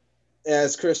Fed,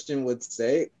 as Christian would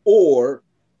say, or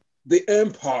the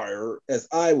Empire, as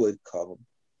I would call them.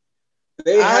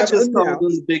 I just call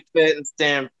them Big Fed and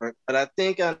Stanford, but I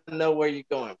think I know where you're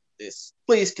going with this.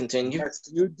 Please continue. Yes,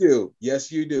 you do.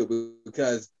 Yes, you do.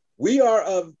 Because we are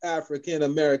of African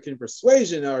American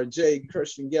persuasion, R.J.,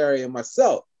 Christian, Gary, and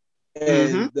myself.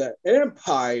 And the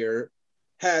Empire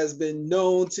has been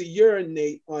known to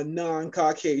urinate on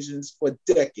non-Caucasians for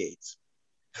decades.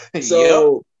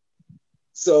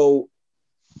 So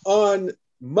on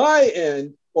my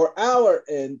end, or our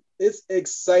end, it's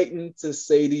exciting to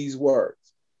say these words.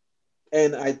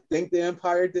 And I think the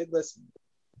Empire did listen.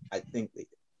 I think they did.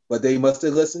 But they must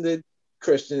have listened to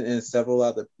Christian and several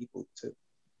other people too.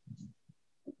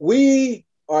 We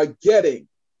are getting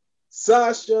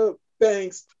Sasha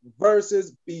Banks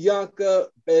versus Bianca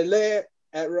Belair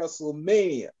at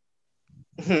WrestleMania.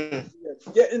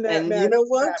 Getting that match. You know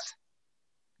what?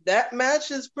 That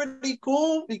match is pretty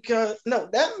cool because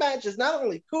that match is not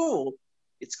only cool,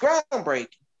 it's groundbreaking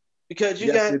because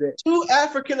you got 2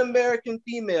 African American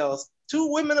females,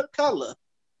 2 women of color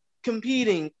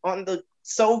competing on the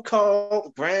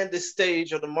so-called grandest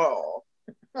stage of them all.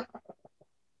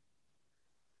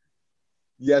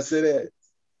 Yes, it is.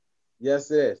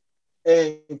 Yes, it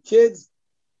is. And kids,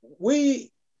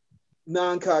 we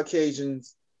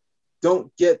non-Caucasians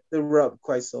don't get the rub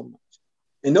quite so much.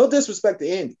 And no disrespect to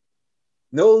Andy,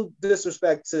 no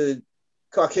disrespect to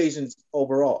Caucasians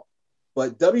overall,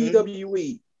 but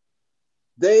WWE,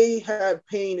 they have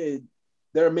painted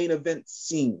their main event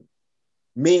scene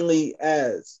mainly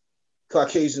as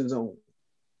Caucasians only,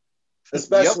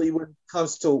 especially when it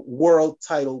comes to world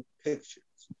title pictures.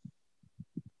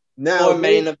 Now, or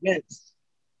main events.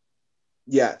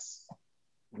 Yes,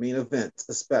 main events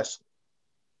especially.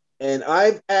 And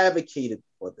I've advocated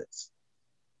for this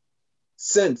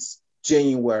since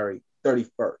January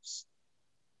 31st,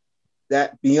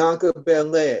 that Bianca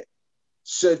Belair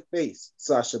should face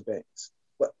Sasha Banks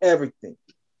for everything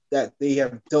that they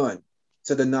have done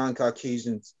to the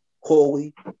non-Caucasians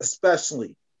wholly,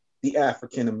 especially the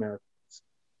African Americans.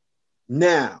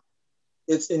 Now,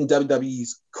 it's in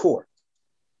WWE's court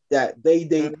that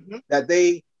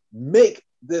they make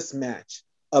this match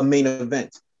a main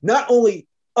event. Not only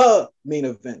a main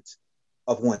event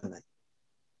of one night,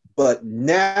 but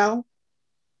now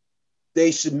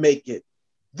they should make it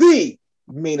the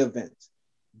main event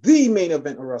of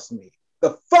WrestleMania,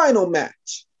 the final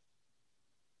match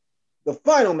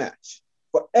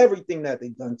for everything that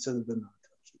they've done to the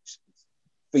non-Caucasians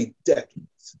for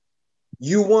decades.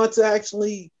 You want to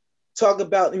actually talk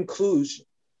about inclusion.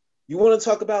 You want to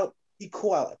talk about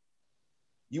equality.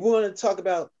 You want to talk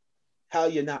about how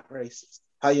you're not racist,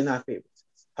 how you're not favorites,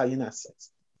 how you're not sexist.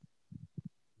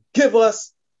 Give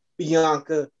us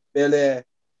Bianca Belair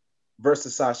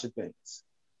versus Sasha Banks.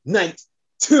 Night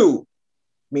 2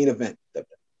 main event.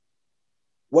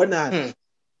 We're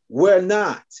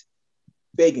not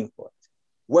begging for it.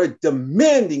 We're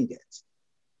demanding it.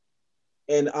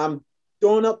 And I'm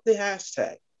throwing up the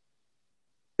hashtag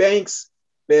Banks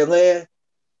Belair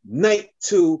Night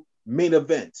 2 main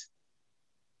event.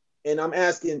 And I'm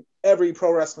asking every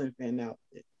pro wrestling fan out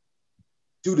there,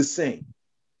 do the same.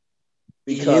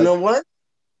 Because you know what?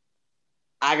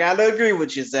 I gotta agree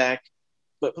with you, Zach.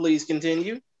 But please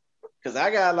continue, because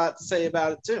I got a lot to say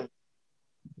about it too.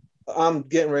 I'm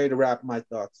getting ready to wrap my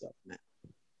thoughts up now.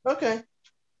 Okay.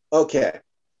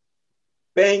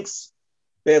 Banks,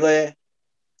 Belair,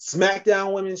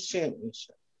 SmackDown Women's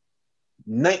Championship.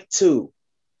 Night 2,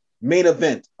 main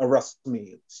event of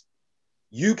WrestleMania.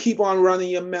 You keep on running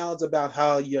your mouths about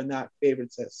how you're not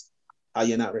favoritist, how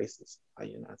you're not racist, how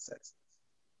you're not sexist.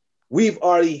 We've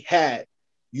already had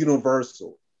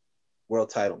Universal World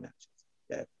Title matches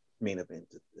that main event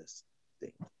of this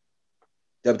thing.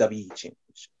 WWE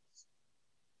Championships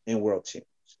and World Championships.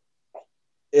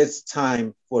 It's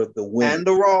time for the women. And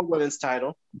the Raw Women's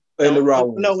title. And the Raw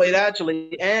Women's. No, wait,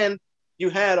 actually. And you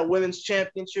had a Women's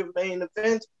Championship main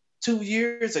event 2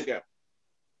 years ago.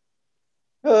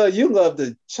 You love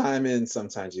to chime in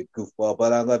sometimes, you goofball,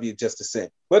 but I love you just the same.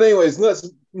 But anyways, let's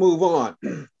move on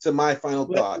to my final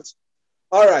thoughts.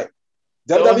 All right.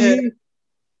 WWE,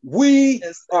 we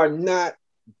are not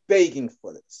begging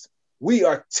for this. We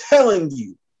are telling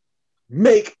you,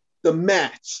 make the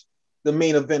match the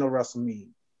main event of WrestleMania.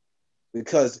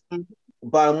 Because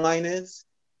bottom line is,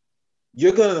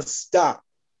 you're going to stop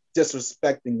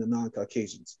disrespecting the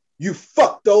non-Caucasians. You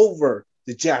fucked over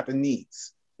the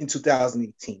Japanese in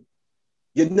 2018.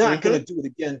 You're not going to do it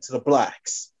again to the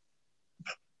blacks.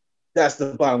 That's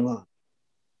the bottom line.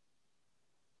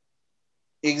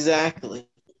 Exactly.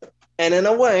 And in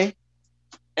a way,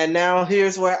 and now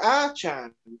here's where I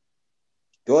chime in.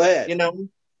 Go ahead. You know,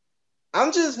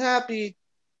 I'm just happy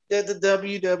that the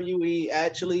WWE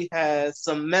actually has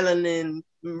some melanin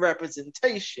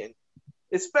representation,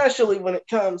 especially when it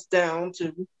comes down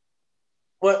to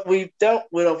what we've dealt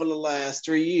with over the last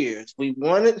 3 years. What we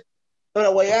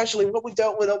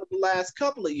dealt with over the last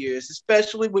couple of years,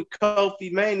 especially with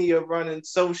Kofi Mania running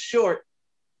so short,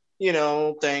 you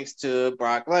know, thanks to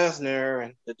Brock Lesnar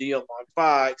and the deal on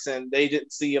Fox, and they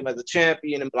didn't see him as a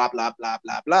champion and blah, blah, blah,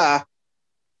 blah, blah.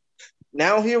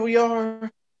 Now here we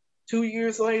are 2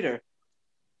 years later.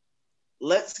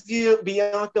 Let's give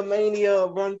Bianca Mania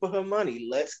a run for her money.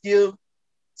 Let's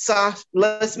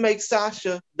make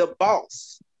Sasha the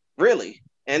boss, really,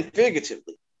 and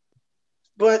figuratively.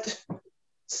 But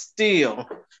still,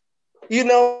 you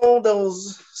know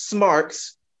those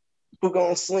smarks who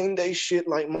gonna sling they shit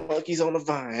like monkeys on a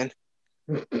vine.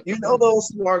 You know those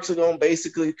smarks are gonna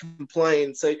basically complain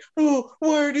and say, "Oh,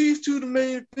 why are these two the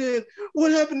main event?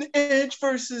 What happened to Edge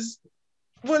versus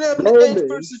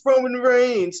Roman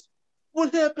Reigns?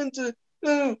 What happened to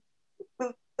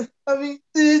I mean,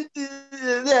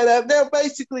 they're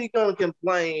basically going to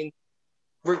complain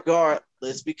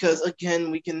regardless because,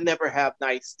 again, we can never have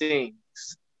nice things.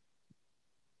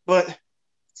 But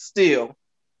still,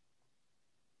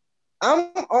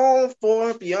 I'm all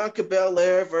for Bianca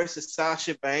Belair versus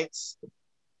Sasha Banks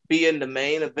being the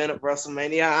main event of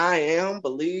WrestleMania. I am,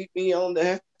 believe me on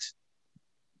that.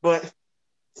 But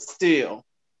still,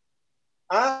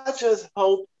 I just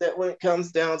hope that when it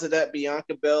comes down to that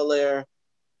Bianca Belair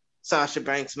Sasha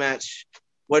Banks match,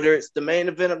 whether it's the main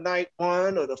event of night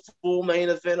 1 or the full main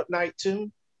event of night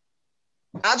 2,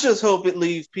 I just hope it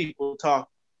leaves people talking.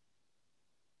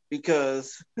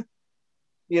 Because,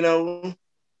 you know,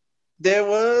 there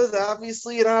was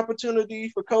obviously an opportunity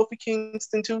for Kofi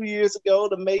Kingston 2 years ago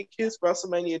to make his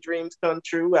WrestleMania dreams come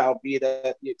true, albeit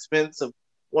at the expense of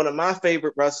one of my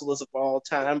favorite wrestlers of all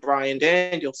time, Bryan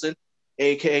Danielson,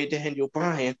 aka Daniel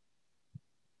Bryan.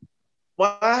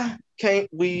 Why can't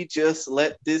we just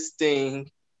let this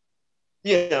thing,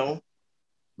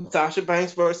 Sasha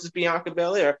Banks versus Bianca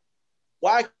Belair,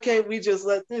 why can't we just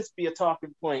let this be a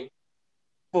talking point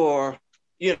for,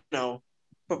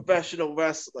 professional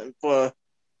wrestling, for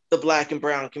the Black and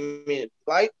brown community?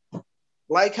 Like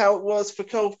how it was for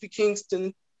Kofi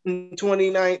Kingston in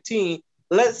 2019.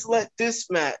 Let's let this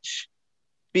match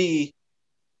be,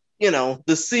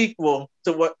 the sequel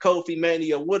to what Kofi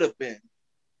Mania would have been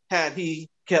had he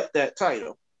kept that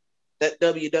title, that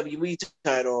WWE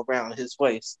title around his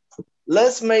waist.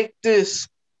 Let's make this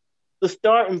the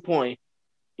starting point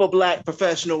for Black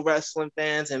professional wrestling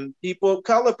fans and people of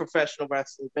color professional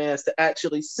wrestling fans to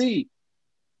actually see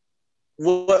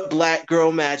what Black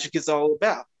girl magic is all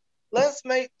about. Let's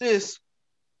make this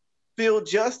feel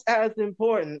just as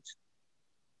important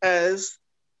as,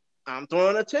 I'm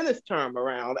throwing a tennis term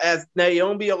around, as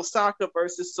Naomi Osaka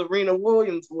versus Serena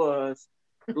Williams was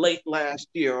late last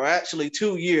year, or actually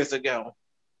 2 years ago.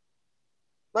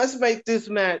 Let's make this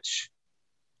match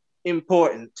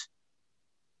important.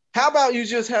 How about you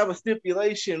just have a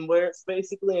stipulation where it's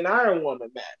basically an Iron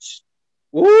Woman match?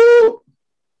 Woo!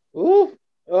 Ooh!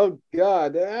 Oh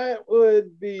God, that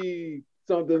would be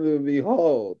something to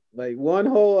behold. Like 1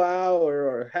 whole hour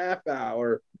or half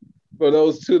hour for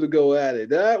those two to go at it.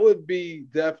 That would be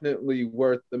definitely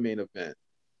worth the main event.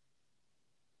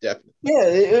 Definitely. Yeah,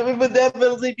 it would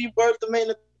definitely be worth the main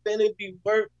event. It'd be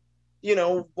worth,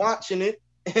 watching it.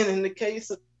 And in the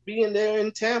case of being there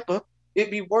in Tampa,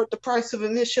 it'd be worth the price of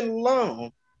admission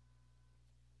alone.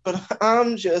 But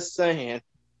I'm just saying,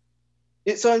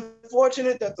 it's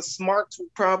unfortunate that the smarts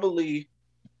will probably,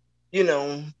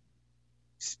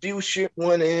 spew shit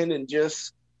one in and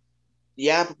just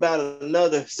yap about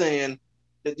another, saying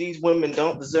that these women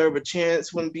don't deserve a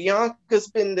chance when Bianca's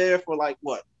been there for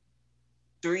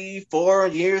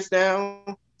 3-4 years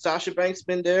now. Sasha Banks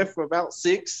been there for about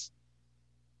 6.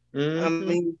 Mm-hmm. I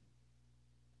mean,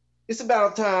 it's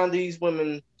about time these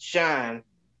women shine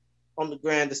on the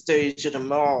grandest stage of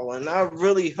them all. And I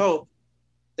really hope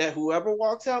that whoever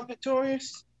walks out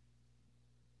victorious,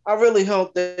 I really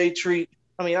hope they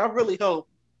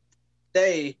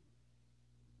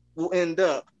will end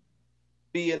up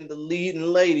being the leading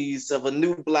ladies of a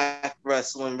new Black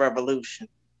wrestling revolution.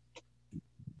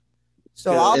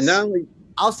 So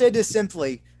I'll say this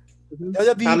simply.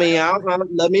 Let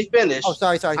me finish. Oh,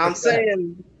 sorry.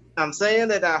 I'm saying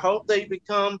that I hope they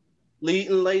become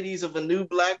leading ladies of a new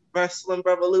Black wrestling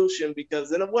revolution,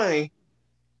 because in a way,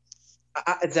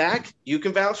 Zach, you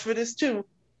can vouch for this too.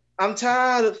 I'm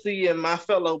tired of seeing my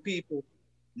fellow people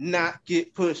not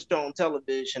get pushed on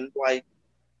television.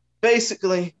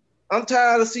 Basically, I'm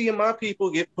tired of seeing my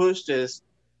people get pushed as,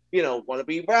 want to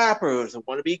be rappers or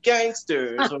want to be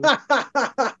gangsters.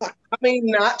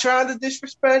 Not trying to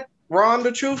disrespect Ron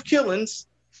the Truth Killings,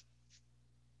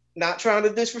 not trying to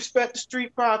disrespect the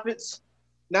Street Profits,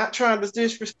 not trying to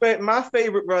disrespect my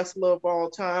favorite wrestler of all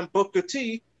time, Booker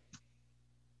T.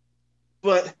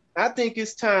 But I think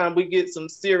it's time we get some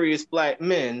serious Black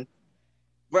men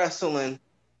wrestling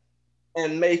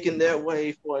and making their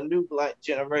way for a new Black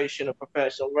generation of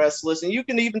professional wrestlers. And you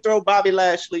can even throw Bobby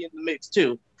Lashley in the mix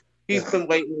too. He's been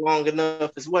waiting long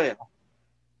enough as well.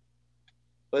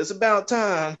 But it's about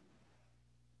time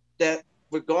that,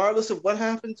 regardless of what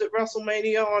happens at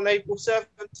WrestleMania on April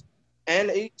 7th and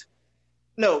 8th,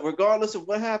 regardless of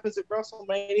what happens at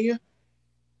WrestleMania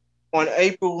on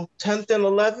April 10th and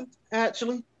 11th,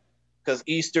 actually, because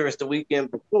Easter is the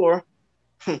weekend before.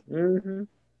 Mm-hmm.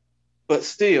 But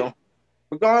still,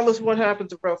 regardless of what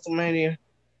happens at WrestleMania,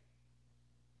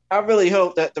 I really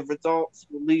hope that the results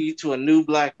will lead to a new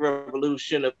Black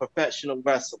revolution of professional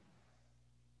wrestling.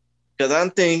 Because I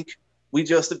think we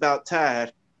just about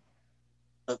tired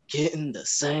of getting the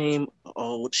same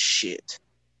old shit.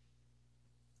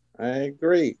 I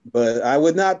agree, but I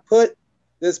would not put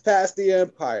this past the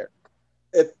Empire.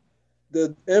 If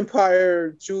the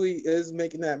Empire truly is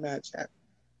making that match happen,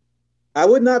 I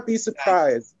would not be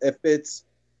surprised if it's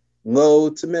low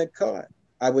to mid card.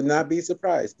 I would not be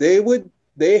surprised.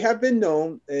 They have been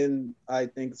known, and I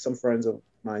think some friends of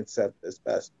mine said this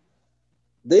best.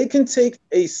 They can take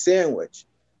a sandwich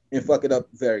and fuck it up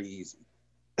very easy.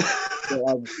 So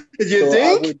I, You so I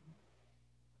think? would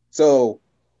so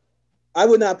I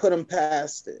would not put them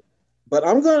past it. But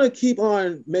I'm gonna keep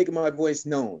on making my voice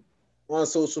known on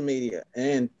social media,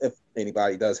 and if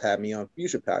anybody does have me on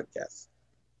future podcasts,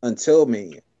 until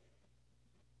Mania,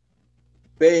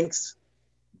 Banks,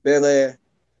 Belair,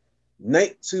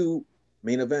 Night 2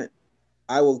 main event.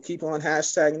 I will keep on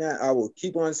hashtagging that. I will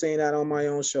keep on saying that on my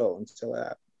own show until it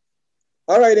happens.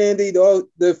 All right, Andy,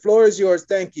 the floor is yours.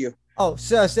 Thank you. Oh,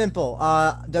 so simple.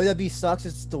 WWE sucks.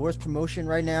 It's the worst promotion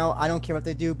right now. I don't care what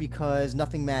they do because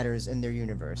nothing matters in their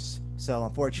universe. So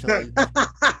unfortunately,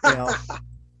 you know,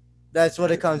 that's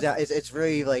what it comes out. It's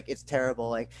really like it's terrible.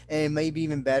 Like, and maybe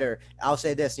even better. I'll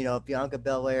say this. If Bianca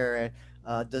Belair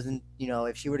doesn't,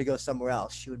 if she were to go somewhere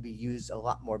else, she would be used a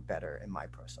lot more better, in my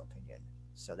personal opinion.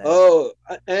 So that is. Oh,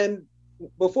 and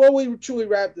before we truly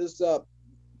wrap this up,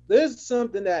 there's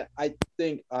something that I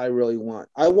think I really want.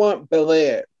 I want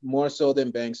Belair more so than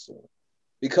Banks to win.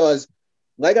 Because,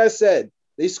 like I said,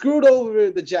 they screwed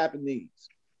over the Japanese.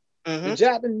 Mm-hmm. The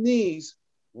Japanese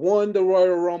won the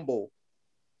Royal Rumble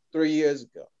 3 years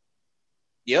ago.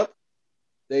 Yep.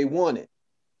 They won it.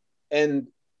 And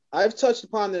I've touched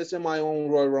upon this in my own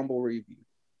Royal Rumble review,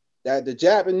 that the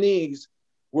Japanese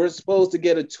were supposed to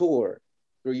get a tour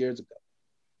 3 years ago.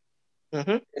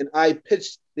 Mm-hmm. And I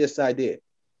pitched this idea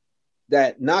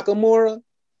that Nakamura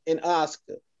and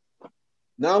Asuka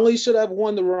not only should have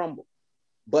won the Rumble,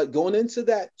 but going into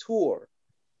that tour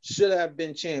should have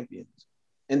been champions.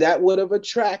 And that would have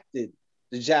attracted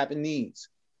the Japanese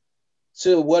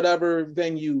to whatever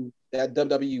venue that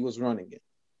WWE was running in.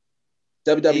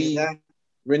 WWE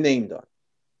renamed on.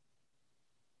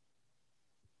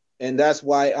 And that's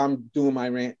why I'm doing my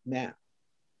rant now.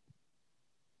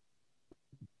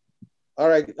 All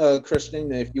right,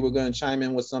 Christian, if you were going to chime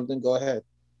in with something, go ahead.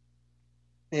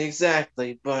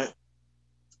 Exactly. But,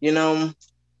 here's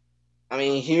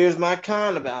my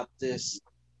con about this.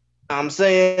 I'm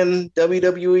saying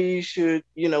WWE should,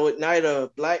 ignite a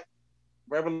black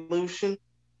revolution.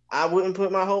 I wouldn't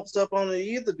put my hopes up on it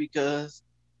either because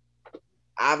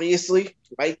obviously,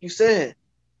 like you said,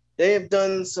 they have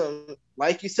done some,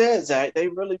 like you said, Zach,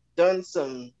 they've really done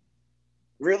some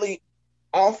really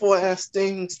awful ass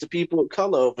things to people of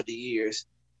color over the years,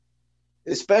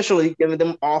 especially giving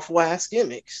them awful ass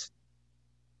gimmicks.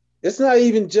 It's not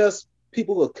even just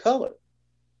people of color.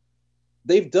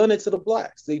 They've done it to the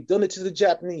blacks. They've done it to the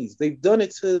Japanese. They've done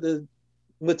it to the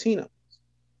Latinos.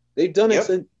 They've done it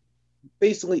to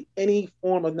basically any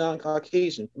form of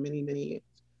non-Caucasian for many, many years.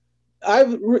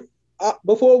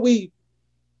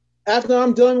 After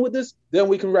I'm done with this, then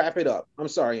we can wrap it up. I'm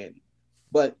sorry, Andy.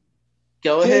 But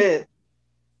go ahead.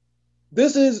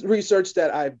 This is research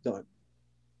that I've done.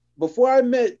 Before I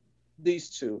met these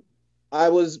two, I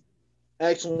was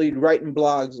actually writing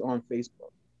blogs on Facebook.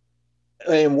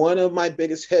 And one of my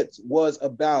biggest hits was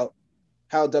about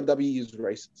how WWE is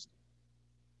racist.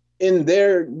 In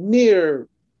their near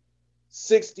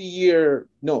 60-year,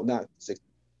 no, not 60,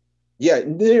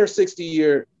 near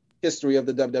 60-year history of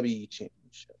the WWE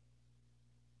Championship,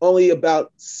 only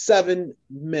about 7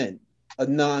 men of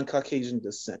non-Caucasian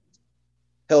descent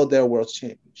held their world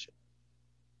championship.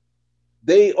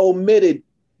 They omitted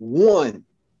one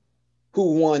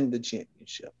who won the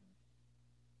championship,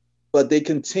 but they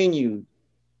continued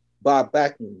Bob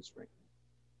Backlund's reign.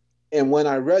 And when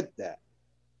I read that,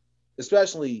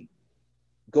 especially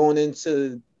going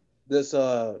into this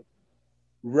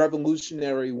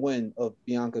revolutionary win of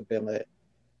Bianca Belair,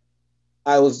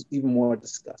 I was even more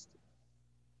disgusted.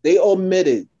 They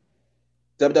omitted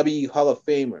WWE Hall of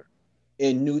Famer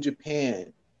and New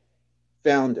Japan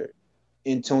founder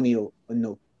Antonio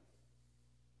Inoki.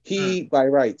 He, by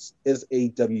rights, is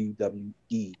a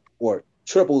WWE or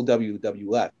triple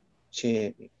WWF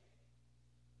champion.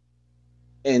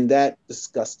 And that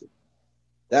disgusted me.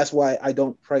 That's why I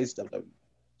don't praise WWE.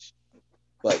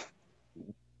 But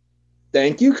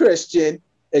thank you, Christian.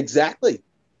 Exactly.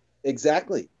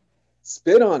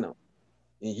 Spit on them.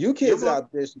 And you kids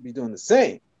out there should be doing the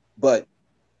same. But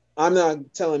I'm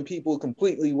not telling people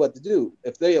completely what to do.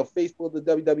 If they are faithful to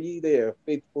WWE, they are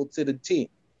faithful to the team.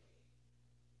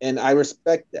 And I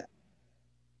respect that.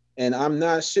 And I'm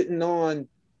not shitting on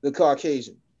the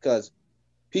Caucasian because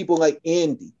people like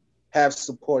Andy have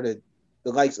supported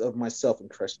the likes of myself and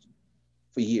Christian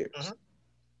for years. Mm-hmm.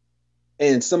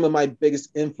 And some of my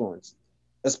biggest influences,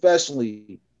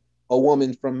 especially a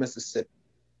woman from Mississippi,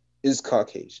 is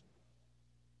Caucasian.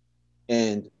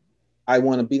 And I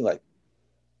want to be like her.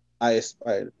 I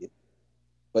aspire to be.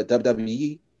 But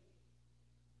WWE,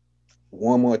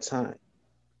 one more time,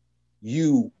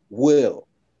 you will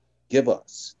give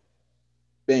us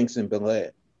Banks and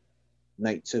Belair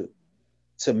night 2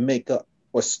 to make up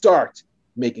or start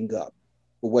making up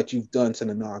for what you've done to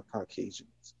the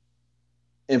non-Caucasians.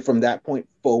 And from that point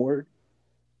forward,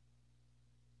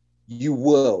 you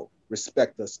will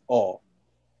respect us all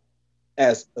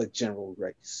as a general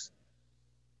race.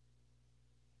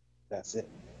 That's it.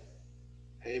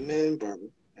 Amen, brother.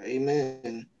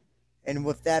 Amen. And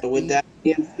with that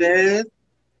being said,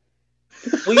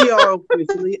 we are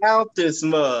officially out this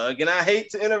mug. And I hate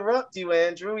to interrupt you,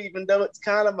 Andrew, even though it's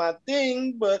kind of my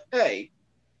thing, but hey,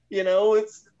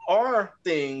 it's our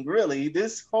thing, really.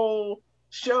 This whole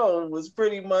show was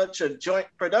pretty much a joint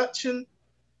production.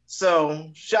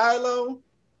 So,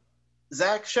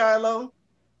 Zach Shiloh,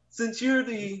 since you're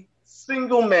the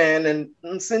single man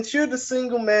and since you're the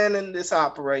single man in this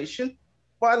operation,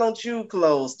 why don't you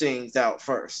close things out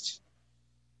first?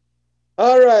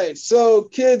 All right, so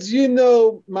kids, you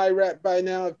know my rap by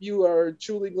now. If you are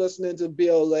truly listening to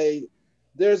BLA,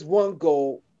 there's one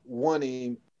goal, one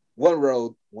aim, one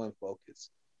road, one focus.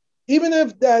 Even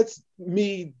if that's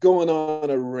me going on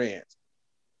a rant,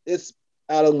 it's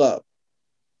out of love.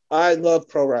 I love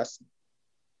pro wrestling,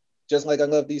 just like I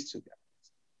love these two guys.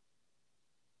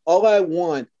 All I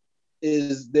want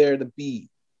is there to be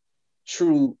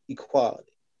true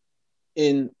equality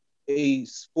in a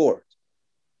sport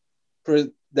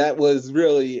that was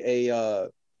really a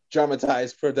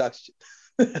dramatized production.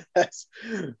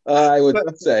 I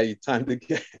would say time to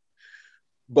get.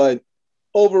 But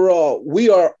overall, we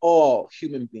are all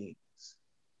human beings.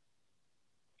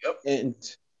 Yep. And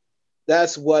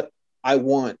that's what I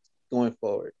want going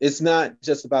forward. It's not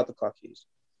just about the Caucasians.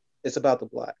 It's about the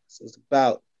Blacks. It's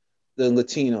about the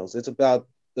Latinos. It's about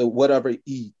the whatever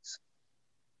E's.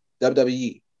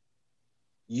 WWE,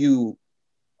 you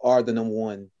are the number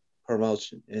one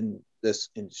promotion in this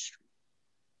industry.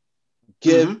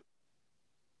 Give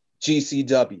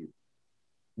GCW,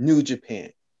 New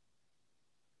Japan,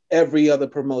 every other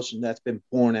promotion that's been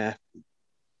born after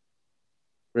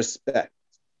respect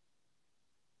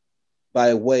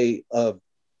by way of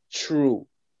true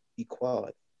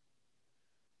equality.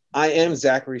 I am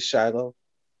Zachary Shiloh.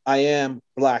 I am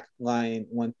Black Lion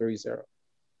 130.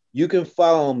 You can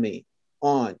follow me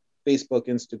on Facebook,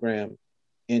 Instagram,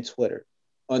 and Twitter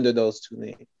under those two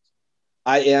names.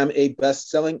 I am a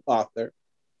best-selling author,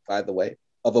 by the way,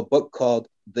 of a book called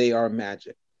They Are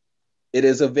Magic. It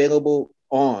is available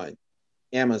on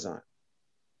Amazon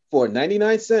for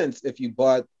 99 cents if you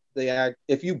buy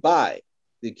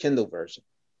the Kindle version.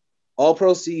 All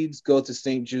proceeds go to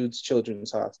St. Jude's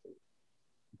Children's Hospital.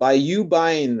 By you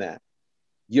buying that,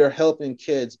 you're helping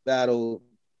kids battle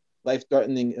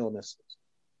life-threatening illnesses.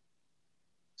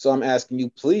 So I'm asking you,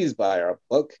 please buy our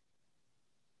book.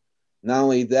 Not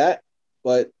only that,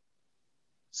 but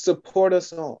support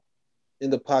us all in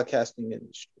the podcasting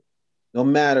industry, no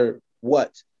matter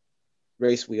what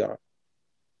race we are.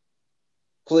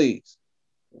 Please,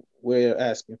 we're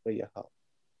asking for your help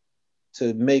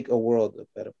to make a world a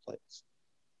better place.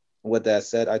 And with that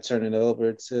said, I turn it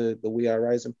over to the We Are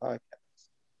Rising podcast.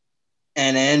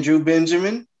 And Andrew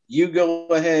Benjamin, you go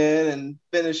ahead and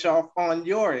finish off on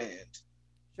your end.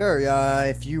 Sure.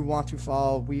 If you want to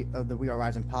follow the We Are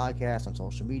Rising podcast on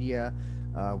social media,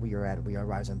 we are at We Are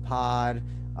Rising Pod.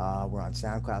 We're on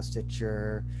SoundCloud,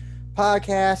 Stitcher,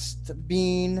 Podbeans,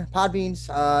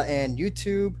 and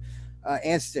YouTube,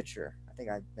 and Stitcher. I think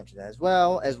I mentioned that as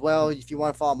well. If you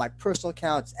want to follow my personal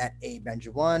accounts at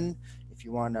abenja1. If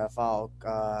you want to follow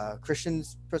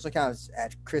Christian's personal accounts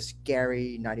at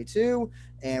ChrisGary92,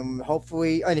 and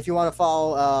if you want to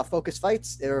follow Focus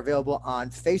Fights, they're available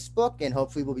on Facebook, and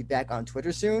hopefully we'll be back on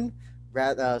Twitter sooner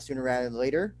rather than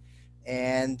later.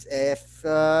 And if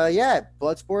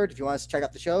Bloodsport, if you want to check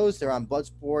out the shows, they're on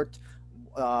Bloodsport.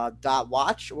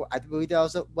 .watch, I believe that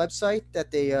was a website that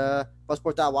they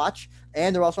Bloodsport.watch,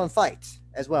 and they're also on Fight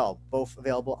as well, both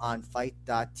available on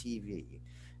Fight.tv.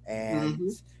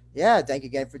 And thank you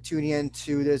again for tuning in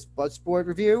to this Bloodsport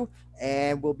review,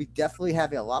 and we'll be definitely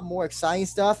having a lot more exciting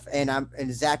stuff, and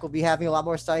Zach will be having a lot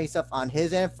more exciting stuff on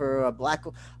his end for Black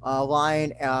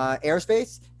Lion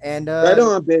Aerospace, and right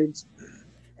on, babes.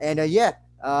 And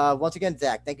once again,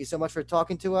 Zach, thank you so much for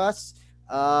talking to us.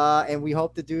 And we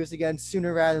hope to do this again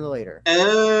sooner rather than later.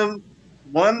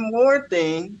 one more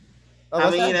thing. Oh,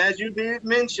 what's that? As you did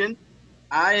mention,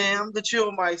 I am the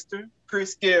Chillmeister,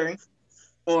 Chris Gary,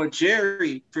 or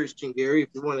Jerry Christian Gary, if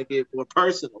you want to get more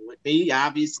personal with me.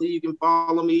 Obviously, you can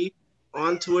follow me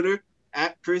on Twitter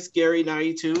at Chris Gary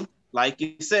 92, like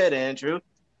you said, Andrew.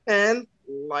 And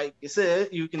like you said,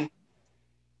 you can,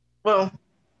 well,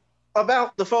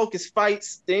 about the Focus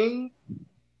Fights thing,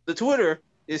 the Twitter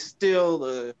is still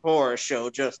a horror show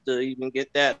just to even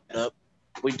get that up.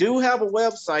 We do have a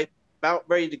website about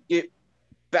ready to get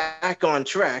back on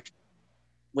track.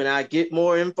 When I get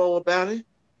more info about it,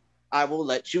 I will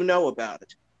let you know about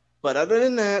it. But other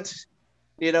than that,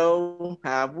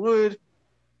 I would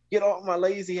get off my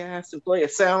lazy ass and play a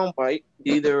soundbite,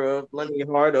 either of Lenny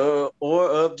Hart or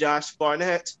of Josh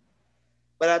Barnett.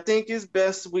 But I think it's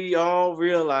best we all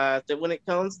realize that when it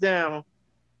comes down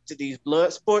to these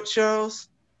blood sport shows,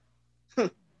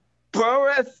 pro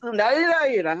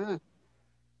wrestling,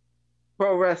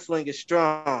 pro wrestling is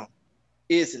strong,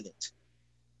 isn't it?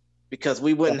 Because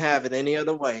we wouldn't have it any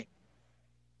other way.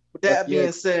 With that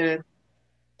being said,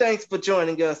 thanks for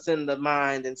joining us in the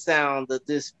mind and sound of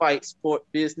this fight sport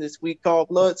business we call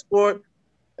blood sport.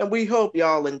 And we hope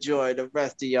y'all enjoy the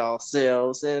rest of y'all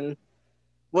selves and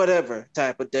whatever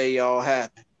type of day y'all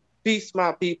have. Peace,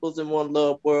 my peoples in one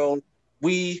love world.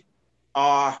 We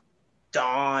are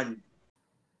done.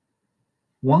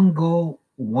 One goal,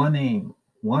 one aim,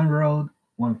 one road,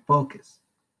 one focus.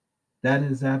 That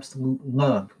is absolute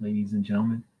love, ladies and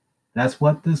gentlemen. That's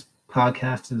what this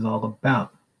podcast is all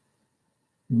about.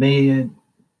 May it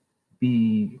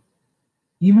be,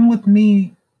 even with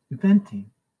me venting,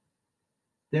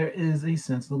 there is a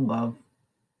sense of love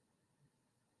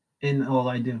in all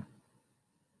I do.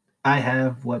 I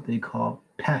have what they call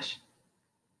passion.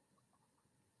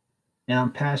 And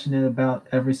I'm passionate about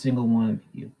every single one of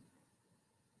you.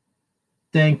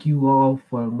 Thank you all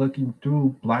for looking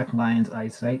through Black Lion's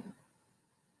eyesight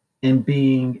and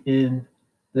being in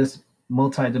this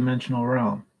multidimensional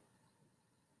realm.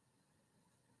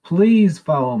 Please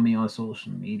follow me on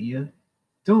social media.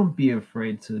 Don't be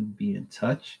afraid to be in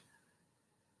touch.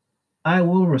 I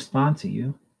will respond to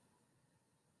you.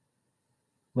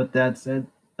 With that said,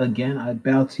 again, I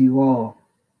bow to you all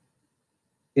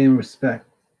in respect,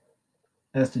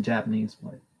 as the Japanese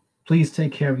would. Please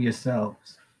take care of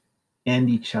yourselves and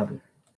each other.